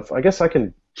stuff. I guess I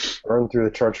can burn through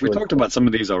the charts. We talked about some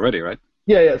of these already, right?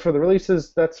 Yeah. For the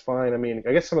releases, that's fine. I mean,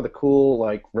 I guess some of the cool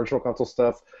virtual console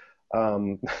stuff.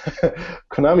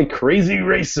 Konami Crazy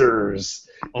Racers.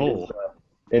 Oh.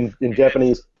 In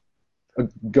Japanese.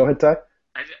 Go ahead, Ty.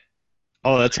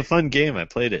 Oh, that's a fun game. I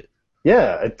played it.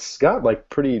 Yeah, it's got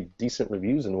pretty decent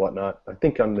reviews and whatnot. I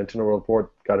think on Nintendo World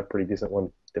Report got a pretty decent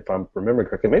one, if I'm remembering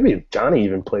correctly. Maybe Johnny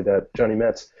even played that, Johnny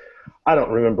Metz. I don't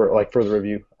remember for the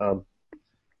review. But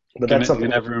that's something. You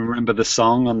never remember the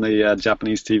song on the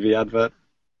Japanese TV advert?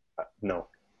 No.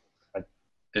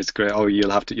 It's great. Oh,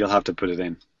 you'll have to put it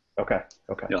in. Okay.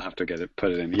 Okay. You'll have to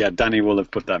put it in. Yeah, Danny will have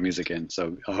put that music in,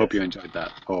 so I hope you enjoyed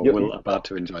that, or will about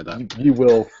to enjoy that. You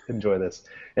will enjoy this.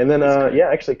 And then, That's great. yeah,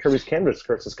 actually, Kirby's Canvas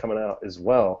Curse is coming out as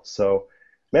well. So,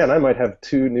 man, I might have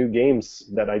two new games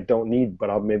that I don't need, but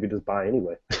I'll maybe just buy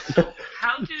anyway.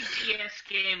 How do DS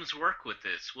games work with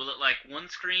this? Will it like one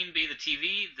screen be the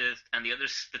TV, and the other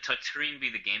the touch screen be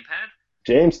the gamepad?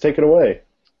 James, take it away.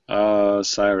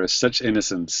 Cyrus, such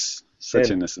innocence, such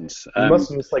Man, innocence. you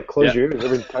must just like close Yeah, your ears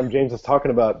every time James is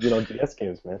talking about DS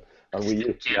games, man, on Wii U.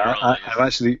 yeah. General, I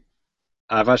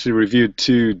I've actually reviewed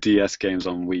two DS games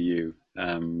on Wii U,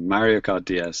 Mario Kart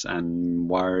DS and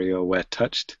WarioWare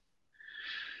Touched.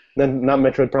 Then not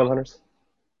Metroid Prime Hunters.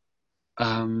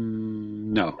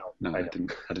 No, I I know.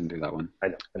 didn't do that one. I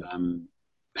know.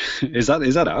 Is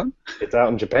that out? It's out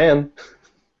in Japan.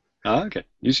 Oh, okay.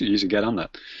 You should get on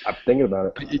that. I'm thinking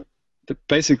about it. But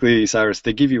basically, Cyrus,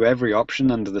 they give you every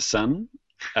option under the sun.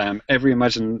 Every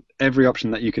option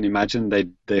that you can imagine,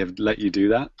 they have let you do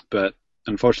that. But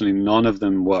unfortunately, none of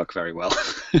them work very well.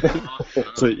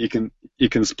 So you can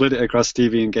split it across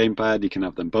TV and gamepad. You can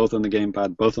have them both on the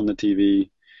gamepad, both on the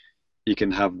TV. You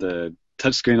can have the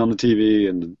touchscreen on the TV,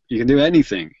 and you can do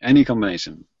anything, any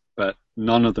combination. But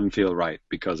none of them feel right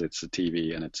because it's a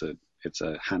TV and it's a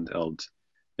handheld,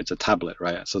 it's a tablet,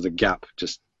 right? So the gap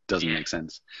just doesn't make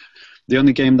sense. The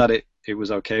only game that it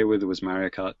was okay with was Mario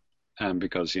Kart,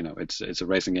 because it's a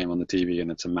racing game on the TV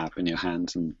and it's a map in your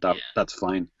hands, and that's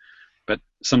fine. But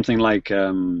something like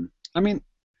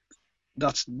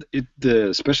that's it.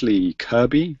 Especially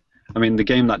Kirby. I mean, the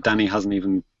game that Danny hasn't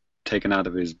even taken out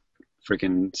of his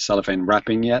freaking cellophane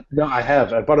wrapping yet. No, I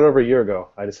have. I bought it over a year ago.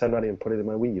 I just had not even put it in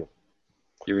my Wii U.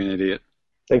 You're an idiot.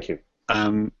 Thank you.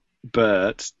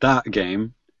 But that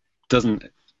game doesn't.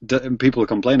 People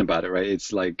complain about it, right?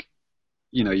 It's like,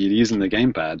 you're using the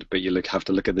gamepad, but you have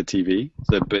to look at the TV.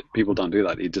 But people don't do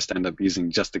that. You just end up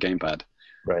using just the gamepad.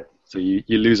 Right. So you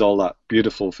lose all that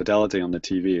beautiful fidelity on the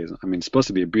TV. I mean, it's supposed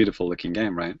to be a beautiful looking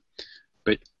game, right?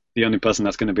 But the only person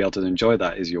that's going to be able to enjoy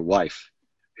that is your wife,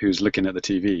 who's looking at the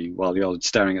TV while you're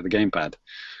staring at the gamepad.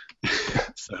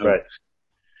 Right.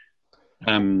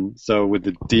 So with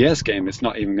the DS game, it's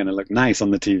not even going to look nice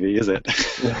on the TV, is it?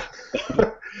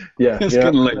 Yeah. It's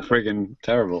going to look friggin'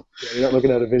 terrible. Yeah, you're not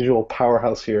looking at a visual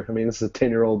powerhouse here. I mean, this is a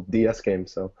 10-year-old DS game,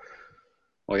 so.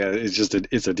 Well, yeah,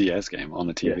 it's a DS game on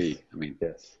the TV. Yes. I mean,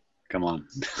 Yes. come on.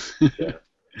 Yeah.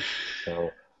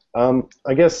 So,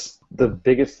 I guess the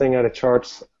biggest thing out of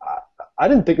charts, I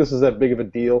didn't think this was that big of a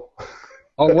deal.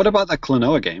 Oh, what about that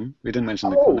Klonoa game? We didn't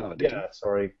mention the Klonoa, did we? Yeah,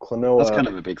 sorry. Klonoa. That's kind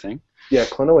of a big thing. Yeah,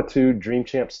 Klonoa 2, Dream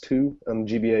Champs 2,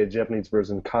 GBA Japanese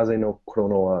version, Kaze no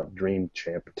Klonoa Dream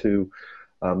Champ 2.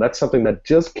 That's something that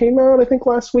just came out, I think,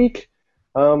 last week.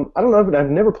 I don't know, I've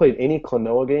never played any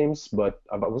Klonoa games, but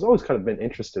I was always kind of been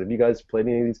interested. Have you guys played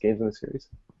any of these games in the series?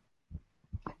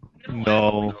 No.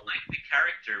 I like the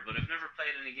character, but I've never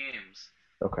played any games.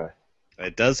 Okay.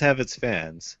 It does have its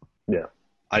fans. Yeah.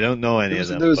 I don't know any of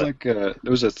them. There was but there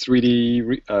was a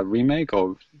 3D remake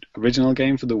or original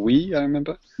game for the Wii, I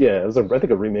remember. Yeah, it was, I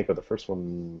think, a remake of the first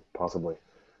one, possibly.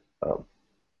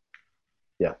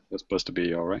 Yeah. It's supposed to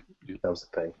be all right. Yeah. That was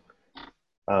the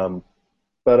thing.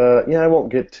 But yeah, I won't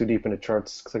get too deep into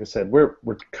charts because, like I said, we're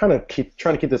kind of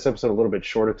trying to keep this episode a little bit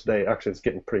shorter today. Actually, it's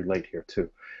getting pretty late here too.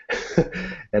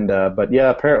 And but yeah,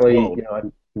 apparently,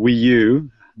 Wii U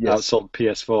yes. outsold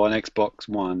PS4 and Xbox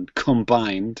One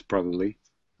combined, probably.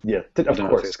 Yeah, I of don't know if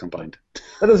course. it's combined.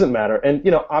 That doesn't matter. And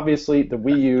obviously, the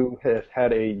Wii U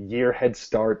had a year head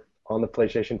start on the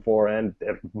PlayStation 4 and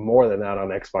more than that on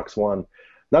Xbox One.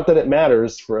 Not that it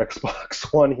matters for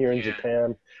Xbox One here in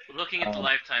Japan. Looking at the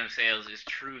lifetime sales is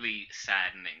truly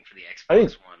saddening for the Xbox I mean,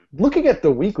 One. looking at the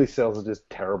weekly sales is just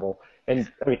terrible.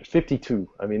 And, I mean, 52.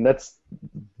 I mean, that's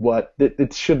what...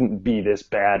 It shouldn't be this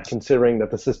bad, considering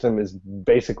that the system is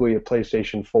basically a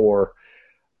PlayStation 4.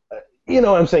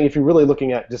 I'm saying if you're really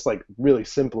looking at just, like, really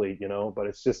simply, but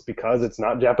it's just because it's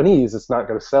not Japanese, it's not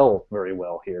going to sell very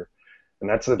well here. And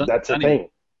that's a thing.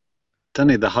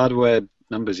 Danny, the hardware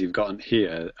numbers you've gotten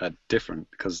here are different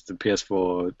because the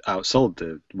PS4 outsold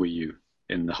the Wii U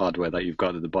in the hardware that you've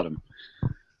got at the bottom.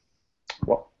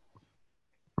 Well,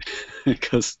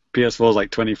 because PS4 is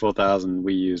like 24,000,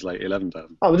 Wii U is like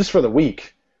 11,000. oh, just for the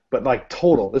week, but like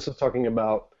total. This is talking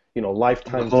about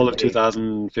lifetime. The whole of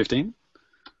 2015.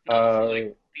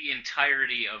 Like the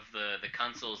entirety of the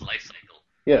console's life cycle.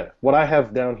 Yeah, what I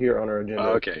have down here on our agenda,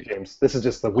 okay. James. This is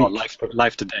just the week.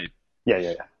 Life to date.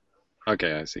 Yeah.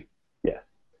 Okay, I see. Yeah.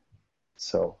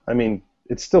 So, I mean,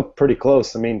 it's still pretty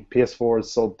close. I mean, PS4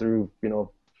 is sold through, a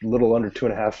little under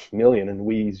 2.5 million, and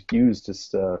Wii's used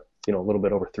just, a little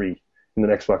bit over 3. And the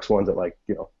Xbox One's at like,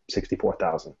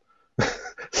 64,000.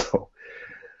 So,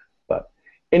 but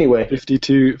anyway,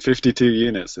 52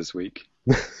 units this week.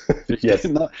 yes,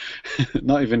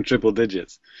 Not even triple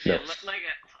digits. no. Yeah, it's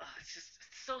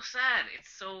so sad.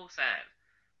 It's so sad.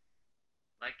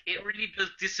 Like, it really does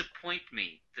disappoint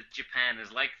me that Japan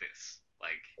is like this.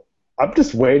 Like, I'm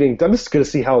just waiting. I'm just gonna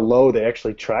see how low they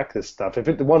actually track this stuff. If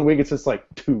it 1 week it's just like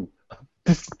 2,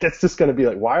 that's just gonna be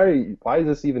like, why is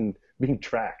this even being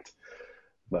tracked?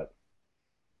 But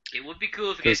it would be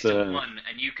cool if it gets to There's 1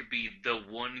 and you could be the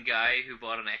one guy who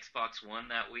bought an Xbox One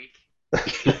that week.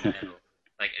 And,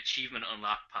 like, achievement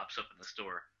unlocked pops up in the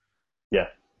store. yeah,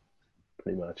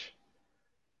 pretty much.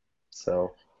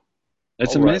 So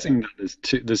It's all right. amazing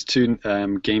that there's two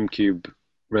GameCube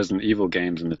Resident Evil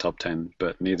games in the top 10,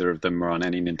 but neither of them are on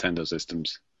any Nintendo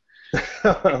systems.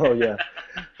 Oh yeah,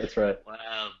 that's right.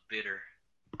 Wow, bitter.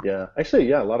 Yeah, actually,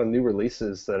 yeah, a lot of new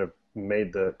releases that have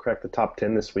cracked the top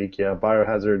 10 this week. Yeah,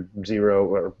 Biohazard Zero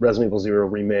or Resident Evil Zero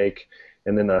remake,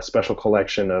 and then a special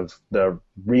collection of the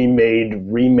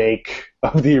remake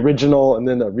of the original, and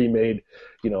then a remade,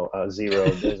 Zero.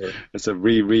 It's a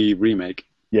remake.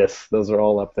 Yes, those are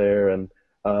all up there, and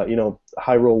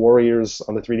Hyrule Warriors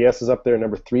on the 3DS is up there,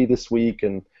 number 3 this week,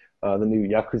 and the new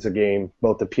Yakuza game,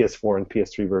 both the PS4 and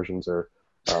PS3 versions are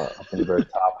up in the very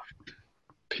top.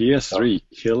 PS3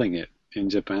 killing it in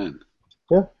Japan.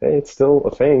 Yeah, hey, it's still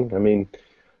a thing. I mean,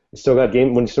 you still got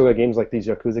games like these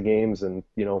Yakuza games, and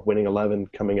Winning 11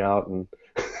 coming out, and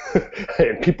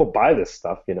and people buy this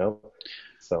stuff,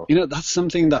 So That's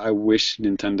something that I wish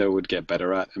Nintendo would get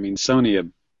better at. I mean, Sony are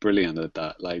brilliant at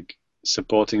that, like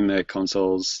supporting their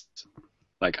consoles,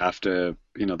 like after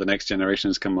the next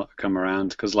generations come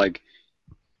around. Because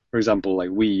for example, like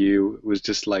Wii U was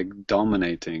just like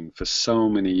dominating for so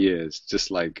many years,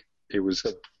 just like it was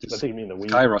I just think you mean the Wii.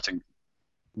 skyrocketing.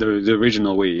 The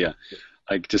original Wii, yeah,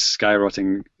 like just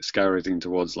skyrocketing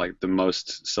towards like the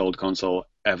most sold console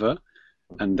ever,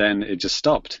 and then it just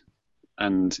stopped,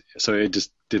 and so it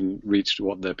just didn't reach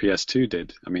what the PS2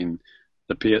 did. I mean,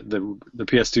 the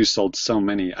PS2 sold so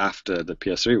many after the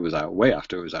PS3 was out, way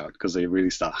after it was out, because they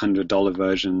released that $100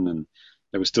 version, and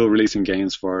they were still releasing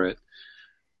games for it,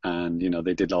 and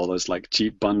they did all those like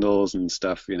cheap bundles and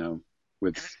stuff, with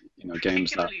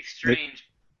games that. Particularly strange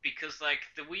because like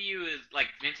the Wii U is like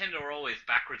Nintendo are always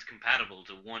backwards compatible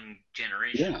to one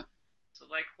generation. Yeah. So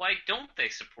like, why don't they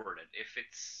support it if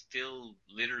it's still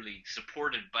literally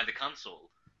supported by the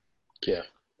console? Yeah.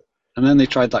 And then they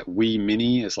tried that Wii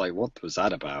Mini. It's like, what was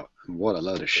that about? And what a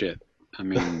load of shit. I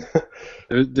mean,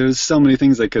 there's so many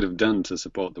things they could have done to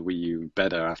support the Wii U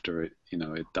better after it,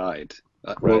 it died.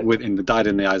 Right. Died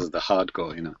in the eyes of the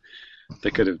hardcore, They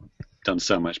could have done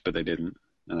so much, but they didn't,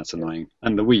 and that's annoying.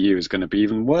 And the Wii U is going to be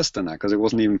even worse than that because it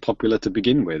wasn't even popular to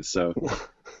begin with. So,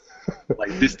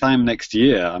 like this time next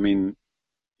year, I mean,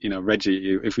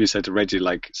 Reggie, if we said to Reggie,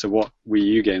 like, so what Wii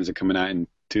U games are coming out in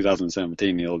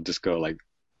 2017, he'll just go like,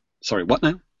 sorry, what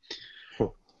now?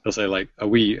 He'll say like, are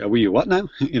we what now?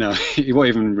 He won't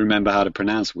even remember how to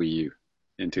pronounce Wii U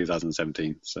in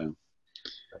 2017. So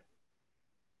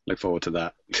look forward to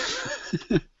that.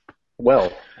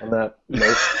 Well, on that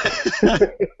note,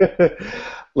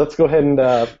 let's go ahead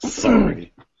and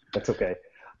sorry. That's okay.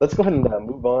 Let's go ahead and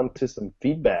move on to some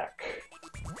feedback.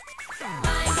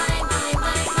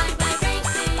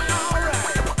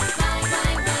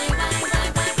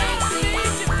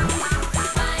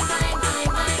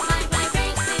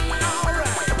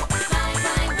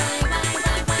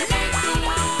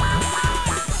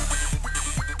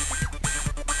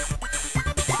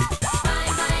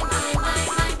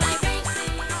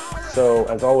 So,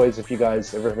 as always, if you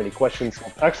guys ever have any questions,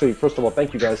 actually, first of all,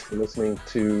 thank you guys for listening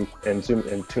to and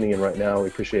tuning in right now. We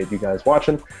appreciate you guys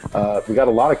watching. We got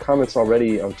a lot of comments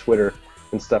already on Twitter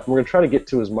and stuff. We're going to try to get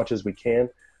to as much as we can.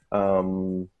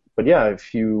 But yeah,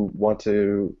 if you want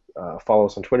to follow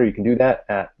us on Twitter, you can do that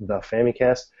at the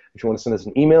Famicast. If you want to send us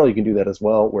an email, you can do that as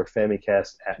well. We're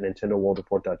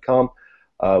famicast@nintendoworldreport.com.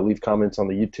 Leave comments on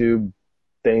the YouTube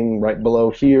thing right below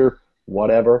here,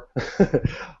 whatever,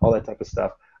 all that type of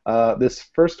stuff. This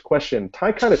first question,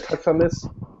 Ty kind of touched on this.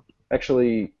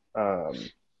 Actually, I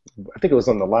think it was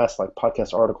on the last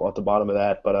podcast article at the bottom of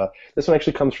that. But this one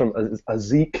actually comes from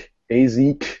Azik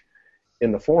in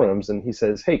the forums, and he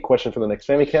says, "Hey, question for the next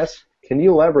Famicast. Can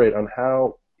you elaborate on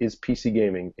how is PC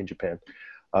gaming in Japan?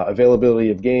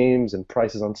 Availability of games and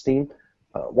prices on Steam.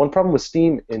 One problem with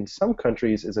Steam in some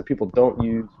countries is that people don't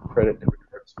use credit and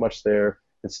returns much there."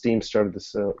 And Steam started to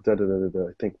sell.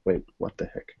 I think. Wait, what the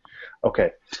heck?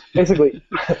 Okay, basically,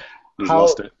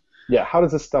 Lost it. Yeah, how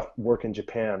does this stuff work in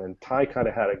Japan? And Ty kind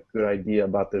of had a good idea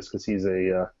about this because he's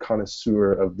a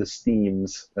connoisseur of the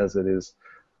Steams, as it is.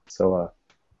 So,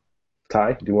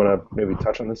 Ty, do you want to maybe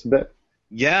touch on this a bit?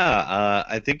 Yeah,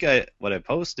 I think what I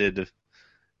posted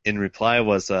in reply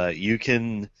was you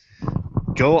can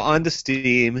go onto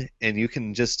Steam and you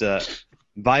can just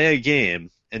buy a game,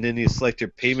 and then you select your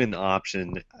payment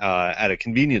option at a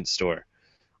convenience store.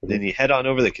 Then you head on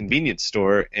over to the convenience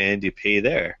store and you pay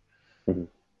there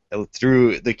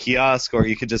through the kiosk, or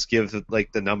you could just give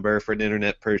like the number for an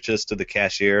internet purchase to the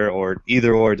cashier, or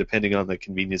either or, depending on the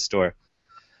convenience store.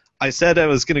 I said I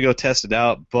was gonna go test it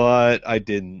out, but I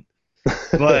didn't.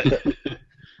 But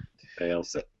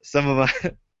Fails. some of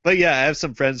my, but yeah, I have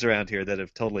some friends around here that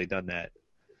have totally done that.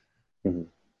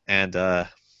 And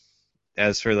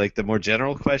as for like the more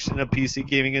general question of PC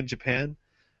gaming in Japan,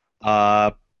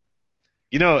 it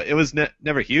was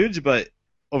never huge, but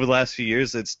over the last few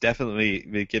years, it's definitely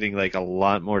been getting like a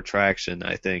lot more traction,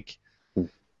 I think.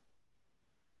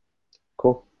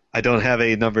 Cool. I don't have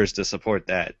any numbers to support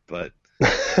that, but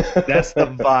that's the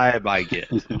vibe I get.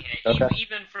 Yeah, Okay.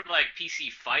 even from like PC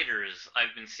fighters,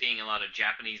 I've been seeing a lot of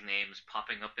Japanese names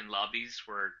popping up in lobbies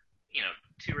where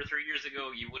 2 or 3 years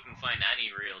ago you wouldn't find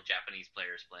any real Japanese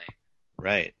players playing.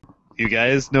 Right. You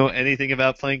guys know anything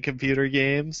about playing computer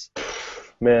games?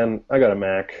 Man, I got a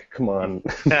Mac. Come on.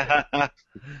 Yeah,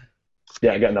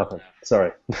 I got nothing.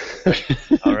 Sorry.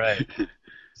 All right.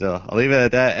 So I'll leave it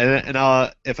at that, and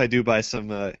I'll, if I do buy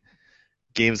some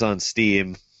games on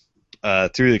Steam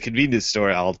through the convenience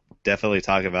store, I'll definitely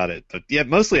talk about it. But yeah,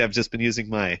 mostly I've just been using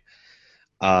my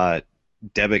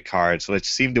debit cards,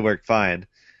 which seem to work fine.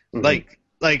 Like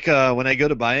when I go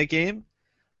to buy a game,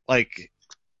 like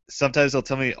sometimes they'll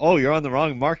tell me, "Oh, you're on the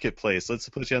wrong marketplace. Let's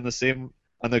put you on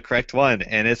the correct one,"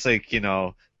 and it's like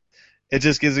it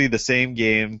just gives me the same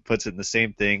game, puts it in the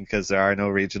same thing because there are no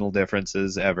regional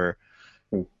differences ever.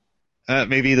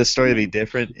 Maybe the story would be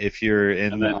different if you're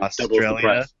in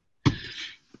Australia.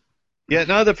 Yeah,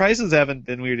 no, the prices haven't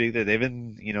been weird either. They've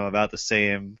been, about the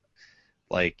same,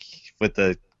 like with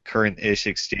the current-ish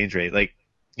exchange rate. Like,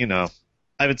 I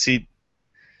haven't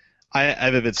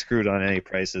been screwed on any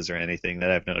prices or anything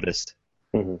that I've noticed.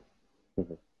 Okay.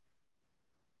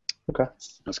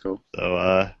 That's cool.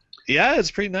 So, yeah,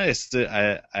 it's pretty nice.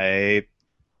 I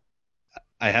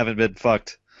haven't been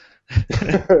fucked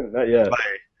Not yet.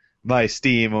 by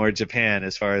Steam or Japan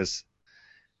as far as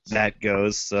that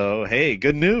goes. So, hey,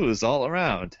 good news all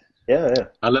around. Yeah.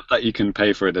 I love that you can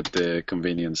pay for it at the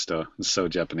convenience store. It's so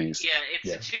Japanese. Yeah,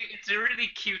 it's a really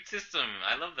cute system.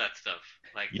 I love that stuff.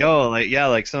 Like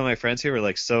some of my friends here were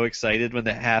like so excited when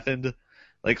that happened.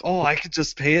 Like, oh, I could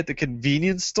just pay at the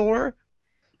convenience store?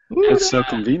 It's so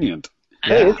convenient.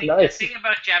 And Hey, it's nice. The thing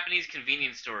about Japanese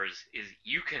convenience stores is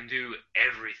you can do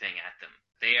everything at them.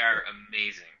 They are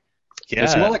amazing. Yeah.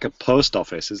 It's more like a post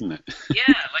office, isn't it? Yeah,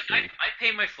 like I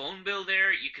pay my phone bill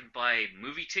there. You can buy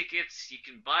movie tickets. You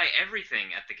can buy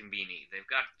everything at the convenience. They've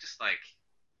got just like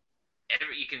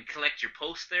you can collect your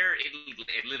post there. It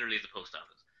literally is a post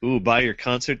office. Ooh, buy your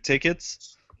concert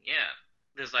tickets? Yeah,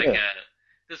 there's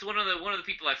there's one of the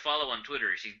people I follow on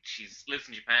Twitter. She lives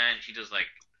in Japan. She does like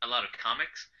a lot of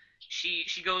comics. She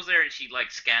goes there and she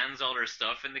like scans all her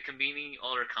stuff in the convenience.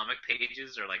 All her comic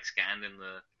pages are like scanned in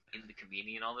the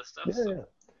convenience and all this stuff. Yeah.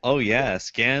 Oh yeah,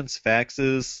 scans,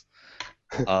 faxes,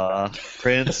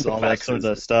 prints, all that sort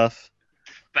of stuff.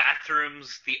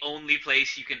 Bathrooms, the only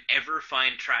place you can ever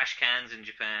find trash cans in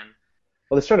Japan.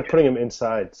 Well, they started putting them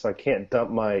inside, so I can't dump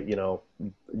my,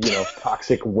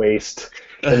 toxic waste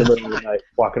in the middle of the night,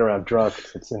 walking around drunk.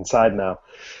 It's inside now.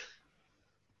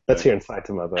 That's here in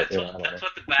Saitama, but That's I don't know. that's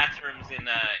what the bathrooms in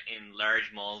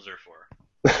large malls are for.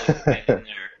 In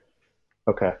there.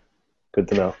 Okay, good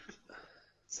to know.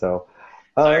 So,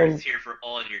 Cyrus here for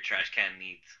all your trash can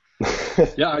needs.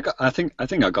 Yeah, I think I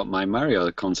got my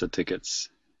Mario concert tickets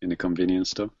in the convenience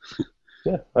store.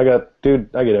 Yeah, I get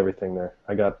everything there.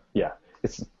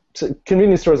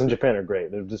 Convenience stores in Japan are great.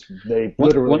 They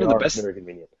literally one of the are best, very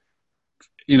convenient.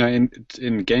 In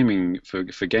gaming for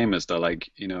gamers though, like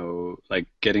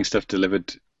getting stuff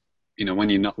delivered, when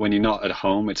you're not at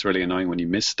home, it's really annoying when you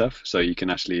miss stuff. So you can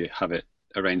actually have it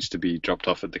arranged to be dropped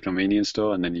off at the convenience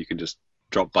store, and then you can just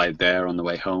drop by there on the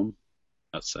way home.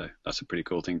 That's a pretty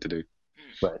cool thing to do.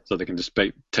 Right. So they can just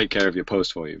take care of your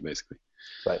post for you, basically.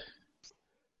 Right.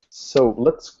 So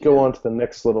let's go on to the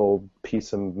next little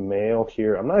piece of mail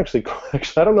here. I'm not actually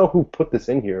I don't know who put this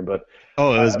in here, but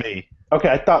Oh, it was me. okay,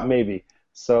 I thought maybe.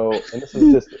 So, and this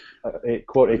is just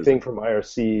a thing from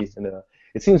IRC, and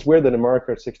it seems weird that in Mario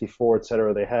Kart 64,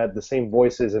 etc., they had the same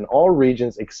voices in all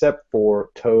regions except for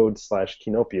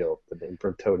Toad/Kinopio, the name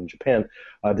for Toad in Japan.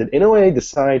 Did Inoue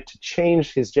decide to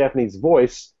change his Japanese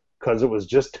voice because it was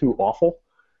just too awful?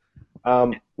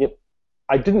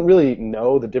 I didn't really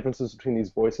know the differences between these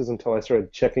voices until I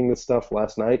started checking this stuff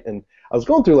last night, and I was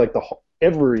going through like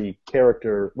every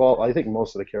character. Well, I think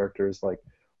most of the characters, like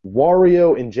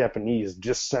Wario in Japanese,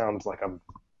 just sounds like a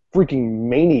freaking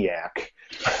maniac.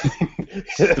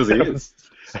 Does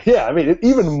he? Yeah, I mean,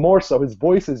 even more so. His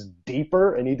voice is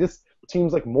deeper, and he just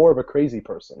seems like more of a crazy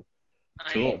person.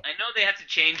 Cool. I know they had to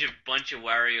change a bunch of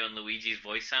Wario and Luigi's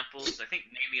voice samples. I think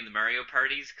mainly in the Mario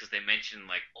parties because they mentioned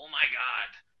like, "Oh my God,"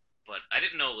 but I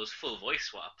didn't know it was full voice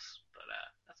swaps. But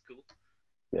that's cool.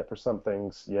 Yeah, for some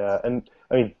things, yeah. And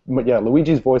I mean, yeah,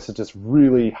 Luigi's voice is just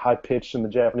really high pitched in the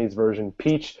Japanese version.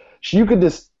 Peach, you could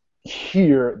just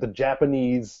hear the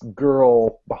Japanese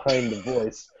girl behind the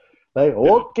voice, like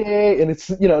okay, and it's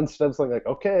instead of something like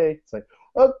okay, it's like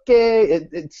okay.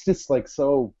 It's just like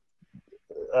so.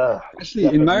 Actually,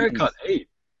 in Mario Kart 8,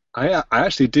 I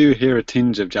actually do hear a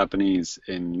tinge of Japanese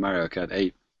in Mario Kart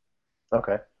 8.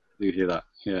 Okay. Do you hear that?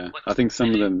 Yeah. What- I think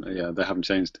some of them, they haven't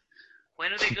changed.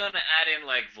 When are they gonna add in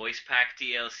like voice pack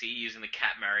DLC using the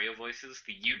Cat Mario voices,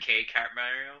 the UK Cat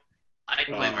Mario? I'd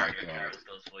play Oh my Mario God. Kart with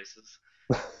those voices.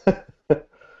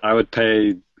 I would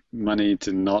pay money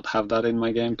to not have that in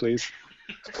my game, please.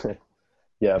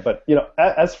 Yeah, but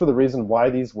as for the reason why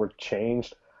these were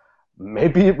changed,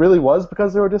 maybe it really was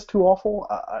because they were just too awful.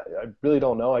 I really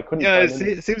don't know. I couldn't. Yeah, find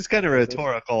it seems kind of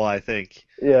rhetorical, I think.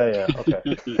 Yeah.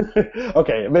 Okay.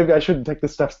 Okay. Maybe I shouldn't take the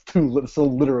steps so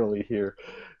literally here,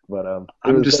 but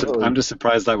I'm just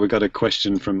surprised that we got a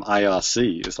question from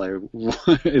IRC. It's like,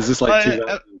 is this like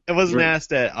It wasn't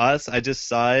asked at us. I just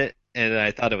saw it and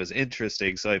I thought it was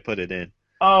interesting, so I put it in.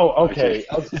 Oh, okay.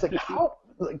 I was just like, how?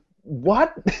 Like,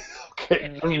 what? Okay,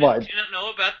 never mind. Do you not know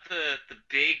about the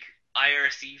big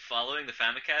IRC following the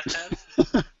Famicast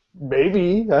has?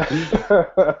 Maybe.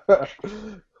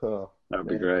 Oh, That would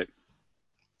be great.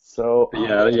 so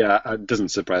Yeah, it doesn't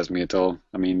surprise me at all.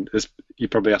 I mean, you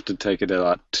probably have to take it at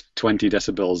like 20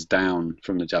 decibels down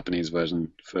from the Japanese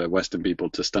version for Western people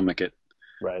to stomach it.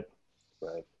 Right.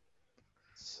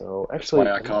 So That's actually,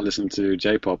 why I can't listen to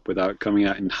J-pop without coming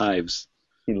out in hives.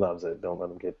 he loves it. Don't let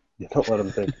him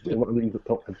think.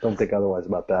 Don't think otherwise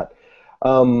about that.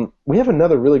 We have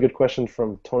another really good question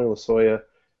from Tony Lasoya.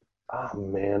 Oh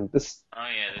man, this. Oh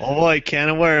yeah. Oh boy, can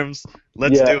of worms.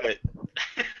 Let's Yeah. do it.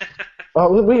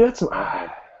 We got some. I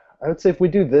would say if we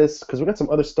do this, because we got some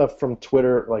other stuff from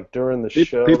Twitter, like during the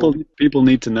show. People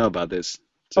need to know about this.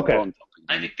 It's Okay. important.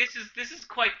 I think this is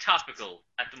quite topical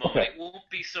at the moment. Okay. It won't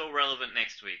be so relevant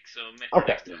next week. So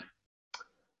Okay. next time.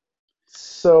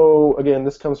 So again,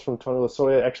 this comes from Tony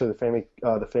Lasoya, actually the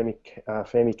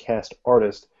Famicast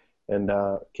artist, and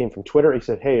came from Twitter. He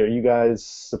said, "Hey, are you guys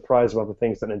surprised about the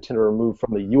things that Nintendo removed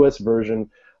from the U.S. version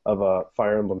of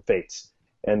Fire Emblem Fates?"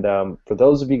 And for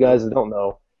those of you guys that don't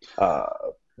know,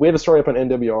 we have a story up on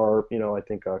NWR. I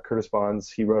think Curtis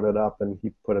Bonds, he wrote it up and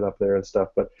he put it up there and stuff.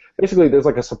 But basically, there's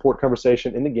like a support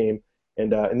conversation in the game,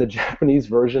 and in the Japanese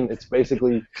version, it's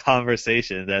basically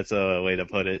Conversation, that's a way to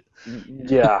put it.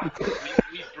 yeah.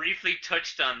 We briefly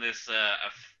touched on this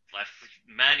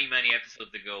many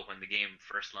episodes ago when the game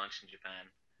first launched in Japan.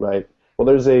 Right. Well,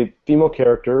 there's a female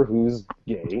character who's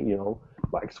gay,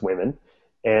 likes women,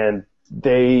 and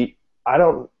I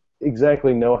don't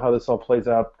exactly know how this all plays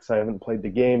out because I haven't played the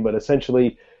game, but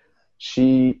essentially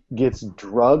she gets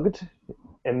drugged,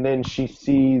 and then she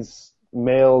sees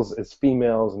males as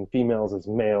females and females as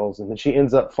males, and then she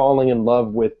ends up falling in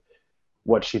love with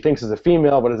what she thinks is a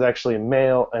female, but is actually a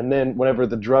male. And then whenever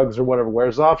the drugs or whatever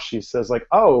wears off, she says like,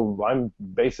 "Oh, I'm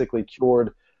basically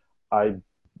cured. I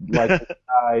like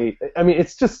I mean,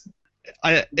 it's just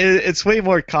It's way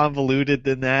more convoluted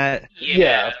than that.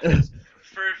 Yeah.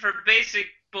 For basic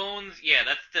bones, yeah,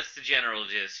 that's the general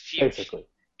gist. She basically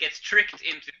gets tricked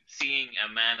into seeing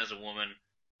a man as a woman,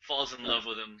 falls in love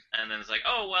with him, and then it's like,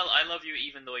 "Oh well, I love you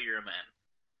even though you're a man."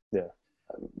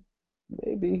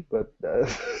 maybe, but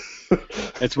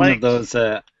It's one of those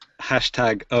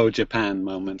hashtag Oh Japan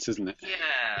moments, isn't it?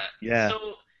 Yeah.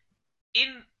 So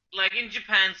in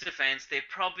Japan's defense, they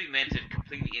probably meant it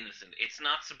completely innocent. It's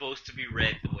not supposed to be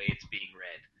read the way it's being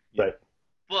read. Right.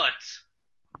 But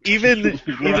Even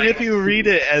if you read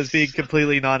it as being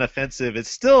completely non-offensive, it's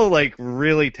still like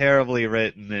really terribly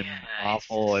written and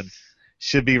awful and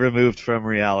should be removed from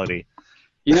reality.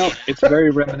 It's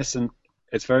very reminiscent.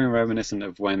 It's very reminiscent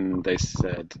of when they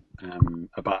said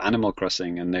about Animal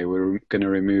Crossing, and they were going to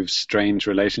remove strange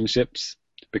relationships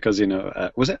because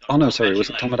was it? Oh no, sorry, was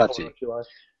it Tomodachi?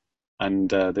 And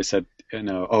they said,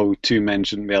 two men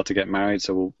shouldn't be able to get married,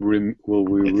 so will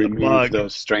we remove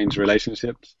those strange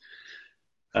relationships?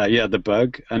 The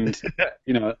bug, and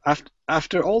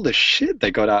after all the shit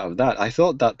they got out of that, I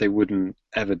thought that they wouldn't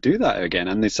ever do that again,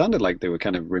 and they sounded like they were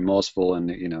kind of remorseful, and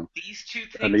These two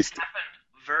at things least happen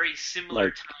very similar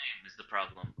like time is the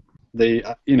problem. they,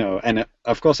 and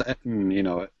of course,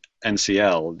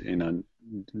 NCL,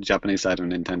 Japanese side of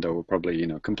Nintendo were probably,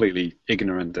 completely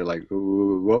ignorant. They're like,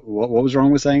 "Ooh, what was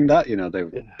wrong with saying that?" They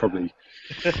were probably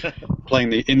playing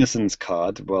the innocence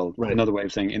card. Well, Right. another way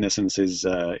of saying innocence is,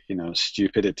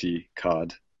 stupidity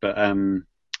card.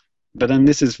 But then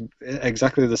this is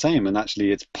exactly the same, and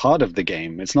actually it's part of the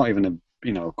game. It's not even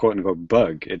a, quote unquote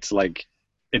bug. It's like,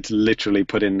 it's literally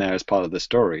put in there as part of the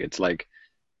story. It's like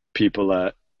people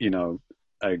are,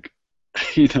 like,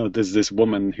 there's this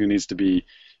woman who needs to be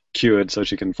cured so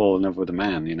she can fall in love with a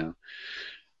man.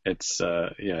 It's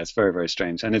it's very, very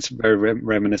strange, and it's very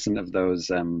reminiscent of those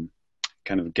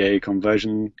kind of gay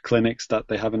conversion clinics that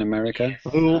they have in America.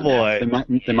 Oh boy.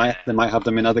 They might have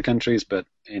them in other countries, but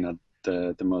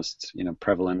the most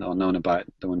prevalent or known about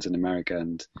the ones in America,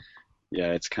 and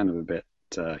it's kind of a bit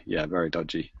very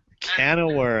dodgy. Can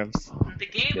of worms. The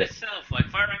game itself, like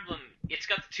Fire Emblem, it's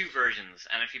got the two versions,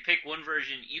 and if you pick one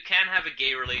version, you can have a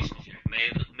gay relationship,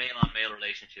 male-on-male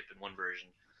relationship in one version,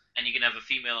 and you can have a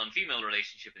female-on-female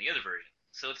relationship in the other version.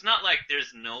 So it's not like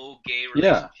there's no gay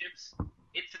relationships.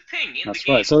 It's a thing in That's the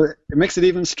game. right. So it makes it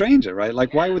even stranger, right?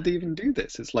 Like, why would they even do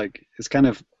this? It's like, it's kind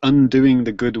of undoing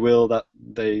the goodwill that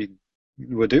they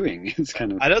were doing. It's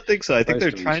kind of. I don't think so. I think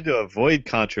they're strange. trying to avoid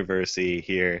controversy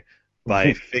here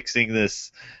by fixing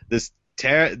this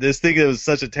thing that was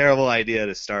such a terrible idea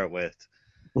to start with.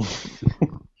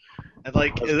 And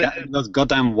like those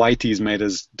goddamn whiteys made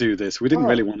us do this. We didn't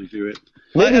really want to do it.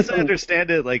 Well, as I understand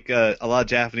it, like a lot of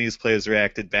Japanese players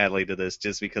reacted badly to this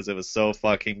just because it was so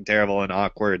fucking terrible and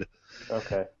awkward.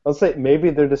 Okay. I'll say maybe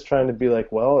they're just trying to be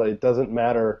like, well, it doesn't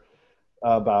matter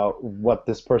about what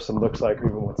this person looks like or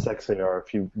even what sex they are.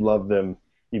 If you love them,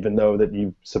 even though that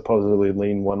you supposedly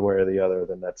lean one way or the other,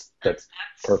 then that's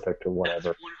perfect or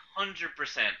whatever. That's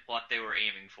 100% what they were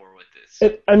aiming for with this.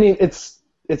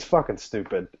 It's fucking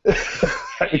stupid. Come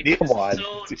on. It's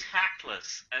so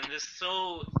tactless and just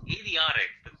so idiotic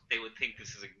that they would think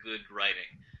this is a good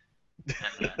writing.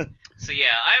 And, so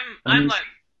yeah, I'm like,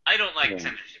 I don't like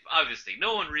censorship. Obviously,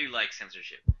 no one really likes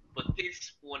censorship, but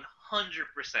this 100%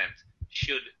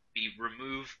 should be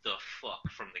removed the fuck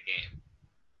from the game.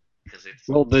 It's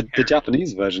the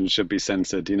Japanese version should be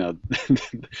censored.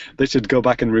 They should go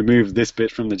back and remove this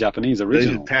bit from the Japanese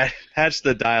original. They should patch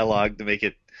the dialogue to make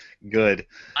it good.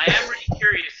 I am really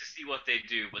curious to see what they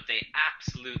do, but they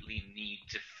absolutely need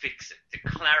to fix it, to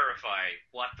clarify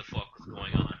what the fuck was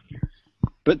going on here.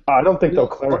 But I don't think they'll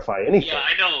clarify anything. Yeah,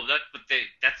 I know that, but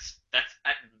that's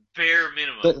at bare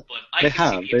minimum. But I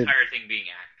can see the entire thing being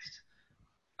axed.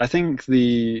 I think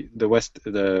the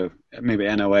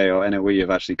maybe NOA or NOE have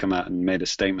actually come out and made a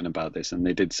statement about this, and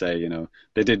they did say,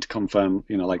 they did confirm,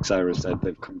 like Cyrus said,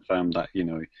 they've confirmed that,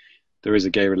 there is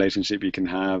a gay relationship you can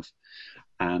have,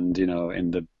 and, in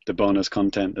the bonus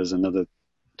content, there's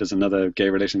another gay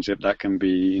relationship that can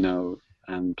be,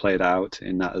 and played out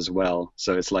in that as well.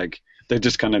 So it's like they're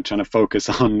just kind of trying to focus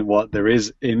on what there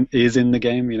is in the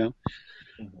game,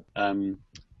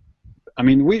 I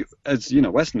mean, we, as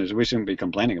Westerners, we shouldn't be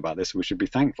complaining about this. We should be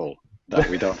thankful that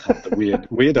we don't have the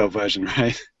weirdo version,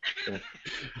 right?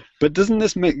 But doesn't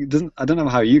this I don't know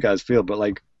how you guys feel, but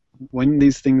like when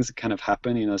these things kind of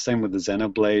happen, same with the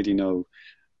Xenoblade,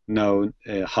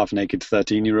 half-naked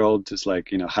 13-year-old, it's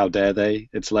like, how dare they?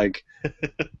 It's like,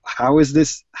 was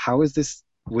this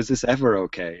ever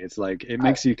okay? It's like, it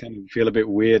makes you kind of feel a bit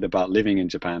weird about living in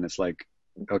Japan. It's like,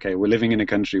 okay, we're living in a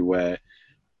country where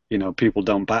people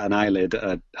don't bat an eyelid at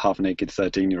a half-naked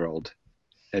 13-year-old.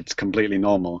 It's completely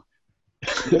normal.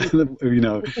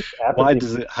 Why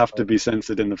does it have to be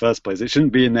censored in the first place? It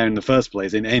shouldn't be in there in the first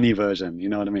place in any version. You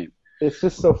know what I mean? It's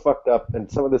just so fucked up,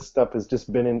 and some of this stuff has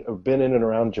just been in and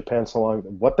around Japan so long.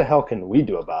 What the hell can we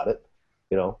do about it?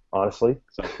 Honestly.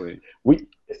 Exactly.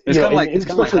 It's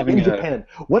kind of like having in Japan.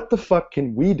 What the fuck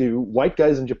can we do, white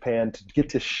guys in Japan, to get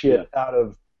this shit out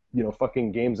of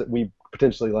fucking games that we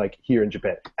potentially like here in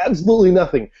Japan? Absolutely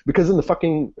nothing, because in the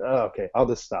fucking okay, I'll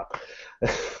just stop.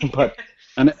 But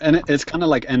and it's kind of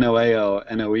like NOA or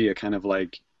NOE are kind of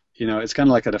like, it's kind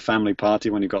of like at a family party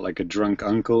when you've got like a drunk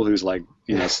uncle who's like,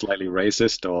 slightly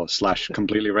racist or /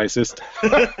 completely racist,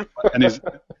 and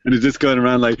he's just going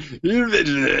around like,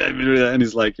 and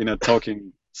he's like,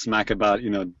 talking smack about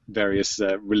various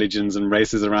religions and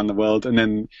races around the world, and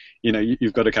then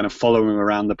you've got to kind of follow him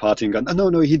around the party and go,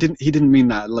 no, he didn't mean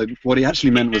that, like what he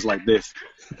actually meant was like this.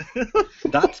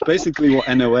 That's basically what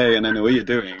NOA and NOE are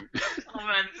doing. Oh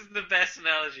man, this is the best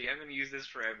analogy. I'm going to use this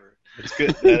forever. It's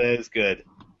good. That is good.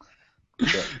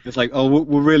 It's like, oh,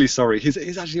 we're really sorry.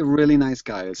 He's actually a really nice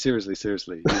guy. Seriously,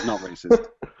 he's not racist.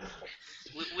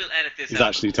 We'll edit this He's out.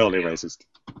 actually totally racist.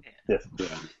 Yes.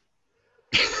 Yeah.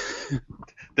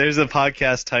 There's a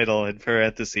podcast title in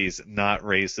parentheses, not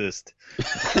racist.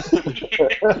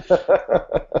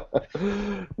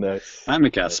 Nice.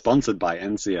 Famicast, sponsored by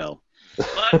NCL.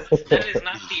 But that is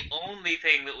not the only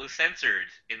thing that was censored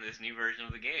in this new version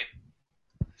of the game.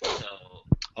 So,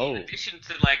 in addition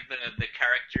to like the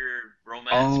character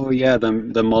romance. Oh yeah,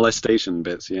 the molestation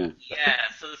bits, yeah. Yeah,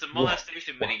 so there's a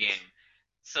molestation minigame.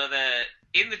 So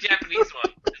in the Japanese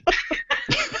one.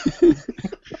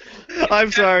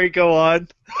 I'm sorry, go on.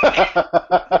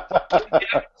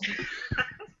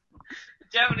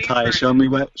 Japanese Ty,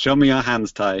 version, show me your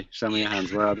hands, Ty. Show me your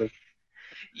hands. Where are they?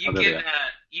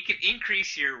 you can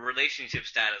increase your relationship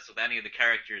status with any of the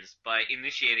characters by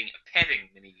initiating a petting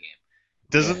minigame.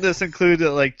 Doesn't this include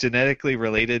like genetically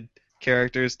related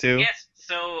characters too? Yes,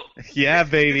 so Yeah,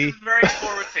 baby. This is very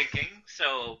forward thinking.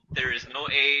 So there is no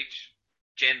age,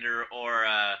 gender, or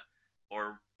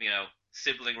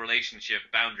sibling relationship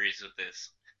boundaries with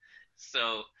this.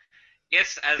 So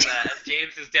yes, as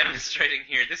James is demonstrating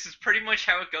here, this is pretty much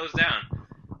how it goes down.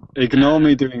 Ignore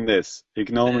me doing this.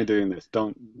 Ignore me doing this.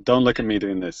 Don't look at me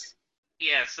doing this.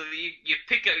 Yeah, so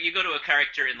you go to a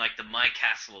character in like the My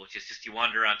Castle, which is just you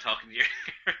wander around talking to your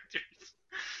characters,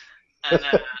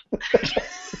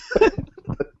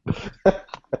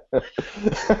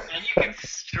 and you can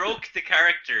stroke the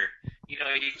character. You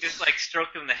just like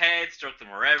stroke them in the head, stroke them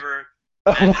wherever,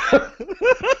 and it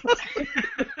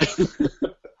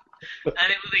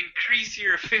will increase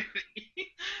your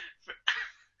affinity.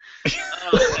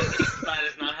 That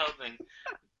is not helping.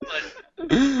 But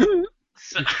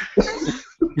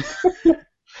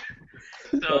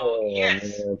so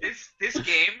yes, this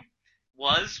game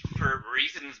was, for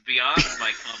reasons beyond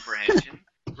my comprehension,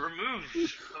 removed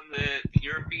from the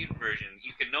European version.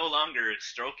 You can no longer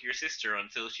stroke your sister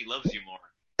until she loves you more.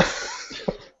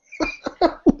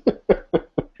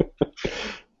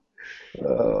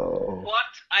 What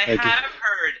I have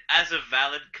heard as a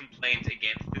valid complaint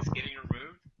against this getting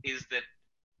removed is that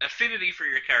affinity for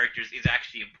your characters is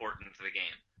actually important to the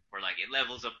game. Where like it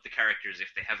levels up the characters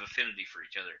if they have affinity for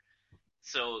each other.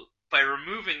 So by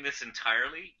removing this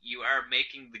entirely, you are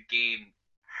making the game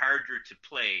harder to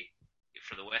play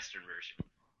for the Western version.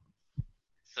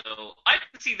 So I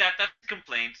can see that that's a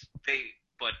complaint.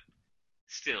 But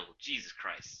still, Jesus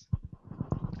Christ.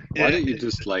 Why don't you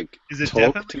just like is it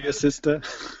talk to your sister?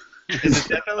 Is it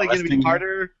definitely going to be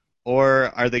harder,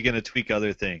 or are they going to tweak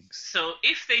other things? So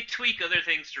if they tweak other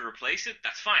things to replace it,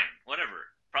 that's fine. Whatever.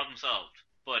 Problem solved.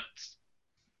 But,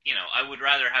 I would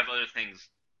rather have other things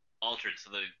altered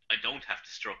so that I don't have to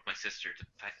stroke my sister to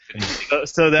finish the game.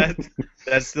 So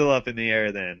that's still up in the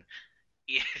air then?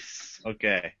 Yes.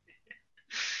 Okay.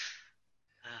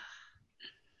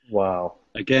 Wow.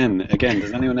 Again,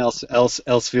 does anyone else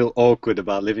feel awkward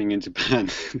about living in Japan?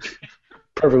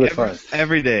 Perfectly fine.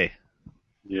 Every day.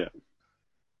 Yeah.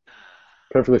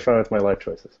 Perfectly fine with my life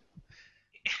choices.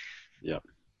 Yeah.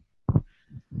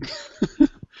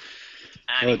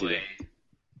 Anyway,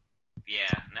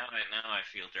 yeah. Now I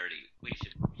feel dirty. We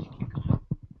should keep going.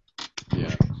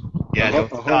 Yeah. Yeah. I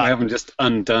hope I haven't just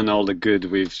undone all the good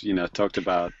we've talked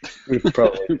about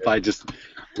by just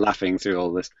laughing through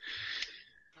all this.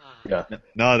 Yeah.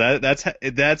 No,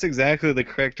 that's exactly the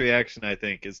correct reaction. I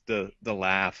think is the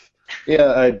laugh.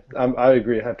 Yeah, I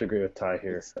agree. I have to agree with Ty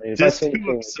here. I mean, Just too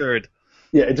absurd.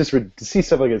 Yeah, it just to see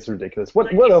stuff like it's ridiculous.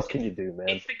 What else can you do, man?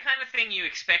 It's the kind of thing you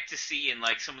expect to see in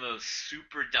like some of those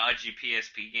super dodgy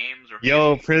PSP games. Or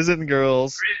Prison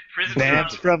Girls, Prison banned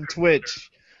Girls. from Twitch.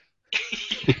 So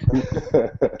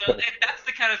that's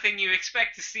the kind of thing you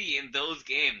expect to see in those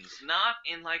games, not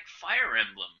in like Fire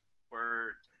Emblem,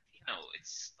 where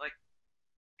it's like,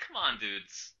 come on,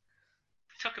 dudes,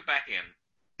 tuck it back in.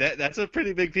 That's a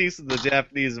pretty big piece of the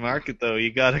Japanese market, though.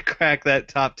 You got to crack that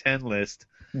top 10 list.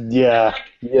 Yeah,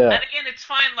 yeah. And again, it's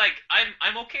fine. Like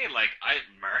I'm okay. Like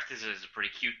Mirth is a pretty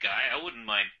cute guy. I wouldn't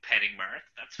mind petting Mirth.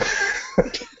 That's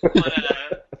fine. But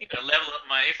level up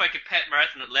if I could pet Mirth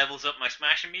and it levels up my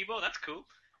Smash amiibo, that's cool.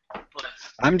 But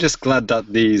I'm just glad that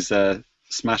these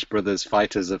Smash Brothers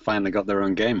fighters have finally got their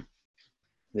own game.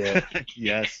 Yeah.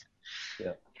 Yes. Yeah.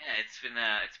 Yeah, it's been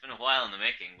a while in the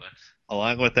making, but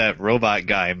Along with that robot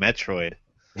guy, Metroid.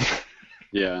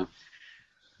 Yeah.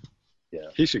 Yeah.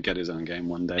 He should get his own game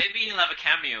one day. maybe he'll have a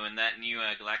cameo in that new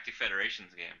Galactic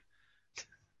Federations game.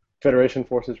 Federation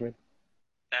Forces, me.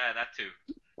 That too.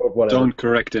 Or whatever. Don't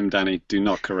correct him, Danny. Do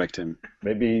not correct him.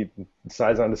 Maybe he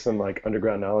signs on to some like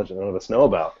underground knowledge that none of us know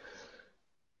about.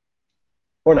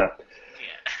 Or not.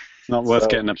 Not worth So-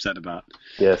 getting upset about.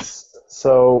 Yes.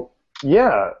 So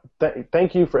yeah,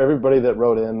 thank you for everybody that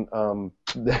wrote in.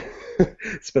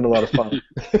 It's been a lot of fun,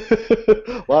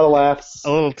 a lot of laughs.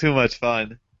 A little too much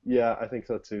fun. Yeah, I think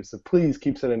so too. So please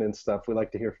keep sending in stuff. We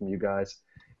like to hear from you guys.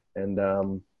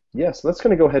 And yeah, so that's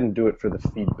going to go ahead and do it for the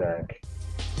feedback.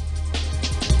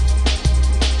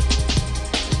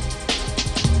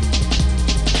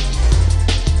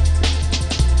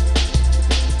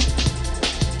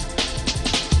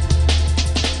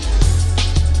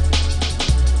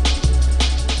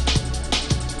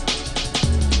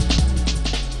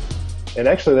 And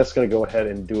actually, that's going to go ahead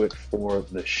and do it for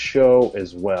the show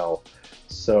as well.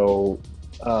 So,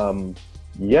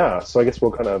 yeah, so I guess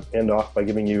we'll kind of end off by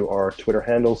giving you our Twitter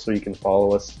handle so you can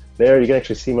follow us there. You can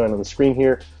actually see mine on the screen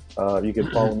here. You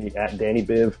can follow me at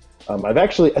DannyBiv.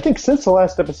 I think since the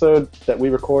last episode that we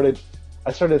recorded,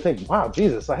 I started to think, wow,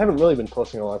 Jesus, I haven't really been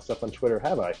posting a lot of stuff on Twitter,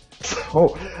 have I?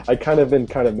 So I kind of been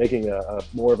making a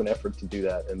more of an effort to do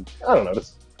that. And I don't know,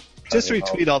 Just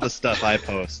retweet all the stuff I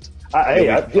post. I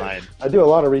You'll be fine. do a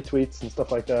lot of retweets and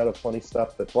stuff like that of funny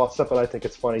stuff stuff that I think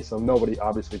is funny, so nobody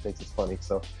obviously thinks it's funny.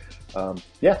 So,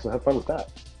 yeah, so have fun with that.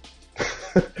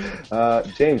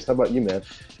 James, how about you, man?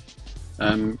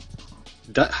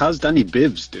 How's Danny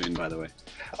Bibbs doing, by the way?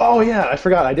 Oh yeah, I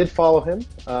forgot. I did follow him.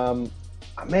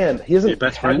 Man, he hasn't Your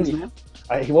best had friends any, now?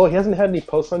 Well, he hasn't had any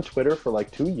posts on Twitter for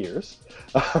like 2 years.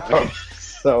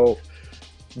 So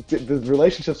the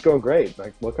relationship's going great.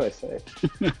 Like, what can I say?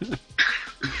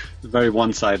 Very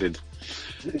one-sided.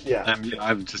 Yeah.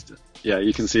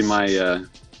 You can see my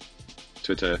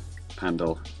Twitter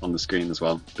handle on the screen as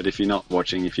well. But if you're not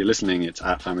watching, if you're listening, it's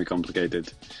at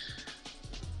FamiComplicated.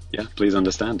 Yeah, please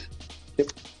understand.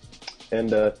 Yep. And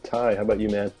Ty, how about you,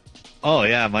 man? Oh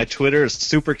yeah, my Twitter is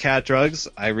SuperCatDrugs.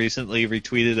 I recently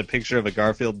retweeted a picture of a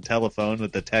Garfield telephone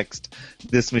with the text,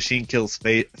 "This machine kills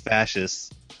fascists."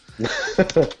 Nice.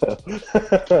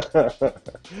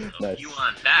 You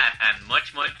want that and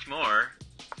much, much more.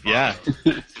 Yeah.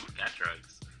 Super Cat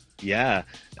Drugs. Yeah.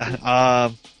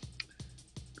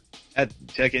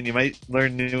 Check in. You might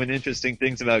learn new and interesting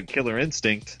things about Killer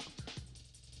Instinct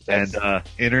and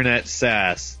internet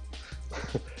sass.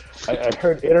 I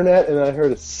heard internet and I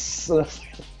heard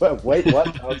wait,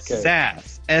 what? Okay.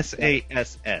 Sass.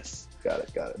 SASS. Got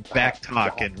it. Back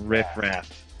talk and riff raff.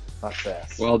 Not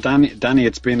fast. Well, Danny,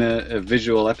 it's been a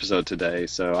visual episode today,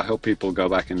 so I hope people go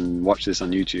back and watch this on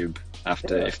YouTube if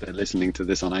they're listening to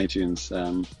this on iTunes.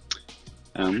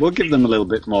 We'll give them a little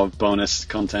bit more bonus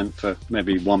content for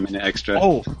maybe 1 minute extra.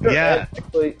 Oh, yeah.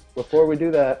 Actually, before we do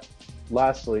that,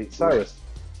 lastly, Cyrus,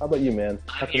 how about you, man?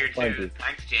 How I'm can here we find too. you?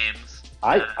 Thanks, James.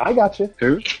 I got you.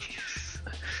 Who?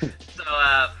 So,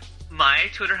 my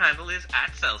Twitter handle is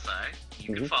 @Celsci.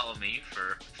 You can follow me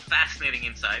for fascinating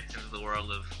insights into the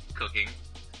world of cooking,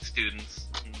 students,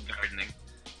 and gardening.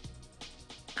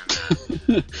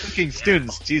 And, Cooking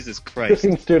students, Jesus Christ.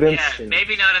 Cooking students. yeah,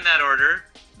 maybe not in that order.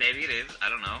 Maybe it is. I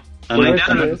don't know. And Well,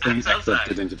 then that is-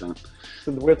 Celsci. So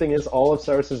the weird thing is, all of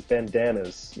Cyrus's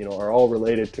bandanas, are all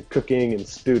related to cooking and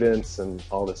students and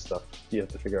all this stuff. You have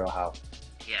to figure out how.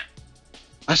 Yeah.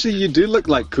 Actually, you do look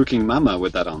like Cooking Mama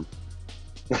with that on.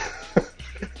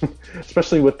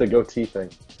 Especially with the goatee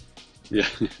thing. Yeah.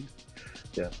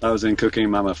 Yeah. I was in Cooking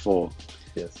Mama 4.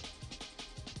 Yes.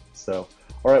 So,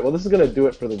 all right. Well, this is going to do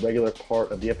it for the regular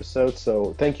part of the episode.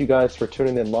 So, thank you guys for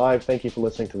tuning in live. Thank you for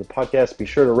listening to the podcast. Be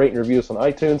sure to rate and review us on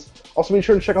iTunes. Also, be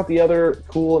sure to check out the other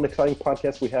cool and exciting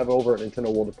podcasts we have over at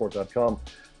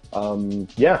NintendoWorldReport.com.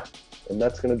 Yeah, and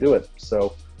that's going to do it.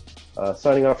 So,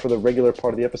 signing off for the regular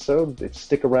part of the episode. If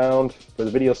stick around for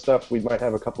the video stuff, we might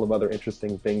have a couple of other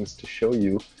interesting things to show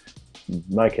you. In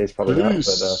my case, probably not,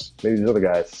 but maybe these other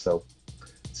guys. So,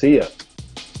 see ya.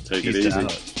 Take it Peace easy.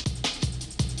 out.